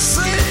to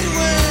see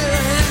we're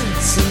in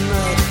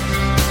tonight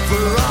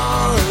for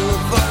all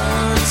of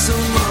our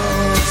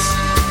tomorrows.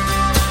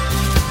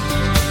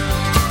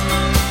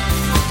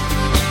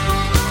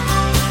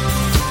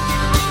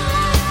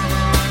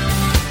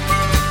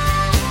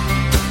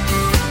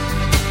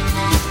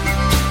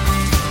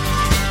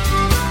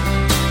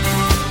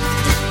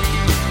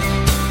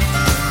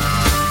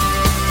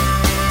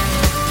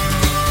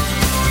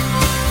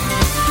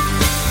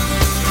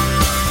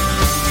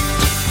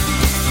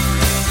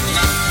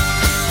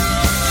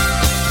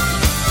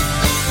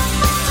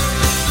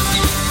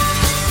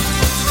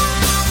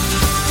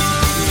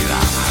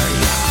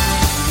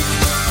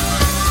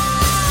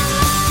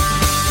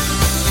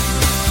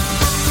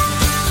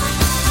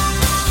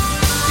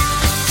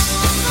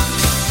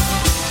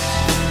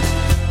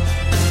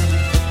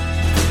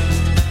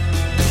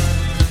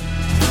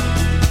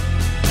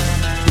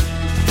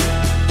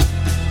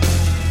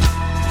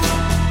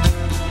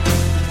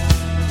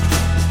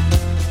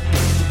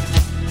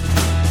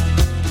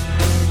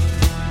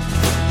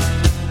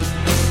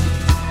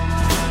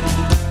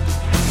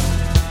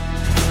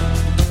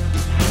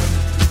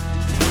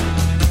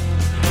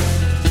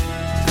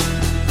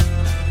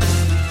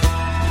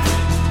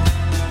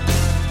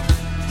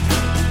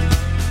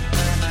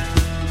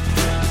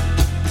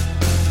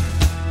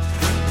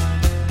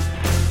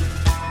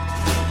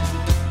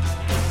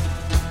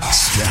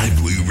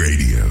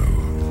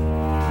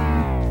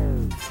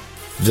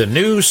 The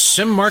new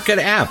SimMarket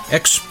app.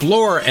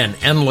 Explore an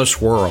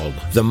endless world.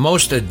 The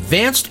most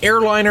advanced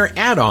airliner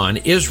add-on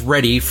is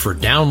ready for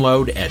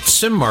download at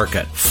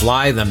SimMarket.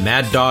 Fly the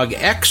Mad Dog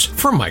X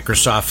for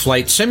Microsoft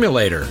Flight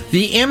Simulator.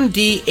 The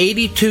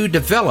MD-82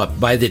 developed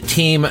by the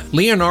team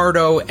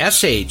Leonardo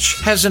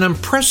SH has an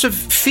impressive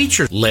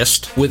feature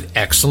list with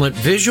excellent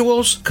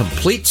visuals,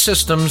 complete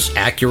systems,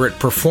 accurate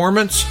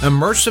performance,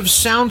 immersive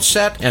sound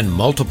set, and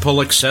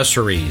multiple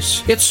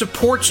accessories. It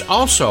supports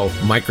also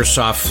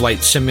Microsoft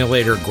Flight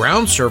Simulator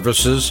ground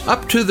services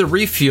up to the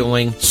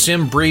refueling,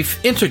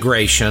 SimBrief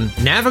integration,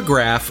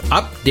 Navigraph,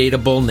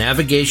 updatable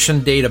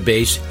navigation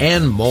database,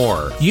 and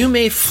more. You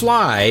may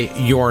fly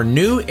your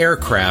new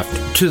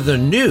aircraft to the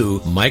new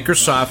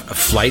Microsoft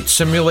Flight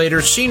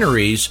Simulator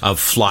sceneries of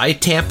Fly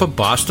Tampa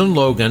Boston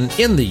Logan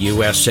in the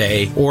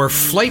USA or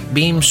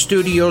Flightbeam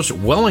Studios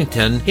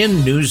Wellington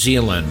in New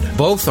Zealand.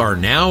 Both are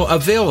now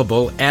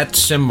available at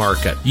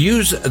SimMarket.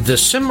 Use the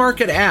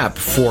SimMarket app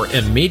for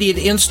immediate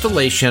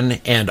installation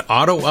and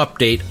auto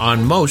update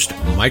on most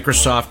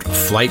Microsoft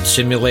Flight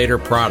Simulator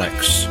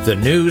products. The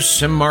new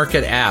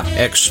SimMarket app.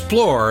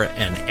 Explore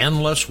an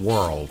endless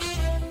world.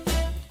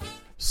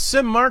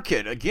 Sim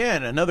Market,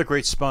 again, another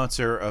great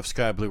sponsor of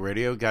Sky Blue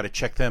Radio. Got to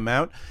check them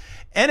out.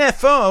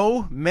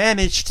 NFO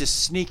managed to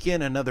sneak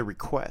in another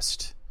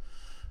request,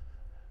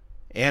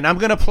 and I'm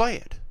going to play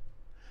it.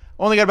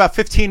 Only got about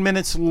 15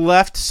 minutes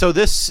left, so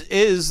this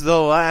is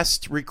the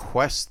last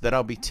request that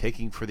I'll be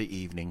taking for the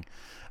evening.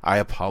 I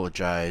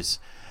apologize,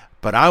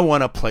 but I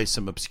want to play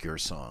some obscure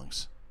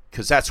songs,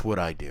 because that's what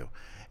I do.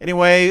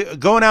 Anyway,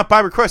 going out by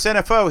request,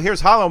 NFO,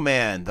 here's Hollow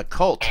Man, The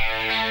Cult.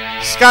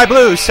 Sky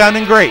Blue,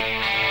 sounding great.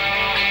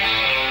 Thank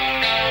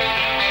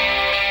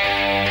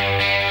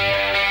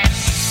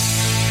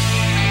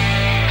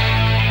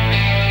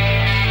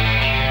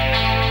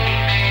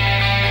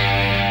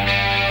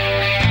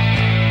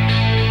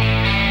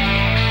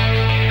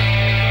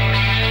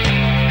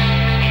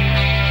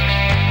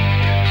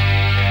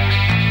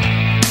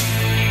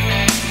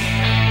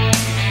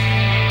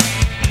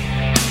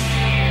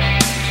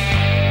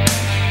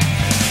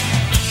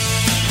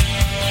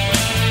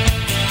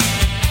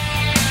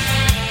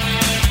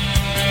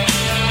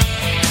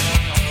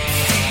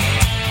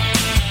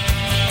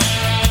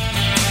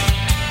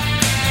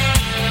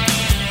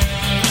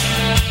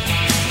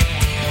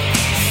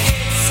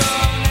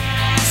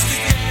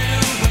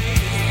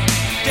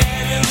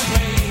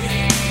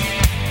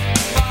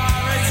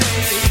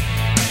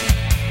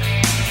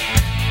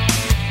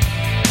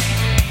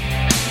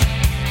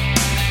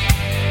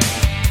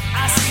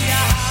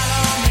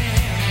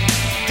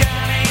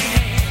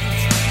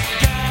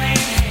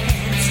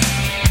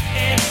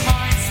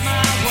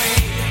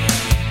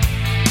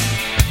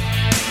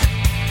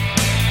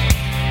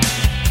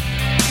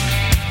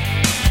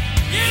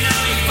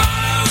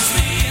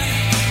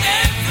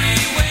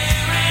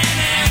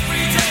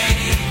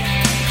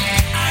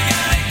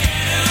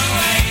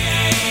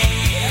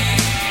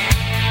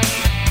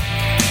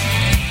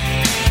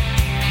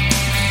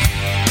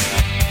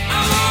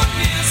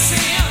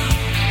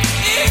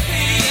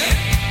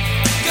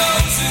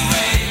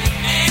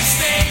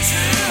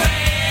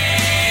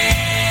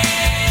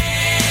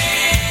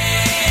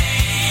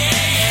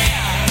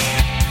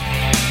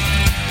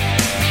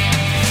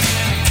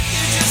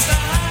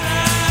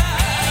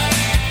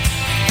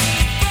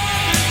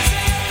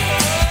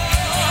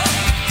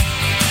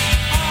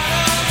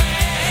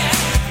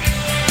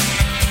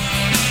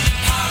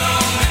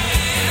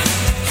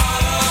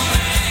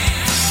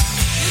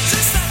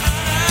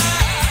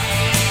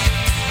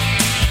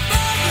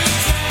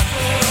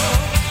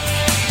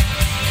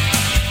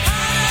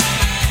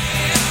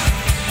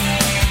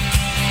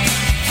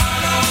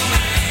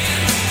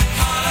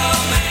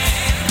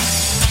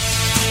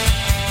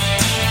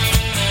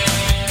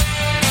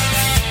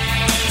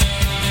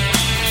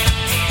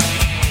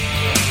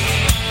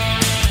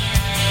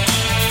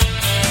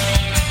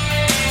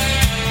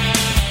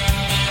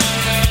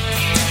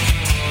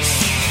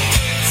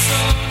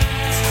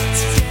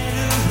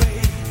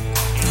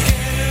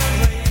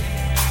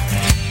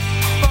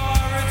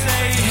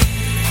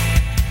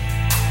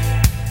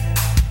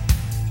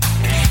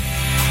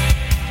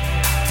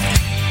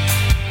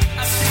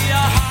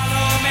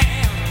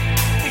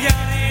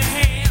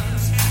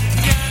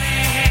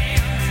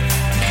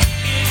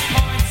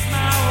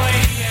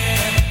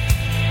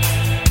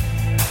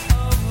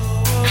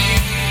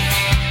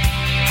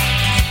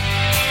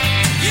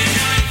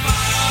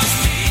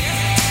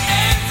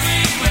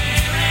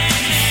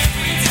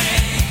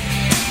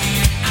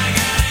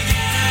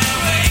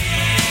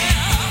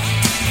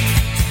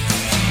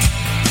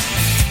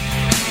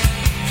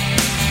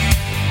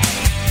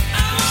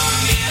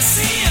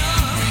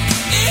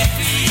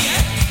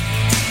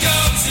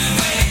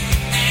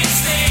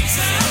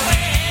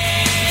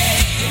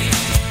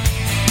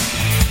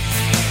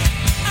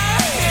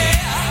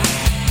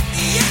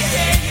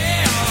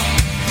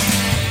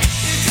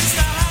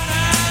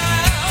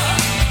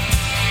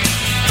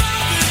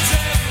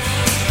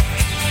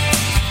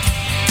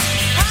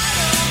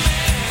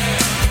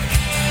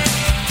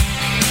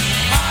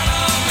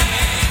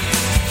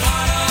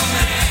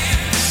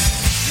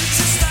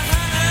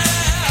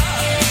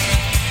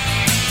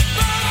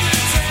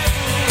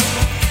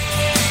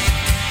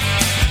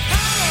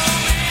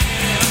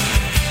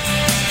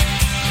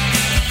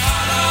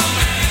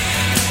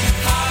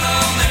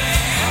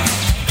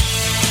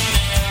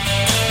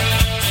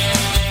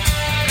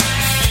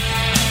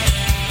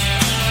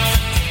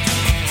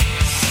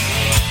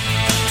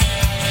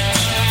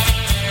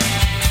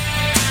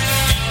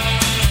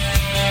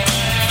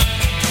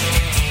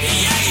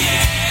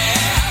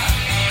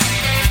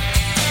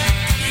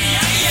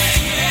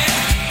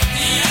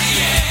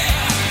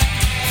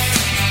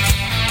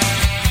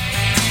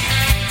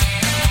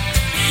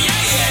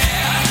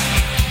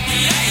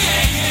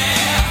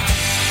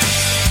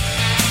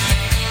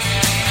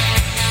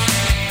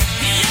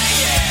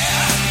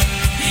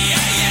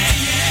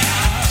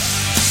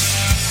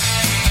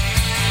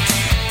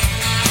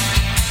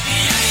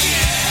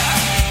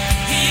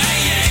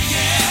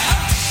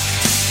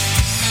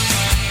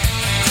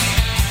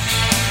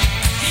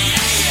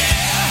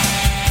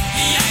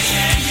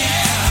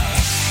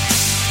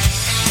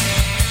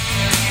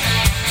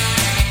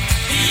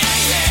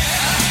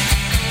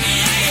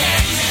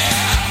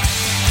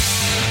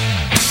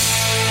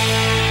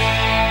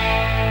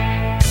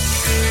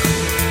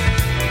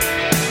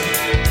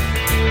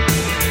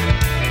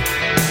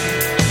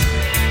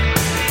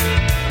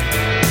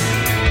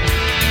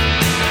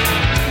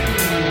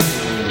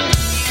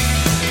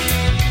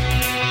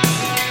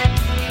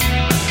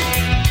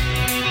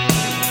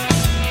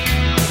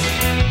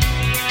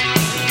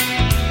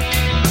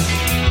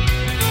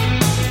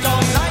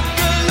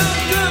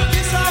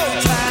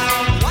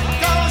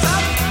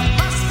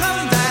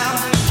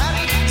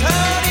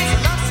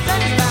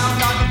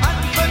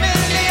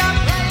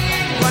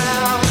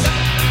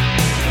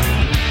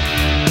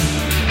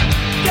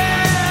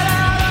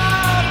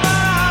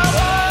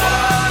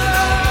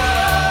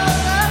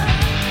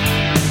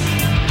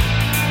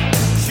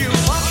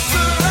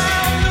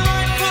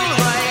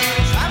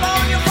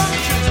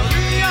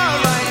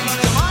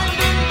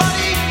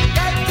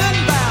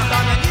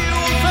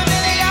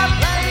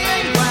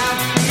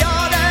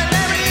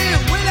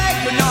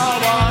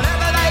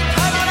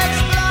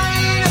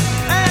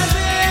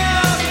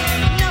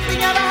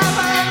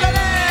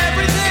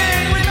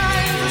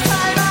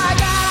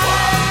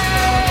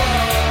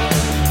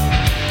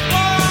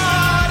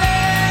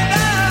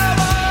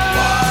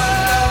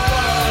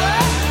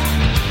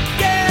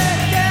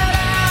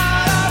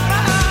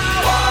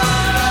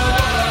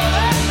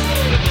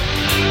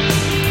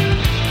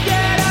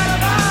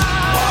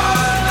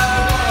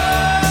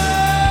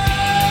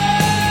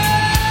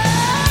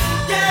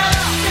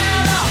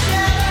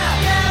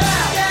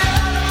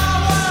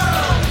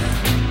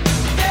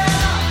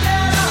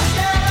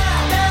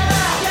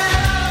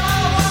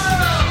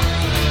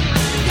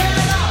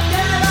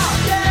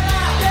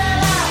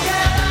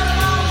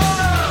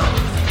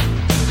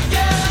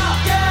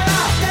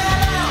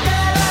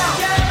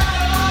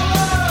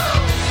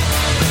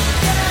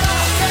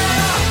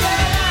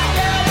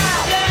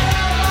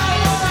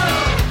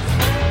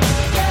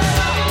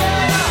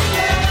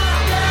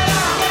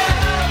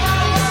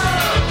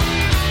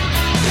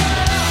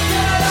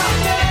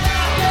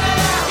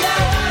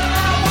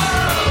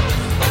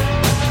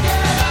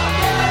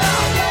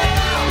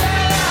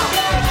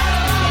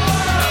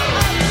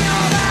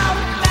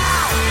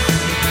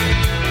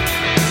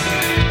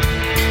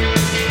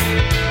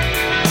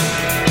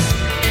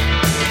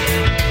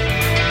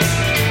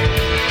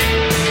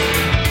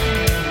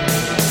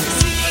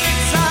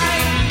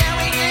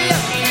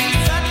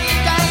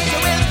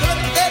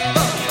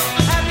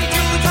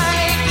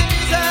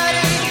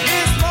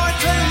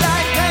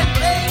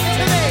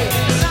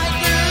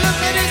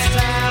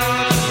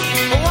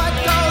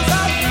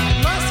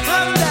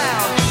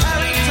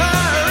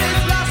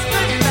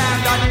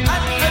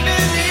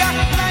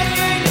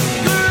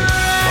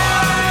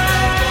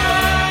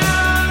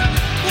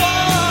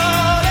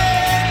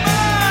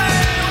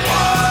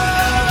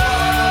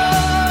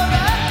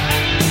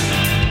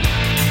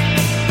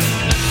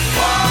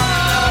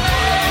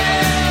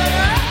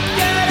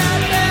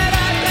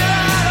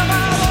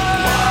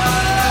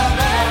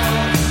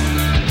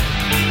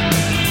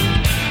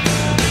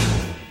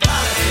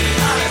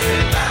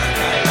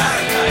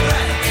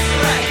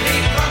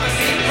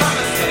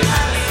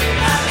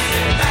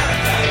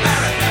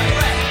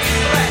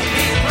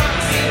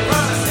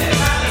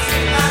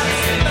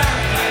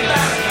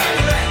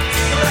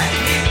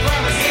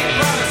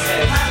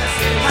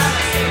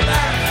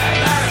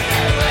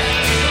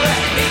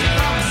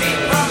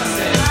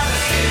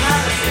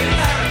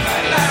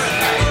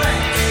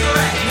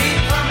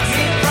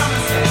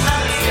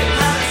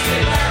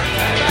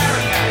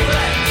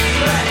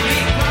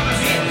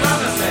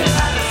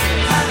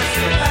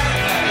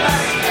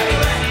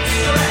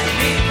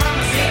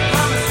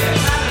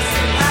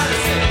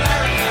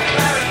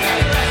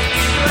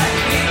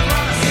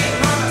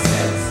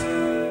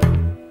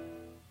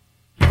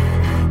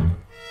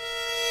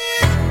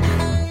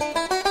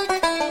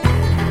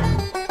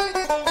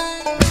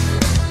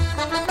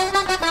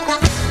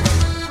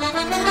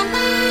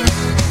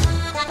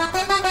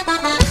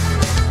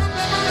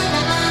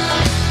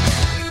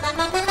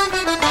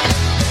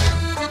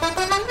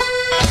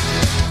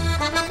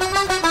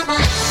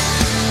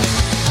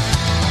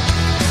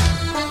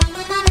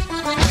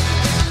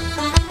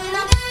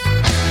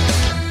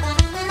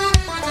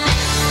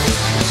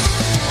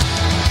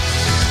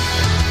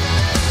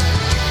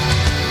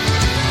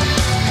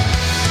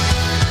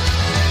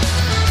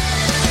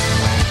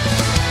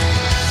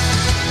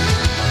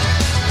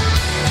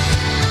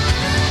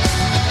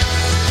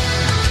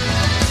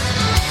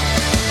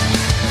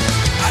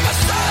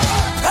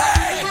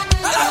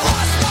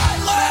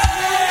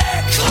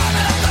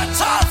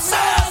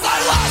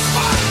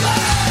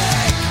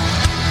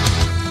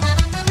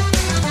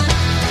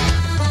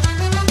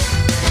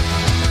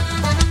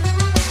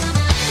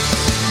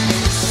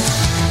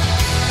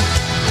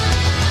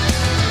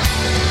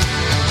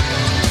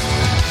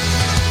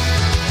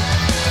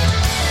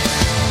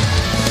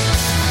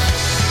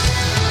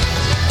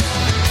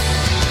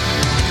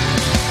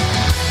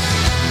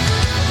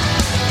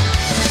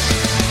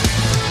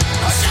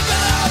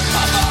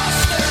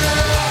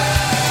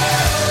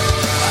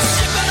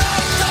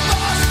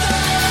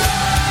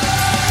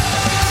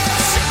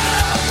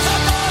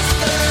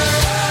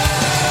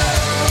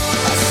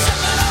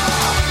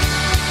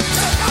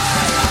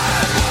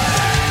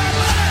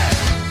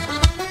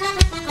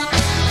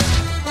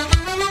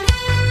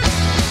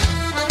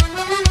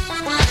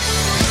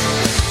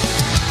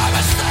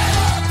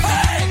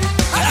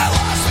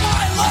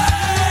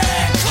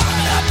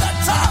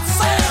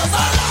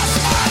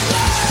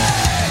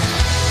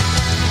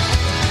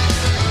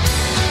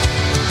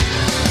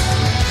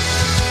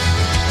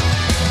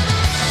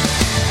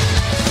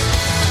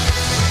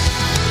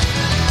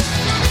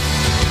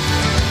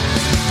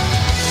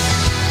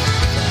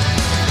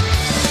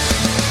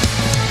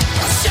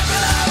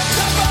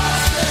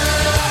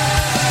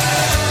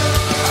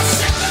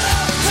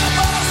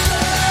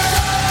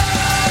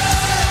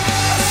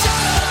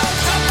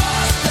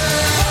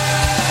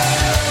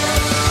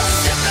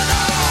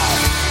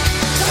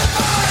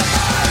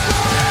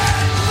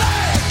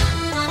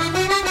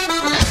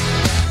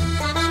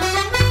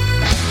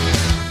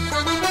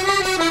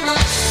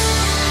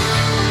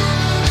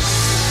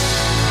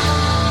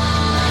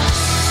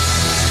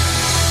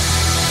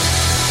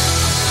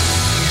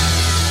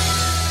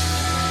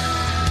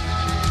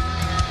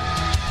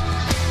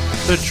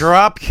The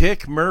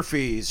Dropkick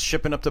Murphys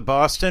shipping up to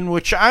Boston,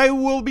 which I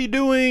will be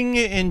doing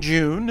in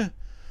June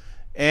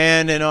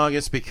and in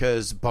August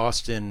because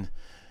Boston,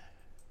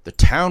 the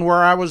town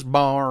where I was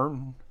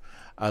born,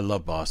 I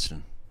love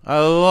Boston. I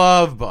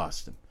love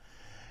Boston.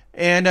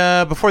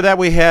 And before that,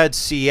 we had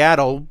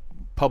Seattle,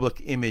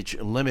 Public Image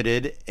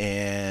Limited,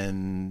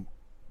 and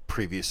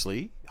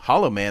previously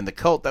Hollow Man, The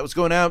Cult. That was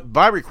going out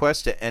by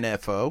request to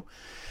NFO.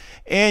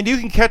 And you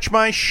can catch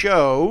my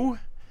show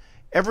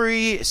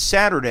every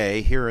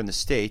Saturday here in the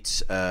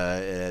States.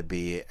 It'd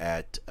be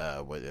at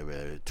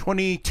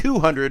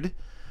 2200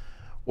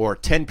 or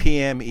 10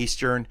 p.m.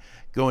 Eastern,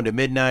 going to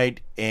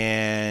midnight.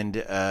 And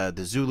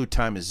the Zulu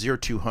time is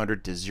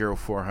 0200 to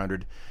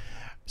 0400.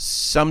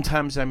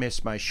 Sometimes I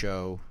miss my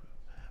show,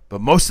 but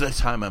most of the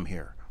time I'm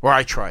here, or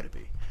I try to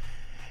be.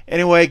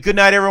 Anyway, good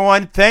night,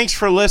 everyone. Thanks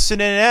for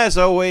listening. As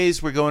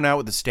always, we're going out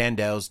with the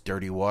Standells'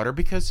 Dirty Water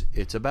because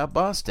it's about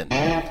Boston.